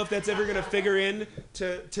don't know if that's ever going to figure in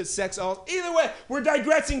to sex all... Either way, we're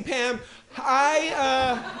digressing, Pam.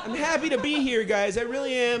 I'm happy to be here, guys. I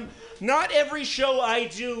really am. Not every show I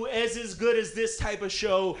do is as good as this type of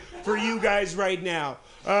show for you guys right now.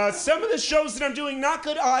 Some of the shows that I'm doing, not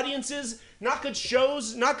good audiences... Not good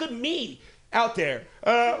shows, not good me out there.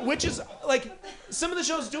 Which is, like, some of the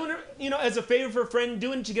shows doing it, you know, as a favor for a friend,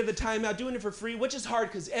 doing it to get the time out, doing it for free, which is hard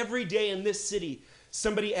because every day in this city,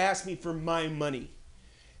 somebody asks me for my money.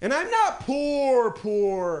 And I'm not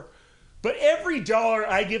poor, but every dollar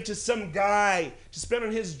I give to some guy to spend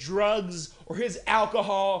on his drugs or his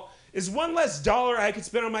alcohol is one less dollar I could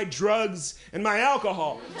spend on my drugs and my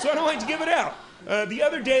alcohol. So I don't like to give it out. The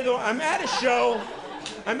other day, though, I'm at a show...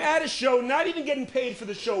 I'm at a show, not even getting paid for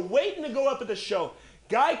the show, waiting to go up at the show.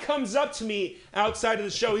 Guy comes up to me outside of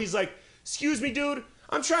the show. He's like, excuse me, dude.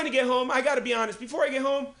 I'm trying to get home. I got to be honest. Before I get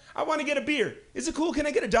home, I want to get a beer. Is it cool? Can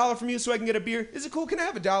I get $1 from you so I can get a beer? Is it cool? Can I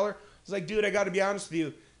have $1? I was like, dude, I got to be honest with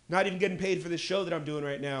you. Not even getting paid for this show that I'm doing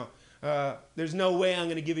right now. There's no way I'm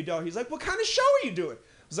going to give you $1. He's like, what kind of show are you doing?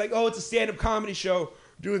 I was like, oh, it's a stand-up comedy show.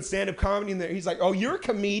 Doing stand-up comedy in there. He's like, oh, you're a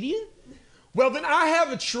comedian? Well, then I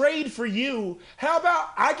have a trade for you. How about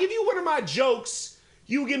I give you one of my jokes,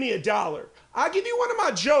 you give me $1. I give you one of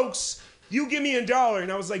my jokes, you give me $1.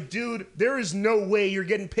 And I was like, dude, there is no way you're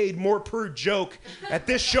getting paid more per joke at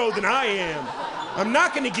this show than I am. I'm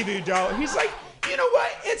not going to give you $1. He's like, you know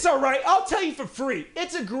what? It's all right. I'll tell you for free.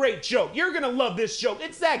 It's a great joke. You're going to love this joke.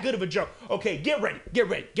 It's that good of a joke. Okay, get ready.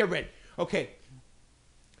 Okay.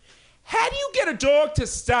 How do you get a dog to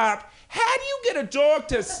stop? How do you get a dog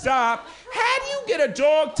to stop? How do you get a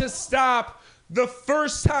dog to stop the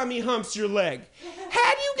first time he humps your leg?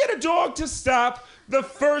 How do you get a dog to stop the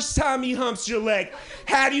first time he humps your leg?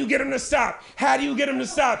 How do you get him to stop? How do you get him to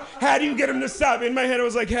stop? How do you get him to stop? In my head, I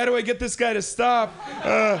was like, how do I get this guy to stop?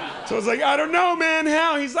 So I was like, I don't know, man,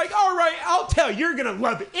 how? He's like, all right, I'll tell you. You're going to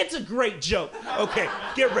love it. It's a great joke. Okay,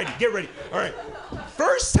 get ready. All right.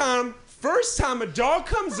 First time a dog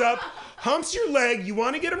comes up, humps your leg, you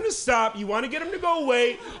want to get him to stop, you want to get him to go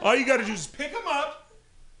away, all you got to do is pick him up,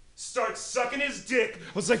 start sucking his dick.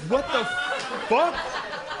 I was like, what the fuck?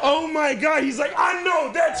 Oh my God. He's like, I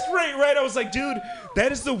know, that's great, right? I was like, dude,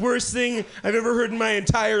 that is the worst thing I've ever heard in my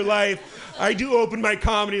entire life. I do open my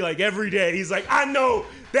comedy like every day. He's like, I know,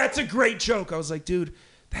 that's a great joke. I was like, dude,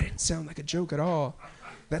 that didn't sound like a joke at all.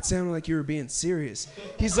 That sounded like you were being serious.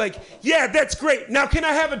 He's like, yeah, that's great. Now can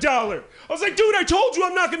I have $1? I was like, dude, I told you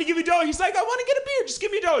I'm not going to give you $1. He's like, I want to get a beer. Just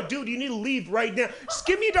give me $1. Dude, you need to leave right now. Just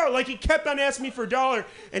give me $1. Like, he kept on asking me for $1,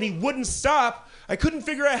 and he wouldn't stop. I couldn't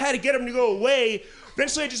figure out how to get him to go away.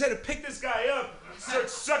 Eventually, I just had to pick this guy up, start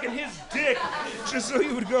sucking his dick, just so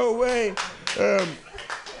he would go away.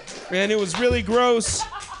 And it was really gross.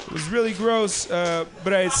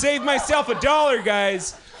 But I saved myself $1,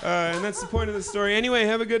 guys. And that's the point of the story. Anyway,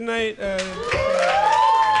 have a good night.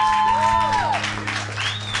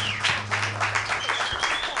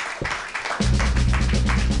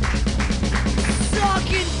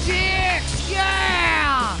 Sucking dicks,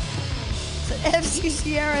 yeah! That's what FC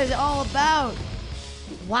Sierra is all about.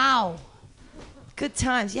 Wow. Good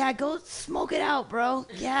times. Yeah, go smoke it out, bro.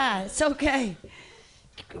 Yeah, it's okay.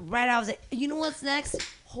 Right, I was like, you know what's next?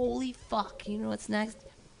 Holy fuck. You know what's next?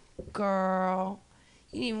 Girl.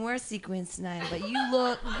 You didn't even wear sequins tonight, but you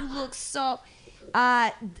look so...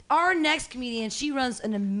 our next comedian, she runs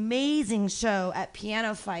an amazing show at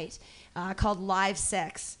Piano Fight called Live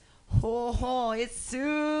Sex. Oh, it's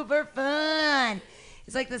super fun.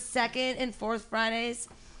 It's like the second and fourth Fridays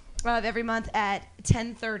of every month at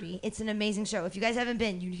 10:30. It's an amazing show. If you guys haven't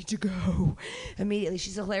been, you need to go immediately.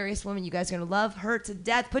 She's a hilarious woman. You guys are going to love her to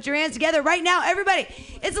death. Put your hands together right now, everybody.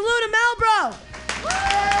 It's Luna Malbro.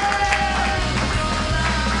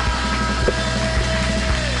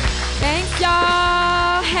 Thanks,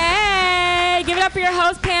 y'all. Hey, give it up for your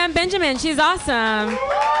host, Pam Benjamin. She's awesome.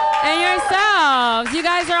 And yourselves. You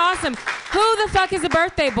guys are awesome. Who the fuck is a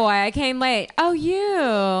birthday boy? I came late. Oh,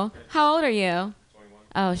 you. How old are you? 21.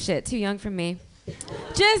 Oh, shit. Too young for me.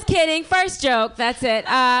 Just kidding. First joke. That's it.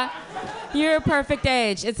 You're a perfect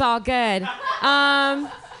age. It's all good. No,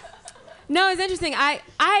 it's interesting.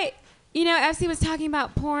 FC was talking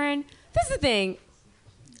about porn. This is the thing.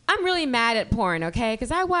 I'm really mad at porn, okay?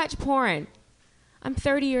 Because I watch porn. I'm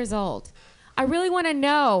 30 years old. I really want to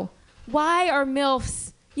know, why are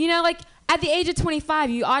MILFs, like at the age of 25,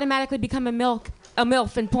 you automatically become a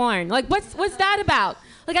MILF in porn. Like, what's that about?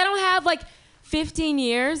 Like, I don't have 15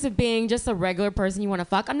 years of being just a regular person you want to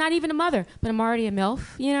fuck. I'm not even a mother, but I'm already a MILF.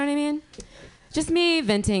 You know what I mean? Just me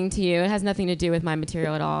venting to you. It has nothing to do with my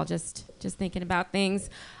material at all. Just thinking about things.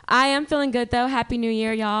 I am feeling good, though. Happy New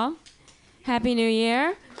Year, y'all. Happy New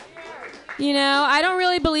Year. I don't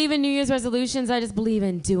really believe in New Year's resolutions. I just believe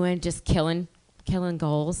in killing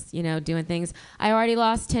goals, doing things. I already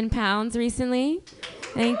lost 10 pounds recently.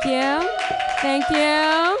 Thank you.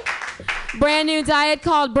 Brand new diet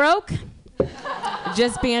called Broke.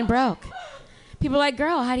 Just being broke. People are like,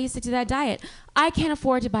 girl, how do you stick to that diet? I can't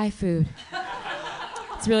afford to buy food.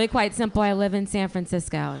 It's really quite simple. I live in San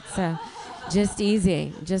Francisco. It's just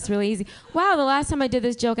easy. Just really easy. Wow, the last time I did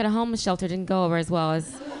this joke at a homeless shelter didn't go over as well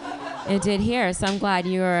as it did here, so I'm glad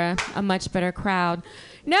you were a much better crowd.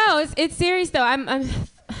 No, it's serious, though. I'm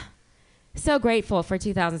so grateful for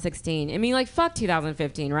 2016. I mean, fuck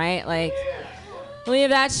 2015, right? Leave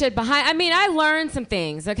that shit behind. I mean, I learned some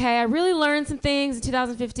things, okay? I really learned some things in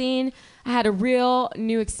 2015. I had a real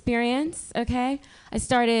new experience, okay? I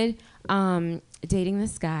started dating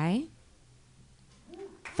this guy.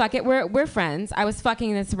 Fuck it, we're friends. I was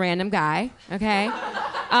fucking this random guy, okay?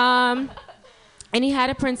 And he had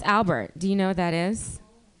a Prince Albert. Do you know what that is?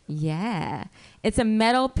 Yeah. It's a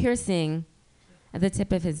metal piercing at the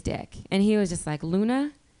tip of his dick. And he was just like,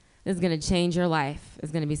 Luna, this is going to change your life.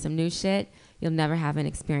 There's going to be some new shit. You'll never have an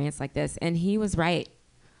experience like this. And he was right.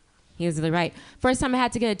 He was really right. First time I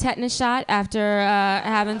had to get a tetanus shot after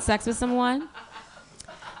having sex with someone.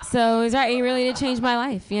 So he's right. He really did change my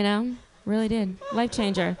life, you know? Really did. Life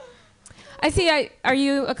changer. I see. Are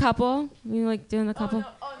you a couple? You like doing the couple?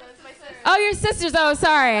 Oh, no, it's my sister. Oh, your sisters. Oh,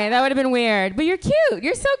 sorry. That would have been weird. But you're cute.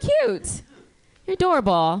 You're so cute. You're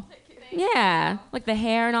adorable. Yeah. Like the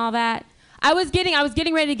hair and all that. I was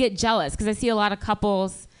getting ready to get jealous because I see a lot of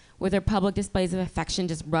couples with their public displays of affection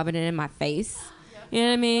just rubbing it in my face. You know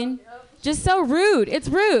what I mean? Just so rude. It's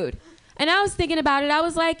rude. And I was thinking about it. I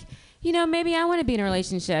was like, you know, maybe I want to be in a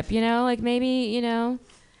relationship, you know? Like maybe, you know,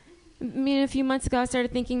 I mean, a few months ago I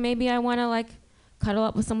started thinking maybe I want to like cuddle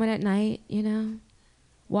up with someone at night, you know?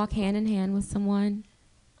 Walk hand in hand with someone.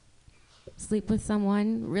 Sleep with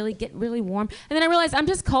someone. Really get really warm. And then I realized I'm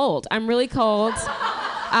just cold. I'm really cold.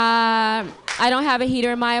 I don't have a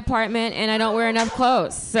heater in my apartment, and I don't wear enough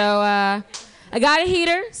clothes. So I got a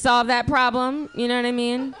heater, solved that problem. You know what I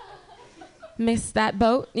mean? Missed that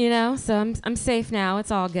boat, you know? So I'm safe now.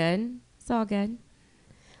 It's all good. It's all good.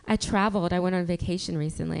 I traveled. I went on vacation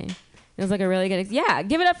recently. It was like a really good yeah,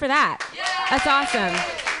 give it up for that. That's awesome.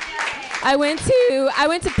 I went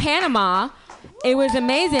to Panama. It was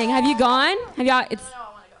amazing. Have you gone? Have y'all? It's no,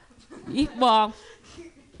 I want to go. Well,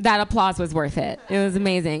 that applause was worth it. It was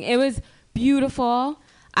amazing. It was beautiful.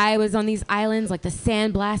 I was on these islands, like the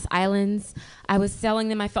Sandblast Islands. I was selling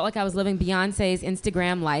them. I felt like I was living Beyonce's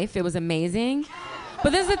Instagram life. It was amazing.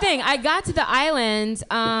 But this is the thing. I got to the island,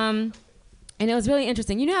 and it was really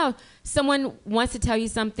interesting. You know how someone wants to tell you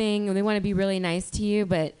something, and they want to be really nice to you,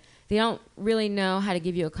 but they don't really know how to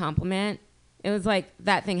give you a compliment? It was like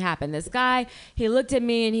that thing happened. This guy, he looked at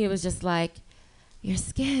me, and he was just like, your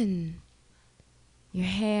skin, your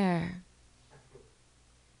hair,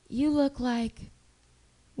 you look like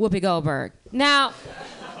Whoopi Goldberg. Now,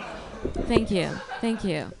 thank you.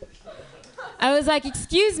 I was like,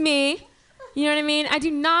 excuse me, you know what I mean? I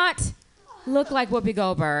do not look like Whoopi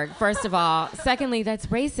Goldberg, first of all. Secondly, that's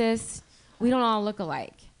racist. We don't all look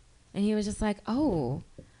alike. And he was just like, oh,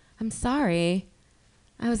 I'm sorry.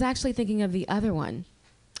 I was actually thinking of the other one,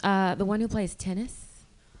 the one who plays tennis.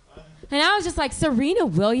 And I was just like, Serena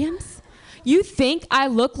Williams? You think I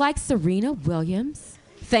look like Serena Williams?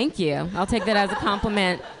 Thank you. I'll take that as a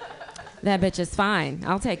compliment. That bitch is fine.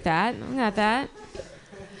 I'll take that. I got that.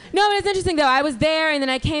 No, but it's interesting, though. I was there, and then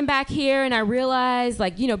I came back here, and I realized,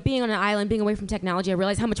 like, you know, being on an island, being away from technology, I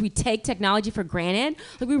realized how much we take technology for granted.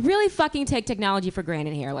 Like, we really fucking take technology for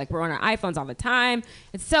granted here. Like, we're on our iPhones all the time.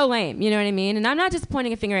 It's so lame, you know what I mean? And I'm not just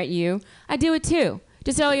pointing a finger at you. I do it, too.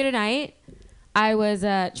 Just earlier tonight, I was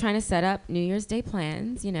trying to set up New Year's Day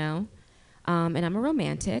plans, you know, and I'm a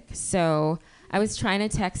romantic, so I was trying to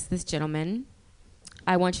text this gentleman,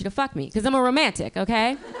 I want you to fuck me, because I'm a romantic,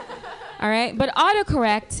 okay? All right? But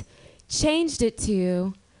autocorrect changed it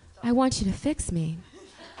to, I want you to fix me.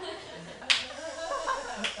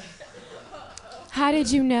 How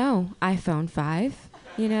did you know, iPhone 5?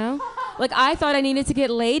 You know? Like, I thought I needed to get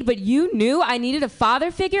laid, but you knew I needed a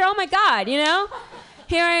father figure? Oh, my God, you know?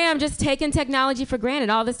 Here I am just taking technology for granted.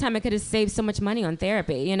 All this time I could have saved so much money on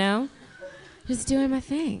therapy, you know? Just doing my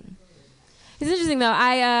thing. It's interesting, though.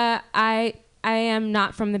 I am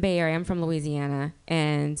not from the Bay Area. I'm from Louisiana.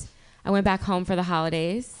 And I went back home for the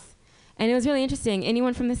holidays. And it was really interesting.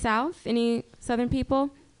 Anyone from the South? Any Southern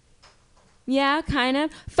people? Yeah, kind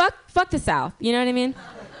of. Fuck the South. You know what I mean?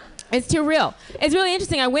 It's too real. It's really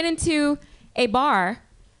interesting. I went into a bar,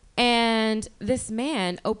 and this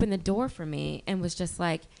man opened the door for me and was just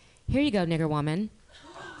like, here you go, nigger woman.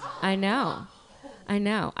 I know.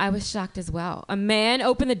 I was shocked as well. A man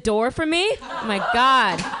opened the door for me? Oh, my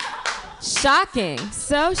God. Shocking.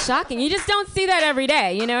 So shocking. You just don't see that every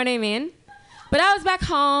day. You know what I mean? But I was back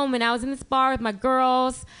home, and I was in this bar with my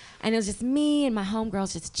girls, and it was just me and my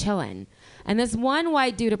homegirls just chilling. And this one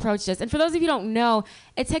white dude approached us. And for those of you who don't know,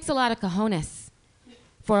 it takes a lot of cojones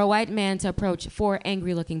for a white man to approach 4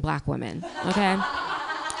 angry-looking black women, okay?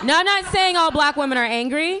 No, I'm not saying all black women are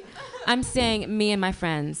angry. I'm saying me and my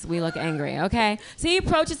friends, we look angry, okay? So he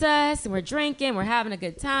approaches us, and we're drinking, we're having a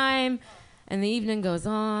good time, and the evening goes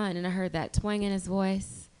on, and I heard that twang in his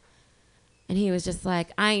voice. And he was just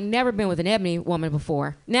like, I ain't never been with an ebony woman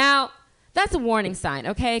before. Now, that's a warning sign,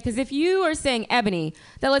 okay? Because if you are saying ebony,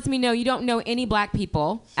 that lets me know you don't know any black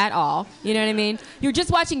people at all. You know what I mean? You're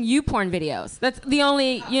just watching YouPorn videos. That's the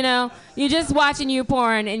only, you're just watching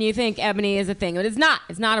YouPorn and you think ebony is a thing. But it's not.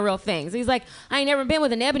 It's not a real thing. So he's like, I ain't never been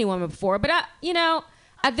with an ebony woman before. But,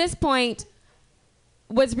 at this point,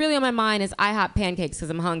 what's really on my mind is IHOP pancakes because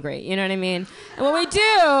I'm hungry. You know what I mean? And what we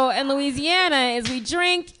do in Louisiana is we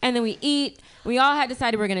drink and then we eat. We all had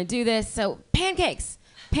decided we're going to do this. So pancakes,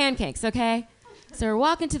 okay? So we're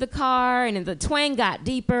walking to the car, and the twang got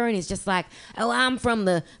deeper, and he's just like, "Oh, I'm from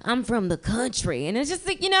the country," and it's just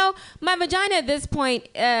like, my vagina at this point.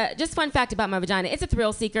 Just fun fact about my vagina: it's a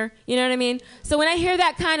thrill seeker. You know what I mean? So when I hear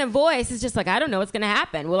that kind of voice, it's just like, I don't know what's gonna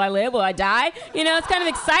happen. Will I live? Will I die? It's kind of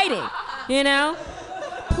exciting.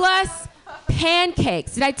 Plus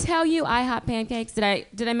pancakes. Did I tell you IHOP pancakes?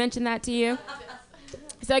 Did I mention that to you?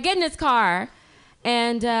 So I get in his car,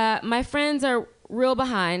 and my friends are real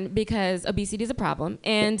behind because obesity is a problem,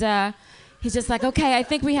 and he's just like, okay, I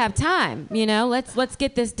think we have time, let's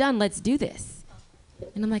get this done, let's do this.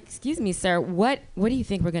 And I'm like, excuse me, sir, what do you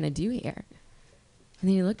think we're gonna do here? And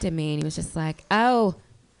then he looked at me and he was just like, oh,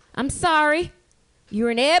 I'm sorry, you're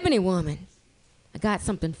an ebony woman, I got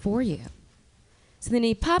something for you. So then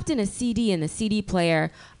he popped in a CD in the CD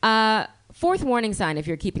player. Fourth warning sign if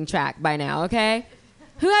you're keeping track by now, okay?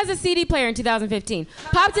 Who has a CD player in 2015?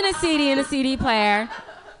 Popped in a CD in a CD player,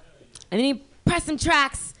 and then he pressed some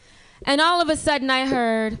tracks, and all of a sudden I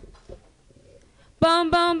heard,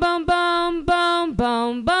 boom, boom, boom, boom, boom,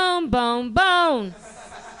 boom, boom, boom, boom.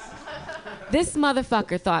 This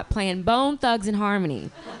motherfucker thought playing Bone Thugs and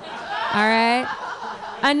Harmony, all right?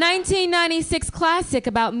 A 1996 classic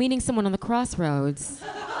about meeting someone on the crossroads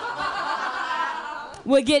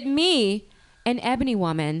would get me, an ebony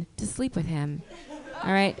woman, to sleep with him.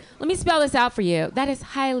 All right, let me spell this out for you. That is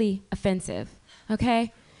highly offensive,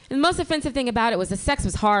 okay? And the most offensive thing about it was the sex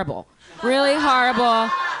was horrible, really horrible,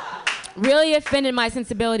 really offended my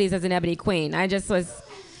sensibilities as an ebony queen. I just was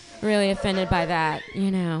really offended by that,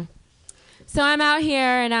 So I'm out here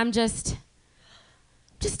and I'm just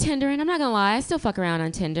Tindering. I'm not gonna lie, I still fuck around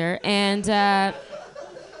on Tinder, and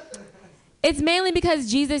it's mainly because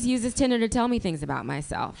Jesus uses Tinder to tell me things about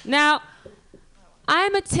myself. Now,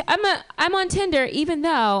 I'm on Tinder even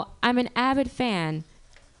though I'm an avid fan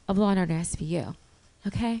of Law & Order SVU,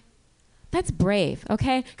 okay? That's brave,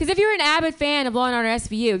 okay? Because if you're an avid fan of Law & Order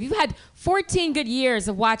SVU, if you've had 14 good years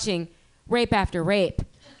of watching rape after rape,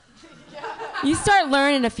 you start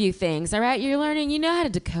learning a few things, all right? You're learning, you know how to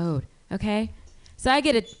decode, okay? So I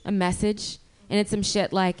get a message, and it's some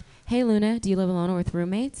shit like, hey, Luna, do you live alone or with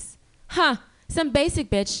roommates? Huh, some basic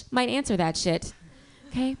bitch might answer that shit,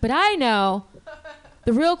 okay? But I know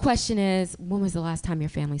the real question is, when was the last time your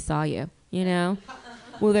family saw you?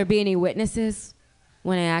 Will there be any witnesses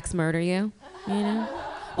when I axe murder you?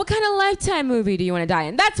 What kind of Lifetime movie do you want to die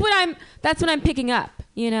in? That's what I'm picking up,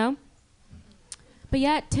 But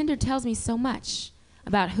yet Tinder tells me so much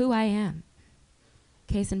about who I am.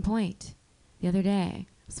 Case in point, the other day, I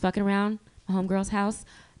was fucking around my homegirl's house,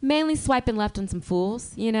 mainly swiping left on some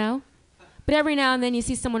fools, But every now and then you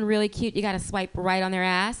see someone really cute, you gotta swipe right on their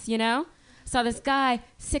ass, Saw this guy,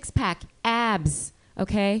 six-pack, abs,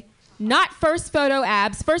 okay? Not first photo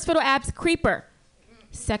abs. First photo abs, creeper.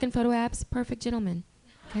 Second photo abs, perfect gentleman,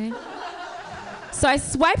 okay? So I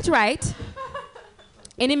swiped right,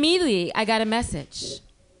 and immediately I got a message.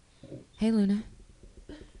 Hey, Luna,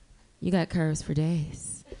 you got curves for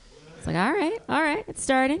days. It's like, all right, it's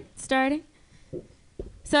starting.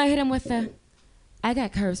 So I hit him with the, I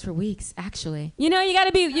got curves for weeks, actually. You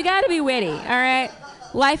gotta be witty, all right?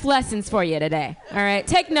 Life lessons for you today, all right?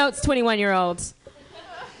 Take notes, 21-year-olds.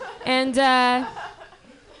 And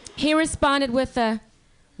he responded with a,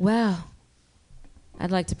 well,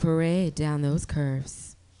 I'd like to parade down those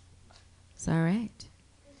curves. It's all right.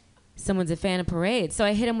 Someone's a fan of parades. So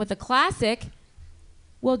I hit him with a classic,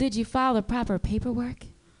 well, did you file the proper paperwork?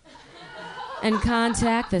 And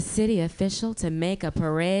contact the city official to make a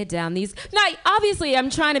parade down these. Now, obviously, I'm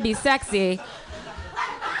trying to be sexy.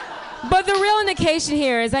 But the real indication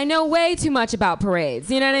here is I know way too much about parades.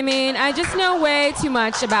 You know what I mean? I just know way too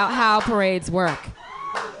much about how parades work.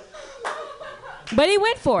 But he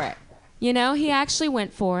went for it. He actually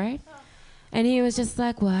went for it. And he was just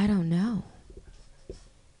like, well, I don't know.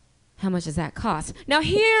 How much does that cost? Now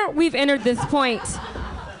here we've entered this point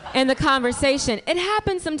in the conversation. It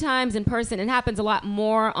happens sometimes in person. It happens a lot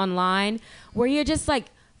more online where you're just like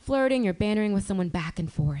flirting, you're bantering with someone back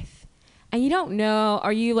and forth. And you don't know,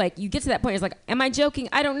 are you like, you get to that point, it's like, am I joking?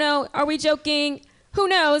 I don't know. Are we joking? Who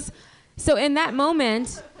knows? So in that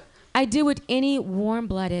moment, I do what any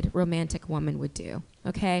warm-blooded romantic woman would do,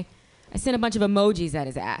 okay? I sent a bunch of emojis at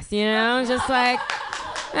his ass, you know? Just like,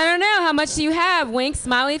 I don't know, how much do you have? Wink,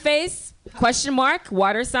 smiley face, question mark,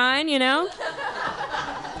 water sign, you know?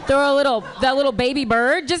 Throw that little baby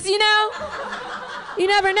bird, just, you know? You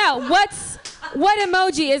never know. What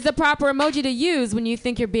emoji is the proper emoji to use when you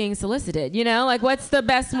think you're being solicited, you know? Like, what's the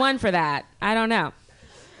best one for that? I don't know.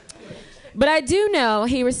 But I do know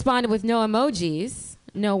he responded with no emojis,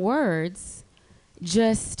 no words,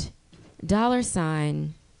 just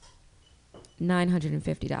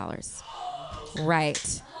 $950.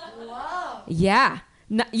 Right. Yeah.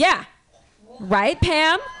 Yeah. Right,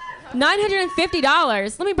 Pam?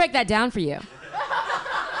 $950. Let me break that down for you.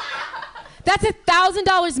 That's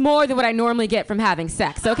 $1,000 more than what I normally get from having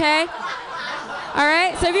sex, okay? All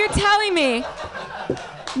right? So if you're telling me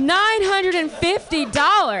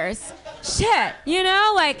 $950, shit, you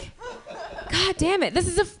know, like, God damn it.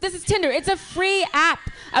 This is Tinder. It's a free app.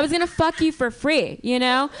 I was going to fuck you for free, you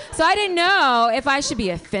know? So I didn't know if I should be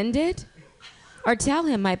offended or tell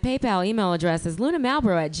him my PayPal email address is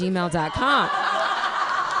lunamalbro@gmail.com.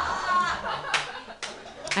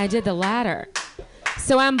 I did the latter.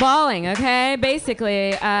 So I'm bawling, okay?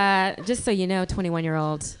 Basically, just so you know,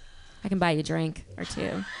 21-year-old, I can buy you a drink or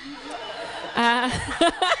two. But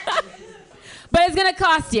it's going to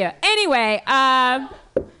cost you. Anyway, I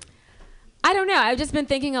don't know. I've just been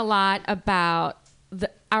thinking a lot about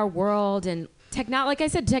our world and like I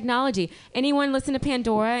said, technology. Anyone listen to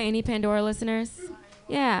Pandora? Any Pandora listeners?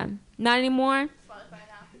 Yeah. Not anymore?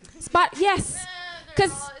 Yes.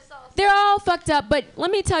 Because they're all fucked up. But let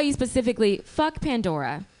me tell you specifically, fuck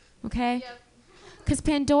Pandora. Okay? Because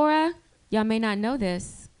Pandora, y'all may not know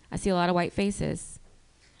this. I see a lot of white faces.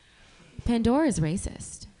 Pandora is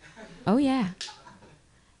racist. Oh, yeah.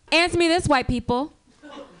 Answer me this, white people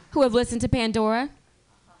who have listened to Pandora.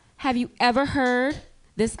 Have you ever heard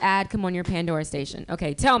this ad come on your Pandora station?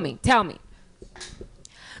 Okay, tell me. Girl,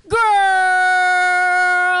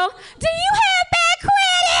 do you have bad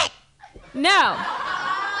credit? No.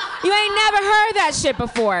 You ain't never heard that shit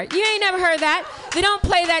before. You ain't never heard that. They don't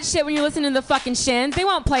play that shit when you're listening to the fucking Shins. They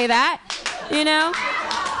won't play that, you know?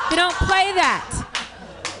 They don't play that.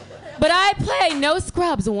 But I played No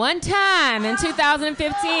Scrubs one time in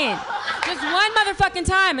 2015. Just one motherfucking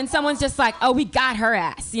time, and someone's just like, oh, we got her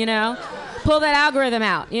ass, you know? Pull that algorithm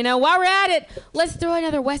out, you know? While we're at it, let's throw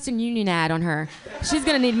another Western Union ad on her. She's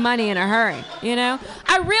gonna need money in a hurry, you know?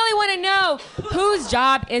 I really wanna know, whose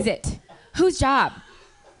job is it? Whose job?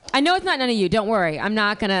 I know it's not none of you, don't worry.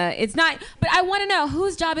 It's not, but I wanna know,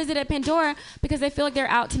 whose job is it at Pandora? Because I feel like they're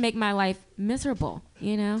out to make my life miserable,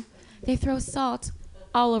 you know? They throw salt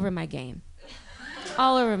all over my game.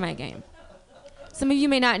 All over my game. Some of you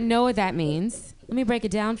may not know what that means. Let me break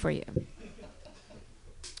it down for you.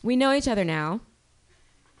 We know each other now.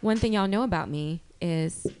 One thing y'all know about me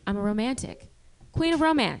is I'm a romantic. Queen of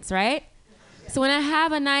romance, right? So when I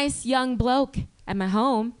have a nice young bloke at my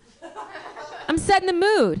home, I'm setting the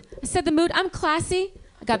mood. I set the mood. I'm classy.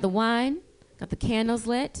 I got the wine, got the candles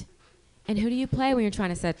lit. And who do you play when you're trying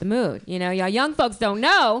to set the mood? You know, y'all young folks don't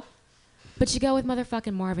know, but you go with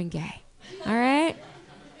motherfucking Marvin Gaye. All right?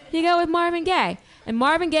 You go with Marvin Gaye. And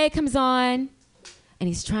Marvin Gaye comes on, and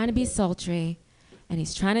he's trying to be sultry, and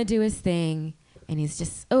he's trying to do his thing, and he's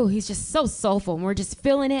just so soulful, and we're just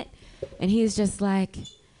feeling it. And he's just like,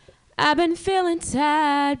 I've been feeling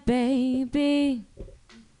tired, baby,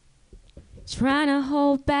 trying to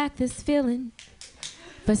hold back this feeling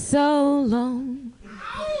for so long.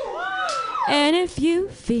 And if you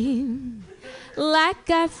feel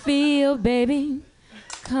like I feel, baby,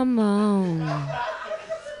 come on.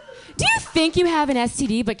 Do you think you have an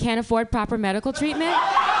STD but can't afford proper medical treatment?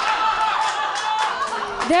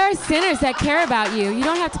 There are sinners that care about you. You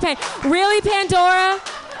don't have to pay. Really, Pandora?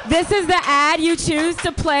 This is the ad you choose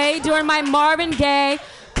to play during my Marvin Gaye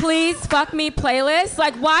Please Fuck Me playlist?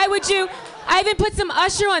 Like, why would you? I even put some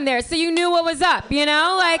Usher on there so you knew what was up, you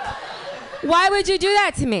know? Like, why would you do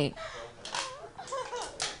that to me?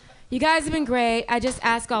 You guys have been great. I just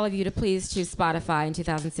ask all of you to please choose Spotify in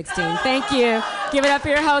 2016. Thank you. Give it up for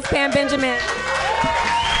your host, Pam Benjamin.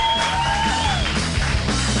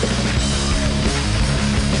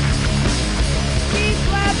 Keep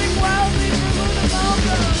clapping wildly for Luna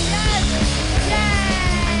Malbro. Yes!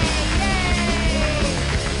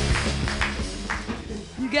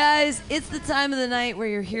 Yay! You guys, it's the time of the night where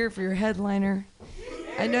you're here for your headliner.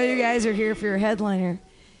 I know you guys are here for your headliner.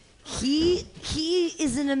 He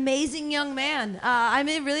is an amazing young man. I'm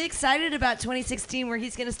really excited about 2016, where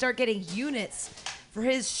he's going to start getting units for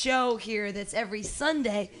his show here that's every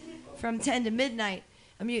Sunday from 10 to midnight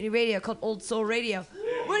on Mutiny Radio called Old Soul Radio.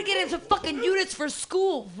 We're getting some fucking units for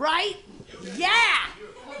school, right? Yeah!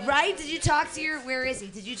 Right? Did you talk to where is he?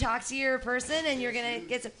 Did you talk to your person and you're gonna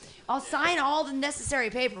get some, I'll sign all the necessary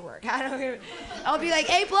paperwork. I'll be like,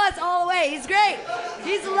 A+ all the way. He's great.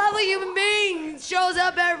 He's a lovely human being. He shows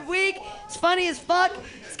up every week. He's funny as fuck.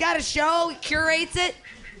 He's got a show. He curates it.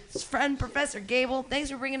 His friend, Professor Gable. Thanks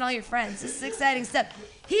for bringing all your friends. This is exciting stuff.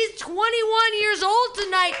 He's 21 years old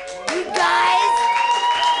tonight, you guys.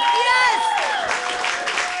 Yes!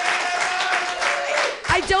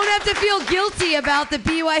 I don't have to feel guilty about the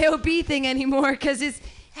BYOB thing anymore because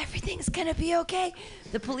everything's gonna be okay.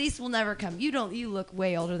 The police will never come. You look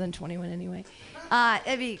way older than 21 anyway.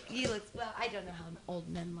 He looks, well, I don't know how old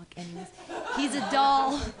men look anyways. He's a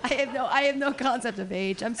doll. I have no concept of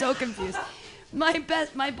age. I'm so confused.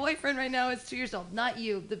 My boyfriend right now is 2 years old. Not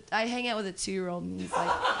you. I hang out with a 2-year-old and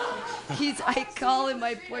I call him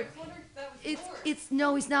my boyfriend.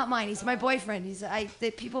 No, he's not mine. He's my boyfriend.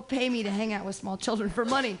 People pay me to hang out with small children for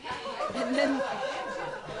money, and then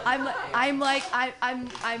I'm like,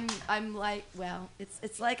 well,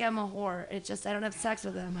 it's like I'm a whore. It's just I don't have sex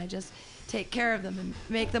with them. I just take care of them and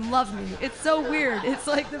make them love me. It's so weird. It's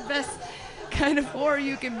like the best kind of whore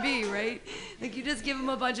you can be, right? Like you just give them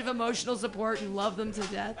a bunch of emotional support and love them to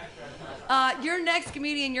death. Your next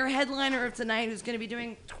comedian, your headliner of tonight, who's going to be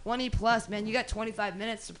doing 20+, man, you got 25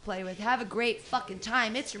 minutes to play with. Have a great fucking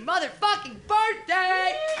time. It's your motherfucking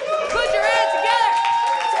birthday. Put your hands together.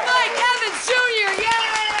 It's Mike Evans Jr. Yay!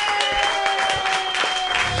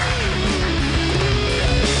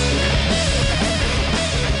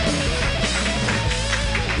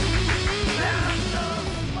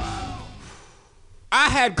 I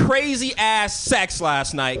had crazy ass sex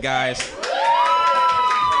last night, guys.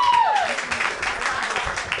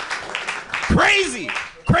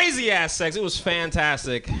 Crazy ass sex. It was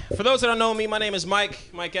fantastic. For those that don't know me, my name is Mike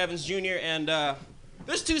Evans Jr., and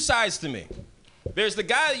there's two sides to me. There's the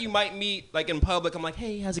guy that you might meet like in public. I'm like,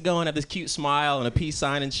 hey, how's it going? I have this cute smile and a peace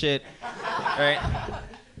sign and shit. Right?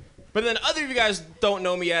 But then other of you guys don't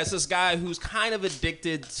know me as this guy who's kind of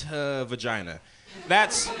addicted to vagina.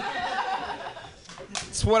 That's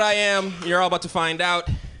what I am. You're all about to find out.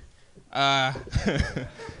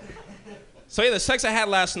 So yeah, the sex I had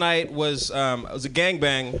last night was it was a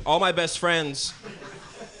gangbang. All my best friends,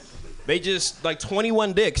 they just like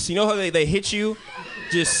 21 dicks. You know how they hit you?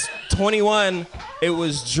 Just 21. It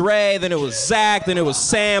was Dre, then it was Zach, then it was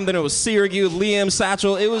Sam, then it was Syracuse, Liam,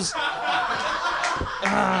 Satchel. It was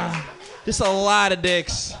just a lot of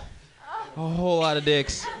dicks, a whole lot of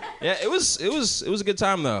dicks. Yeah, it was a good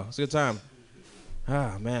time though. It was a good time.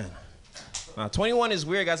 Ah, man. 21 is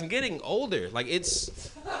weird, guys. I'm getting older. Like,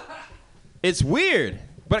 it's weird.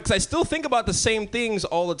 But because I still think about the same things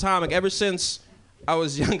all the time. Like, ever since I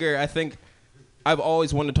was younger, I think I've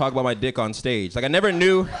always wanted to talk about my dick on stage. Like, I never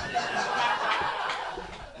knew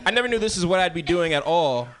this is what I'd be doing at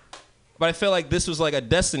all. But I feel like this was like a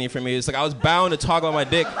destiny for me. It's like I was bound to talk about my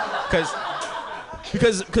dick.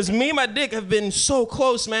 Because me and my dick have been so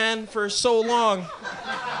close, man, for so long.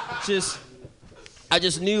 I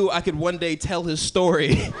just knew I could one day tell his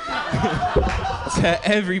story to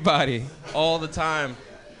everybody all the time.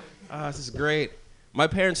 This is great. My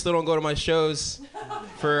parents still don't go to my shows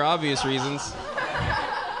for obvious reasons.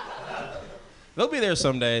 They'll be there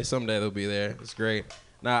someday. Someday they'll be there. It's great.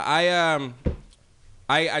 Now,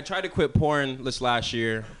 I tried to quit porn this last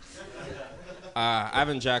year. I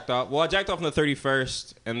haven't jacked off. Well, I jacked off on the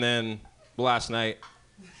 31st and then last night.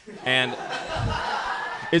 And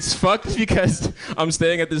it's fucked because I'm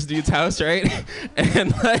staying at this dude's house, right?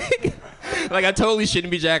 And like I totally shouldn't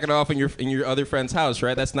be jacking off in your other friend's house,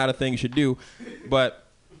 right? That's not a thing you should do. But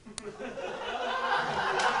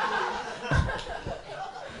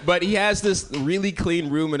he has this really clean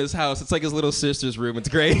room in his house. It's like his little sister's room. It's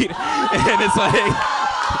great. And it's like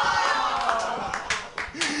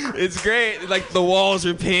it's great. Like the walls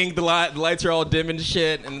are pink, the lights are all dim and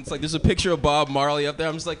shit, and it's like there's a picture of Bob Marley up there.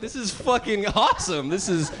 I'm just like, this is fucking awesome. This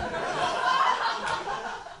is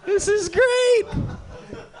great.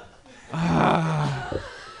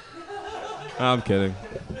 I'm kidding.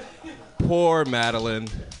 Poor Madeline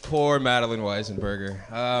Weisenberger.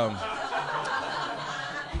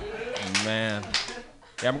 Man.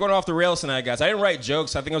 Yeah, I'm going off the rails tonight, guys. I didn't write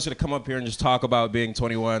jokes. I think I was going to come up here and just talk about being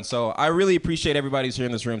 21. So I really appreciate everybody who's here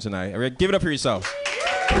in this room tonight. Give it up for yourselves.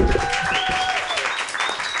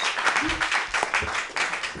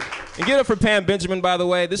 And give it up for Pam Benjamin, by the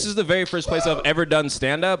way. This is the very first place I've ever done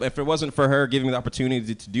stand-up. If it wasn't for her giving me the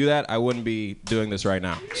opportunity to do that, I wouldn't be doing this right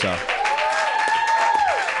now. So,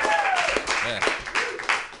 yeah.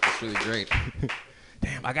 It's really great.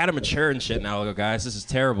 Damn, I got to mature and shit now, guys. This is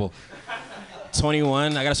terrible.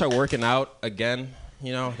 21. I gotta start working out again.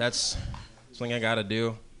 You know, that's something I gotta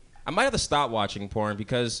do. I might have to stop watching porn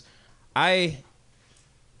because I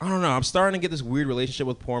don't know. I'm starting to get this weird relationship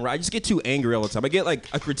with porn where I just get too angry all the time. I get like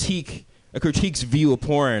a critique's view of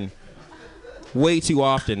porn way too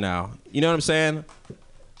often now. You know what I'm saying?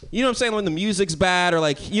 You know what I'm saying? When the music's bad or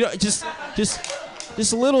like, you know, just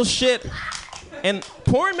little shit. And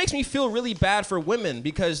porn makes me feel really bad for women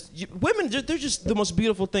because women, they're just the most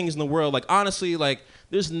beautiful things in the world. Like, honestly, like,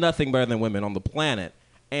 there's nothing better than women on the planet.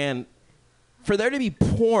 And for there to be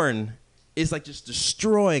porn is like just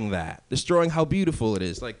destroying how beautiful it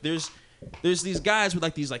is. Like, there's these guys with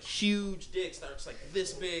like these like huge dicks that are just like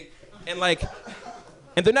this big and like,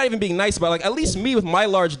 and they're not even being nice about it. Like, at least me with my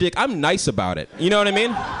large dick, I'm nice about it. You know what I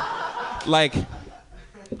mean? Like,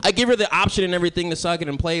 I give her the option and everything to suck it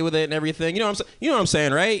and play with it and everything. You know what I'm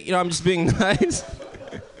saying, right? You know, I'm just being nice.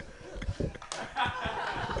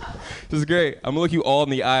 This is great. I'm gonna look you all in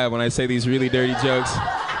the eye when I say these really dirty jokes.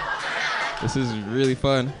 This is really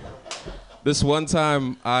fun. This one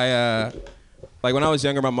time, like when I was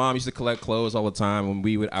younger, my mom used to collect clothes all the time when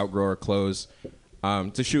we would outgrow our clothes.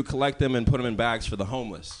 She would collect them and put them in bags for the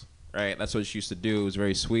homeless, right? That's what she used to do. It was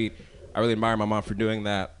very sweet. I really admire my mom for doing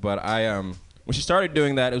that. But when she started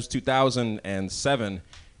doing that, it was 2007,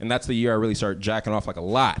 and that's the year I really started jacking off like a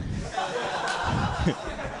lot.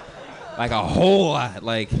 Like a whole lot.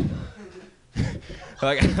 Like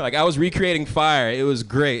I was recreating fire. It was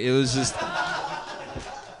great. It was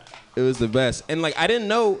the best. And like I didn't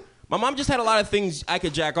know, my mom just had a lot of things I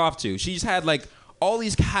could jack off to. She just had like all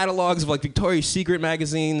these catalogs of like Victoria's Secret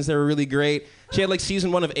magazines that were really great. She had like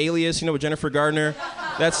season 1 of Alias, you know, with Jennifer Gardner.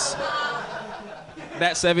 That's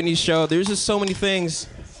that 70s show. There's just so many things.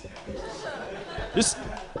 Just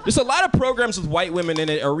a lot of programs with white women in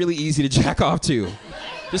it are really easy to jack off to.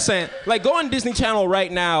 Just saying. Like, go on Disney Channel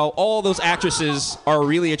right now. All those actresses are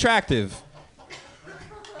really attractive.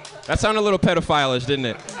 That sounded a little pedophile-ish, didn't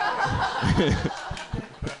it?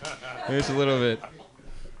 Just a little bit.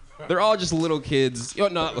 They're all just little kids. Oh,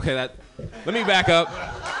 no, okay, let me back up.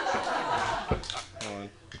 Hold on.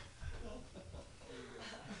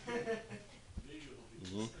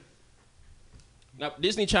 Mm-hmm. Now,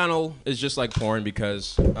 Disney Channel is just like porn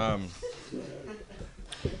because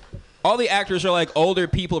all the actors are like older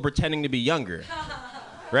people pretending to be younger,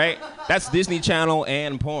 right? That's Disney Channel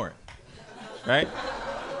and porn, right?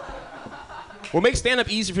 What makes stand-up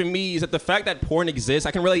easy for me is that the fact that porn exists,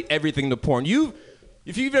 I can relate everything to porn.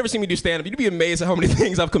 If you've ever seen me do stand-up, you'd be amazed at how many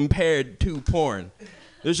things I've compared to porn.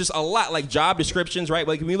 There's just a lot, like job descriptions, right?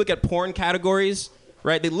 Like when you look at porn categories,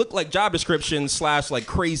 right? They look like job descriptions / like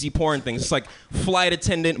crazy porn things. It's like flight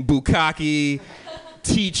attendant, bukkake,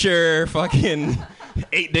 teacher, fucking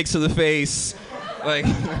 8 dicks to the face, like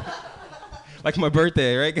my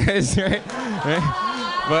birthday, right, guys? Right?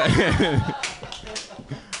 But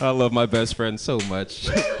I love my best friend so much.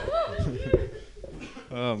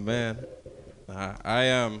 Oh man,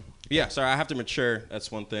 yeah. Sorry, I have to mature. That's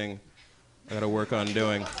one thing I gotta work on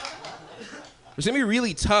doing. It's gonna be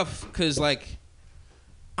really tough because, like,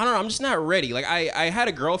 I don't know. I'm just not ready. Like, I had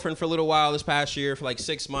a girlfriend for a little while this past year for like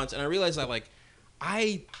 6 months, and I realized that like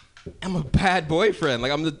I am a bad boyfriend.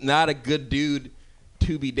 Like, I'm not a good dude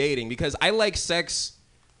to be dating because I like sex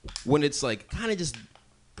when it's like kind of just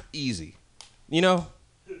easy, you know,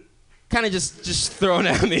 kind of just thrown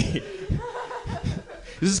at me.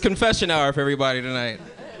 This is confession hour for everybody tonight.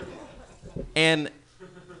 And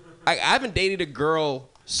I haven't dated a girl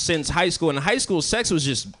since high school. And in high school, sex was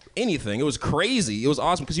just anything. It was crazy. It was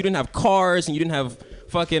awesome because you didn't have cars and you didn't have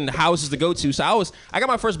fucking houses to go to. So I got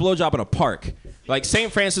my first blowjob in a park. Like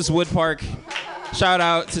St. Francis Wood Park. Shout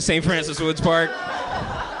out to St. Francis Woods Park.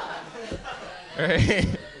 Right?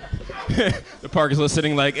 The park is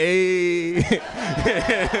listening like, hey.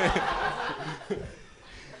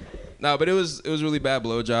 No, but it was really bad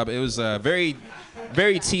blowjob. It was very,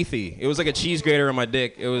 very teethy. It was like a cheese grater on my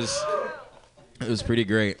dick. It was pretty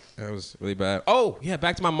great. It was really bad. Oh yeah,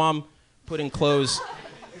 back to my mom putting clothes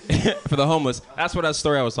for the homeless. That's what that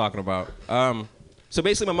story I was talking about. So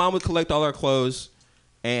basically, my mom would collect all our clothes,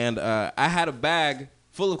 and I had a bag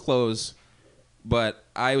full of clothes, but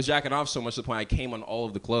I was jacking off so much to the point I came on all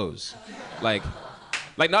of the clothes, like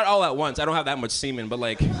not all at once. I don't have that much semen, but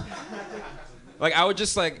like I would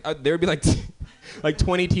just there would be like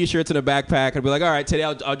 20 t-shirts in a backpack. I'd be like, all right, today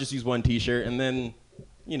I'll just use one t-shirt, and then,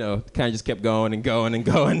 you know, kind of just kept going and going and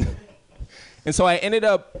going. And so I ended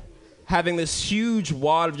up having this huge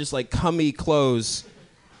wad of just like cummy clothes,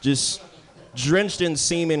 just drenched in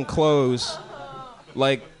semen clothes,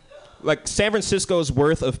 like San Francisco's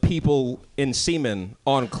worth of people in semen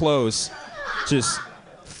on clothes, just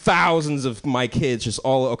thousands of my kids just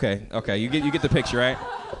all okay. You get the picture, right?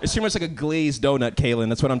 It's pretty much like a glazed donut, Kaylin.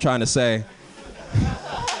 That's what I'm trying to say.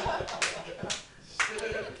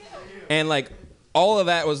 And like all of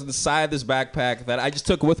that was inside this backpack that I just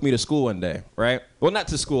took with me to school one day, right? Well, not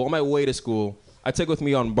to school. On my way to school, I took with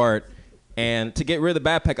me on BART, and to get rid of the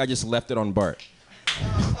backpack, I just left it on BART.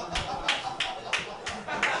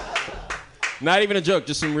 Not even a joke,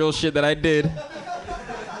 just some real shit that I did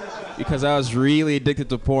because I was really addicted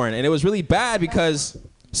to porn. And it was really bad because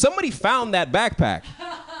somebody found that backpack,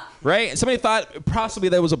 right? And somebody thought possibly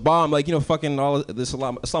there was a bomb, like, you know, fucking all this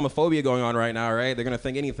Islamophobia going on right now, right? They're going to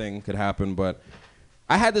think anything could happen, but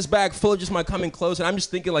I had this bag full of just my coming clothes, and I'm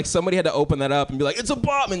just thinking like somebody had to open that up and be like, it's a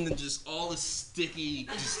bomb, and then just all this sticky,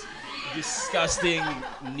 just disgusting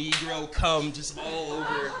Negro cum just all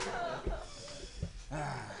over.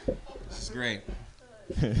 This is great.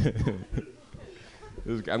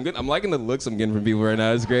 I'm liking the looks I'm getting from people right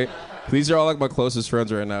now. It's great. These are all like my closest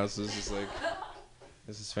friends right now, so it's just like,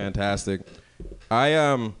 this is fantastic.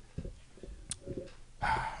 This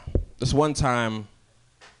one time,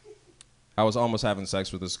 I was almost having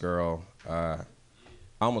sex with this girl. I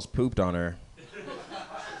almost pooped on her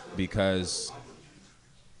because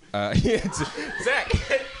Zach, you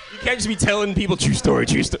can't just be telling people true story.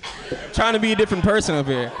 I'm trying to be a different person up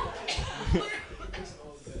here.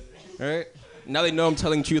 All right? Now they know I'm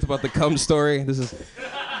telling truth about the cum story. This is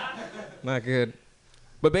not good.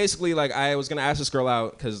 But basically, like, I was gonna ask this girl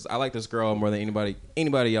out because I like this girl more than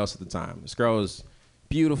anybody else at the time. This girl was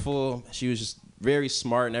beautiful. She was just very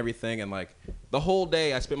smart and everything. And like the whole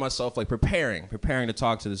day, I spent myself like preparing to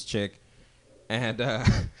talk to this chick. And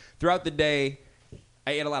throughout the day,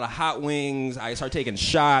 I ate a lot of hot wings. I started taking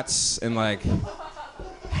shots and like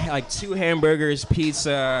 2 hamburgers,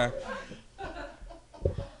 pizza,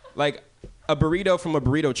 like a burrito from a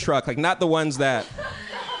burrito truck, like not the ones that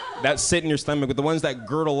sit in your stomach, but the ones that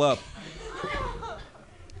girdle up.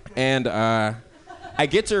 And I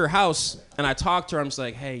get to her house and I talk to her. I'm just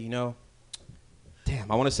like, hey, you know,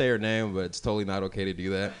 damn, I want to say her name, but it's totally not okay to do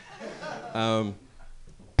that. I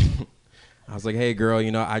was like, hey, girl,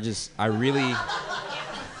 you know, I really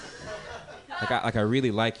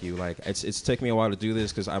like you. Like, it's taken me a while to do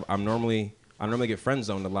this because I normally get friend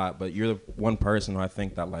zoned a lot, but you're the one person who I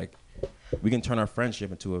think that like we can turn our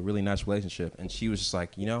friendship into a really nice relationship. And she was just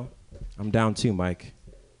like, you know, I'm down too, Mike.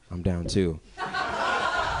 I'm down too.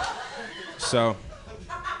 So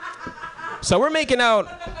we're making out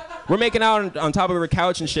on top of her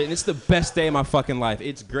couch and shit, and it's the best day of my fucking life.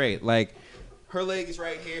 It's great. Like, her leg is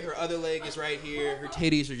right here, her other leg is right here, her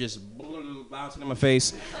titties are just bouncing in my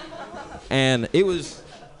face, and it was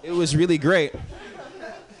really great.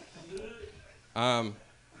 But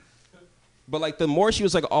like the more she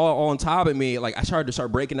was like all on top of me, like I started to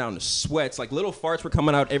breaking down into sweats. Like little farts were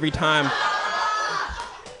coming out every time.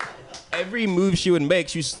 Every move she would make,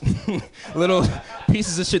 she was little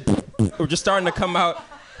pieces of shit were just starting to come out.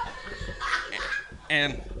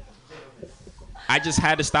 And I just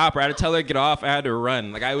had to stop her. I had to tell her to get off. I had to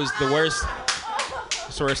run. Like I was the worst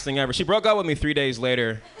thing ever. She broke up with me 3 days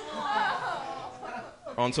later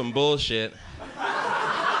on some bullshit.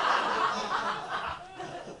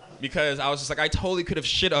 Because I was just like, I totally could have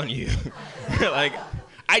shit on you. Like,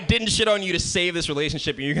 I didn't shit on you to save this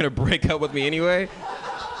relationship and you're gonna break up with me anyway?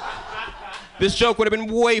 This joke would have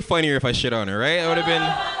been way funnier if I shit on her, right? I would have been,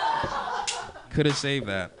 could have saved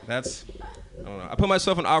that. I don't know. I put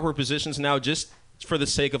myself in awkward positions now just for the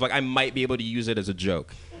sake of like, I might be able to use it as a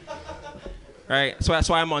joke. Right? So that's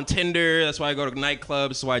why I'm on Tinder, that's why I go to nightclubs,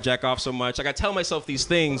 that's why I jack off so much. Like I tell myself these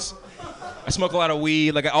things. I smoke a lot of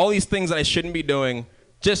weed, like all these things that I shouldn't be doing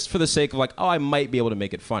just for the sake of like, oh, I might be able to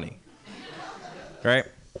make it funny. Right?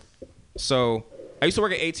 So I used to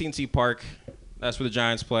work at AT&T Park. That's where the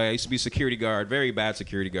Giants play. I used to be security guard, very bad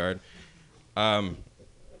security guard.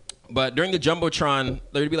 But during the Jumbotron,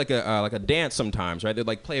 there'd be like a dance sometimes, right? They'd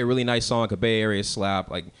like play a really nice song, like a Bay Area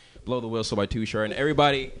slap, like Blow the Whistle by Too Short, and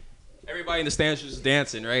everybody in the stands was just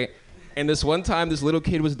dancing, right? And this one time, this little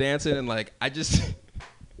kid was dancing, and like it's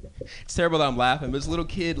terrible that I'm laughing, but this little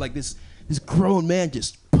kid, like this grown man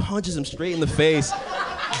just punches him straight in the face,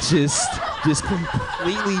 just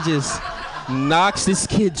completely just knocks this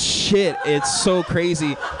kid's shit. It's so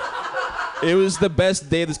crazy. It was the best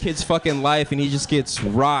day of this kid's fucking life, and he just gets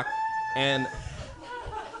rocked. And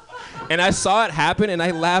I saw it happen, and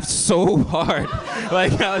I laughed so hard.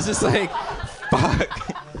 Like, I was just like, fuck.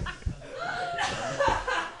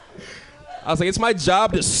 I was like, it's my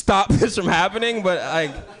job to stop this from happening,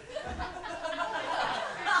 but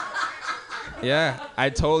yeah, I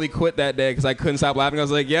totally quit that day because I couldn't stop laughing. I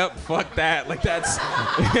was like, yep, fuck that. Like, that's...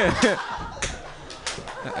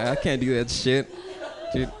 I can't do that shit.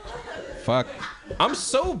 Dude, fuck. I'm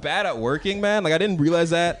so bad at working, man. Like, I didn't realize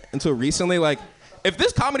that until recently. Like, if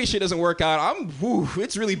this comedy shit doesn't work out,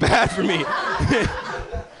 it's really bad for me.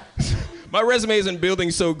 My resume isn't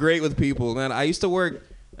building so great with people, man. I used to work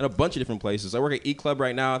in a bunch of different places. I work at E-Club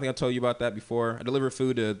right now. I think I told you about that before. I deliver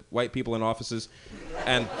food to white people in offices.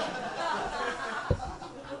 And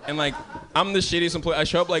like, I'm the shittiest employee. I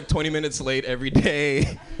show up like 20 minutes late every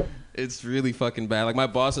day. It's really fucking bad. Like, my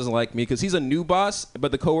boss doesn't like me because he's a new boss,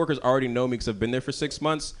 but the coworkers already know me because I've been there for 6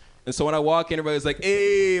 months. And so when I walk in, everybody's like,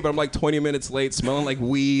 hey, but I'm like 20 minutes late, smelling like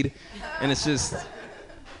weed. And it's just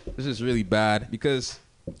really bad because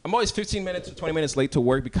I'm always 15 minutes or 20 minutes late to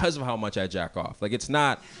work because of how much I jack off. Like, it's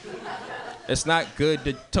not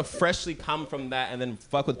good to freshly come from that and then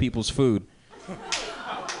fuck with people's food.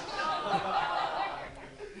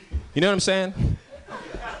 You know what I'm saying?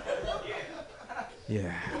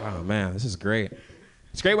 Yeah. Oh, man, this is great.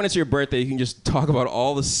 It's great when it's your birthday. You can just talk about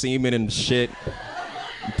all the semen and shit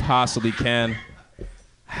you possibly can.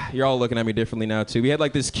 You're all looking at me differently now, too. We had,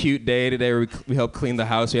 like, this cute day today where we helped clean the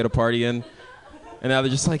house we had a party in. And now they're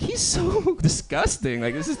just like, he's so disgusting.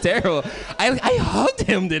 Like, this is terrible. I hugged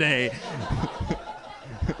him today.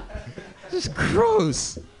 This is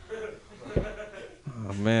gross.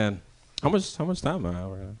 Oh, man. How much time am I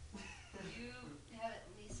out right now? You have at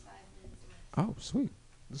least 5 minutes left. Oh, sweet.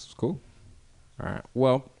 This is cool. All right.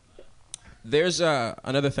 Well, there's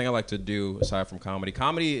another thing I like to do aside from comedy.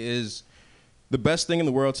 Comedy is the best thing in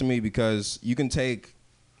the world to me because you can take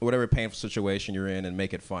whatever painful situation you're in and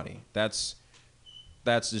make it funny. That's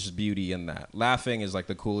just beauty in that. Laughing is like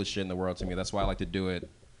the coolest shit in the world to me. That's why I like to do it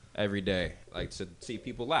every day. Like, to see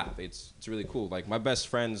people laugh. It's really cool. Like, my best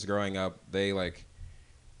friends growing up, they would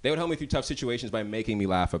help me through tough situations by making me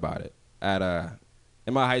laugh about it.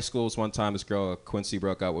 In my high school, one time, this girl, Quincy,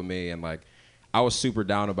 broke up with me, and like, I was super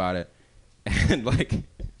down about it. And like,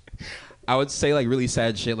 I would say like really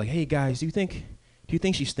sad shit, like, "Hey guys, do you think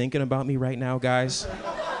she's thinking about me right now, guys?"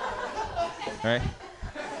 Right?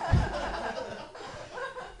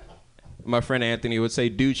 My friend Anthony would say,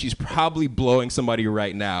 "Dude, she's probably blowing somebody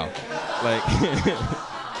right now." Like,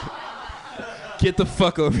 get the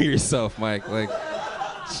fuck over yourself, Mike. Like,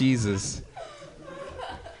 Jesus.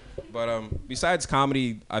 But besides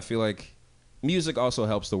comedy, I feel like music also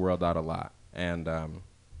helps the world out a lot. And I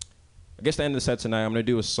guess to end the set tonight, I'm gonna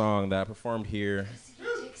do a song that I performed here. Is it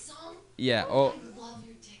your dick song? Yeah. Oh. I love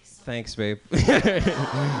your dick song. Thanks, babe. Do you have a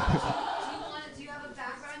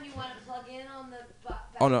background you want to plug in on the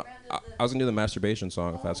background? Oh no, I was gonna do the masturbation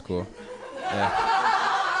song if that's cool. Yeah.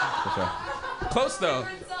 For sure. Close though.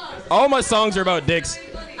 All my songs are about dicks.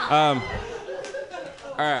 All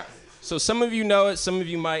right. So some of you know it, some of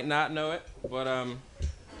you might not know it, but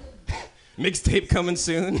mixtape coming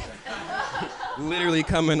soon. Literally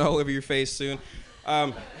coming all over your face soon.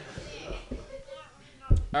 All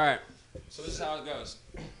right. So this is how it goes.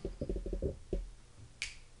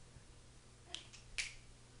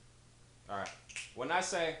 All right. When I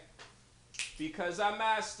say, because I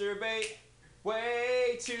masturbate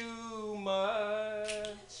way too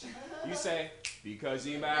much, you say, because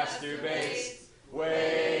he masturbates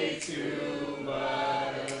way too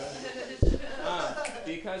much.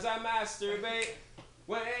 Because I masturbate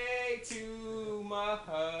way too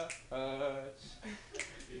much.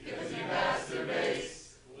 Because he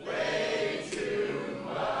masturbates way too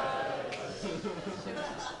much.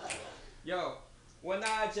 Yo, when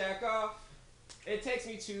I jack off, it takes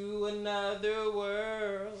me to another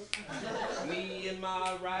world. Me and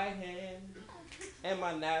my right hand and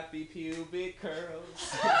my nappy pubic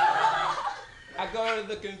curls. I go to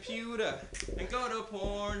the computer and go to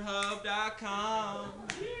Pornhub.com.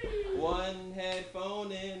 One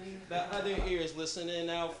headphone in, the other ear's listening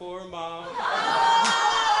out for mom.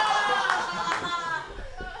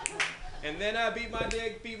 And then I beat my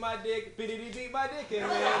dick, beat my dick, and then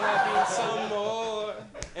I beat some more.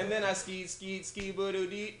 And then I ski,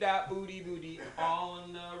 boo-doo-dee, da booty,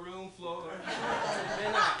 on the room floor.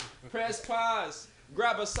 Then I press pause,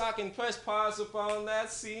 grab a sock and press pause upon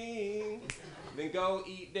that scene. Then go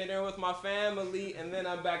eat dinner with my family, and then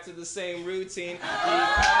I'm back to the same routine. Because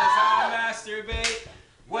I masturbate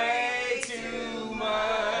way too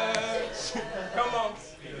much. Come on.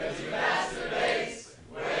 Because he masturbates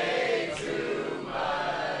way too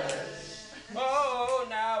much. Oh,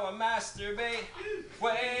 now I masturbate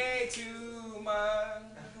way too much.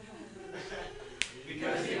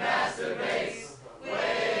 Because he masturbates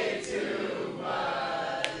way too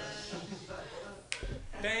much.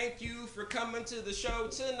 Thank you for coming to the show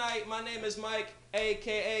tonight. My name is Mike,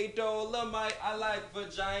 a.k.a. Dolomite. I like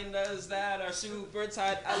vaginas that are super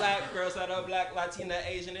tight. I like girls that are black, Latina,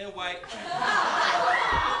 Asian, and white.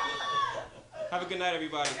 Have a good night,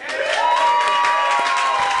 everybody.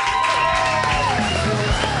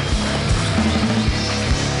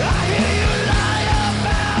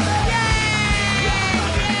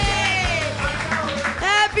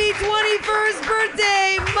 Happy 21st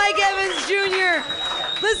birthday, Mike Evans Jr.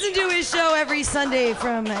 Listen to his show every Sunday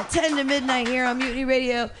from 10 to midnight here on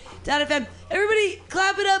MutinyRadio.fm. Everybody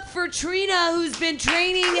clap it up for Trina, who's been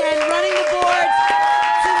training and running the boards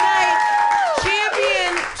tonight.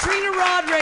 Champion Trina Rodriguez.